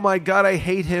back. Oh, my God, I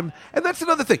hate him. And that's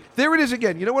another thing. There it is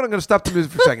again. You know what? I'm going to stop the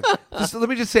music for a second. Let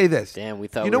me just say this. Damn, we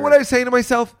thought You know what I was saying to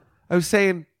myself? I was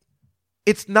saying,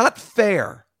 it's not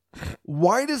fair.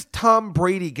 Why does Tom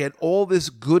Brady get all this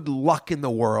good luck in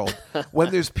the world when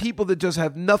there's people that just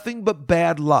have nothing but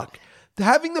bad luck?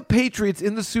 Having the Patriots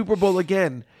in the Super Bowl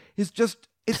again is just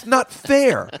It's not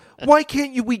fair. Why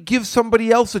can't we give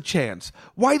somebody else a chance?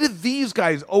 Why do these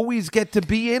guys always get to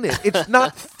be in it? It's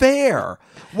not fair.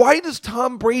 Why does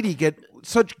Tom Brady get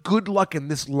such good luck in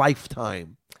this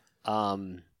lifetime?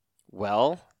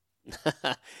 Well,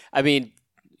 I mean,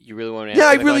 you really want to answer Yeah,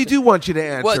 I the really question? do want you to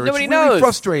answer. Well, it's nobody really knows.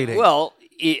 frustrating. Well,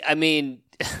 I mean...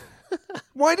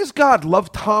 Why does God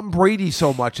love Tom Brady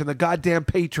so much and the goddamn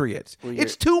Patriots?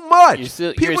 It's too much.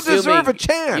 People deserve a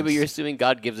chance. Yeah, but you're assuming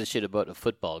God gives a shit about a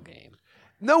football game.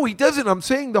 No, he doesn't. I'm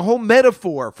saying the whole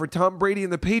metaphor for Tom Brady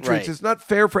and the Patriots is not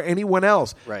fair for anyone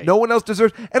else. Right. No one else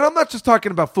deserves. And I'm not just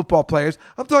talking about football players.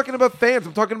 I'm talking about fans.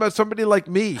 I'm talking about somebody like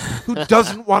me who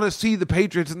doesn't want to see the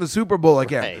Patriots in the Super Bowl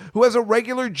again, who has a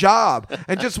regular job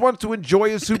and just wants to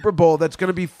enjoy a Super Bowl that's going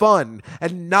to be fun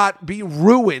and not be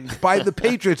ruined by the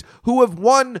Patriots, who have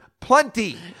won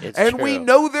plenty. We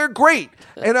know they're great.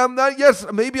 And I'm not, yes,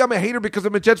 maybe I'm a hater because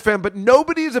I'm a Jets fan, but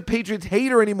nobody is a Patriots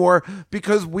hater anymore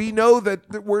because we know that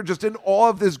we're just in awe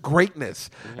of this greatness.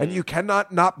 Mm-hmm. And you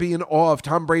cannot not be in awe of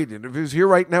Tom Brady. And if he was here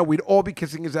right now, we'd all be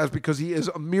kissing his ass because he is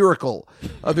a miracle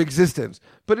of existence.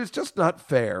 But it's just not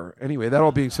fair. Anyway, that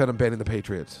all being said, I'm betting the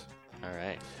Patriots. All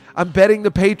right. I'm betting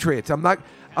the Patriots. When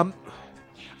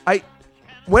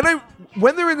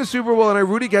they're in the Super Bowl and I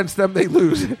root against them, they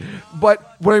lose.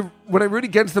 But when I root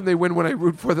against them, they win. When I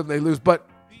root for them, they lose. But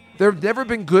they've never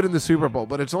been good in the Super Bowl.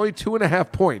 But it's only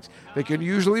 2.5 points. They can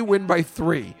usually win by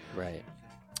 3. Right.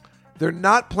 They're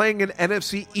not playing an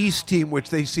NFC East team,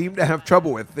 which they seem to have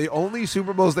trouble with. The only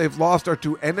Super Bowls they've lost are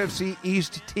to NFC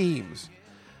East teams.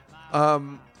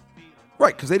 Right,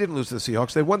 because they didn't lose to the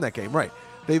Seahawks. They won that game, right.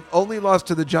 They've only lost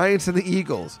to the Giants and the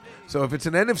Eagles. So if it's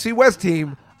an NFC West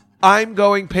team, I'm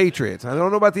going Patriots. I don't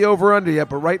know about the over-under yet,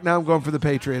 but right now I'm going for the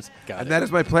Patriots. That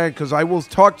is my plan, because I will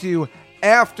talk to you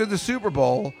after the Super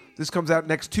Bowl. This comes out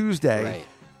next Tuesday.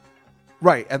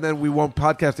 Right, and then we won't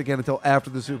podcast again until after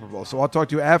the Super Bowl. So I'll talk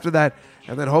to you after that,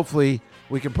 and then hopefully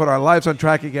we can put our lives on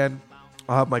track again.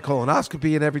 I'll have my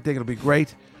colonoscopy and everything. It'll be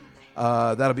great.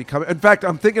 That'll be coming. In fact,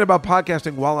 I'm thinking about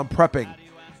podcasting while I'm prepping.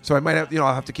 So I might have,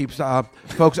 I'll have to keep,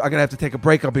 folks, I'm going to have to take a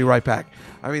break. I'll be right back.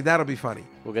 I mean, that'll be funny.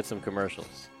 We'll get some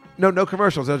commercials. No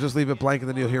commercials. I'll just leave it blank, and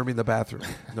then you'll hear me in the bathroom.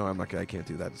 No, I can't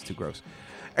do that. It's too gross.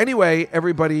 Anyway,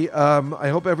 everybody, I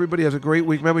hope everybody has a great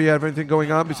week. Remember, you have anything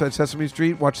going on besides Sesame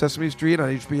Street? Watch Sesame Street on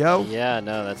HBO. Yeah,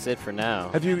 no, that's it for now.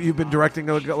 Have you've been directing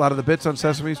a lot of the bits on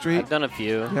Sesame Street? I've done a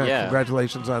few. Yeah.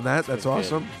 Congratulations on that. That's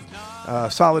awesome.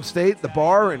 Solid State, the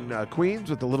bar in Queens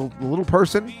with the little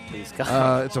person. Please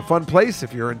come. It's a fun place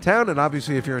if you're in town, and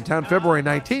obviously if you're in town February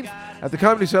 19th at the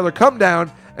Comedy Cellar, come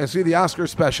down and see the Oscar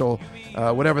special,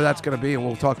 whatever that's going to be, and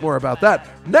we'll talk more about that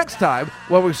next time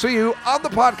when we see you on the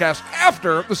podcast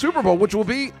after the Super Bowl, which will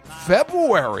be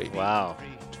February. Wow.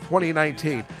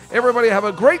 2019. Everybody have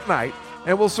a great night,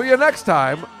 and we'll see you next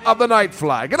time on The Night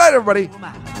Fly. Good night, everybody.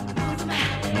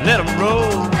 Let 'em roll.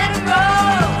 Let 'em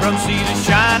roll. From sea to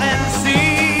shining sea.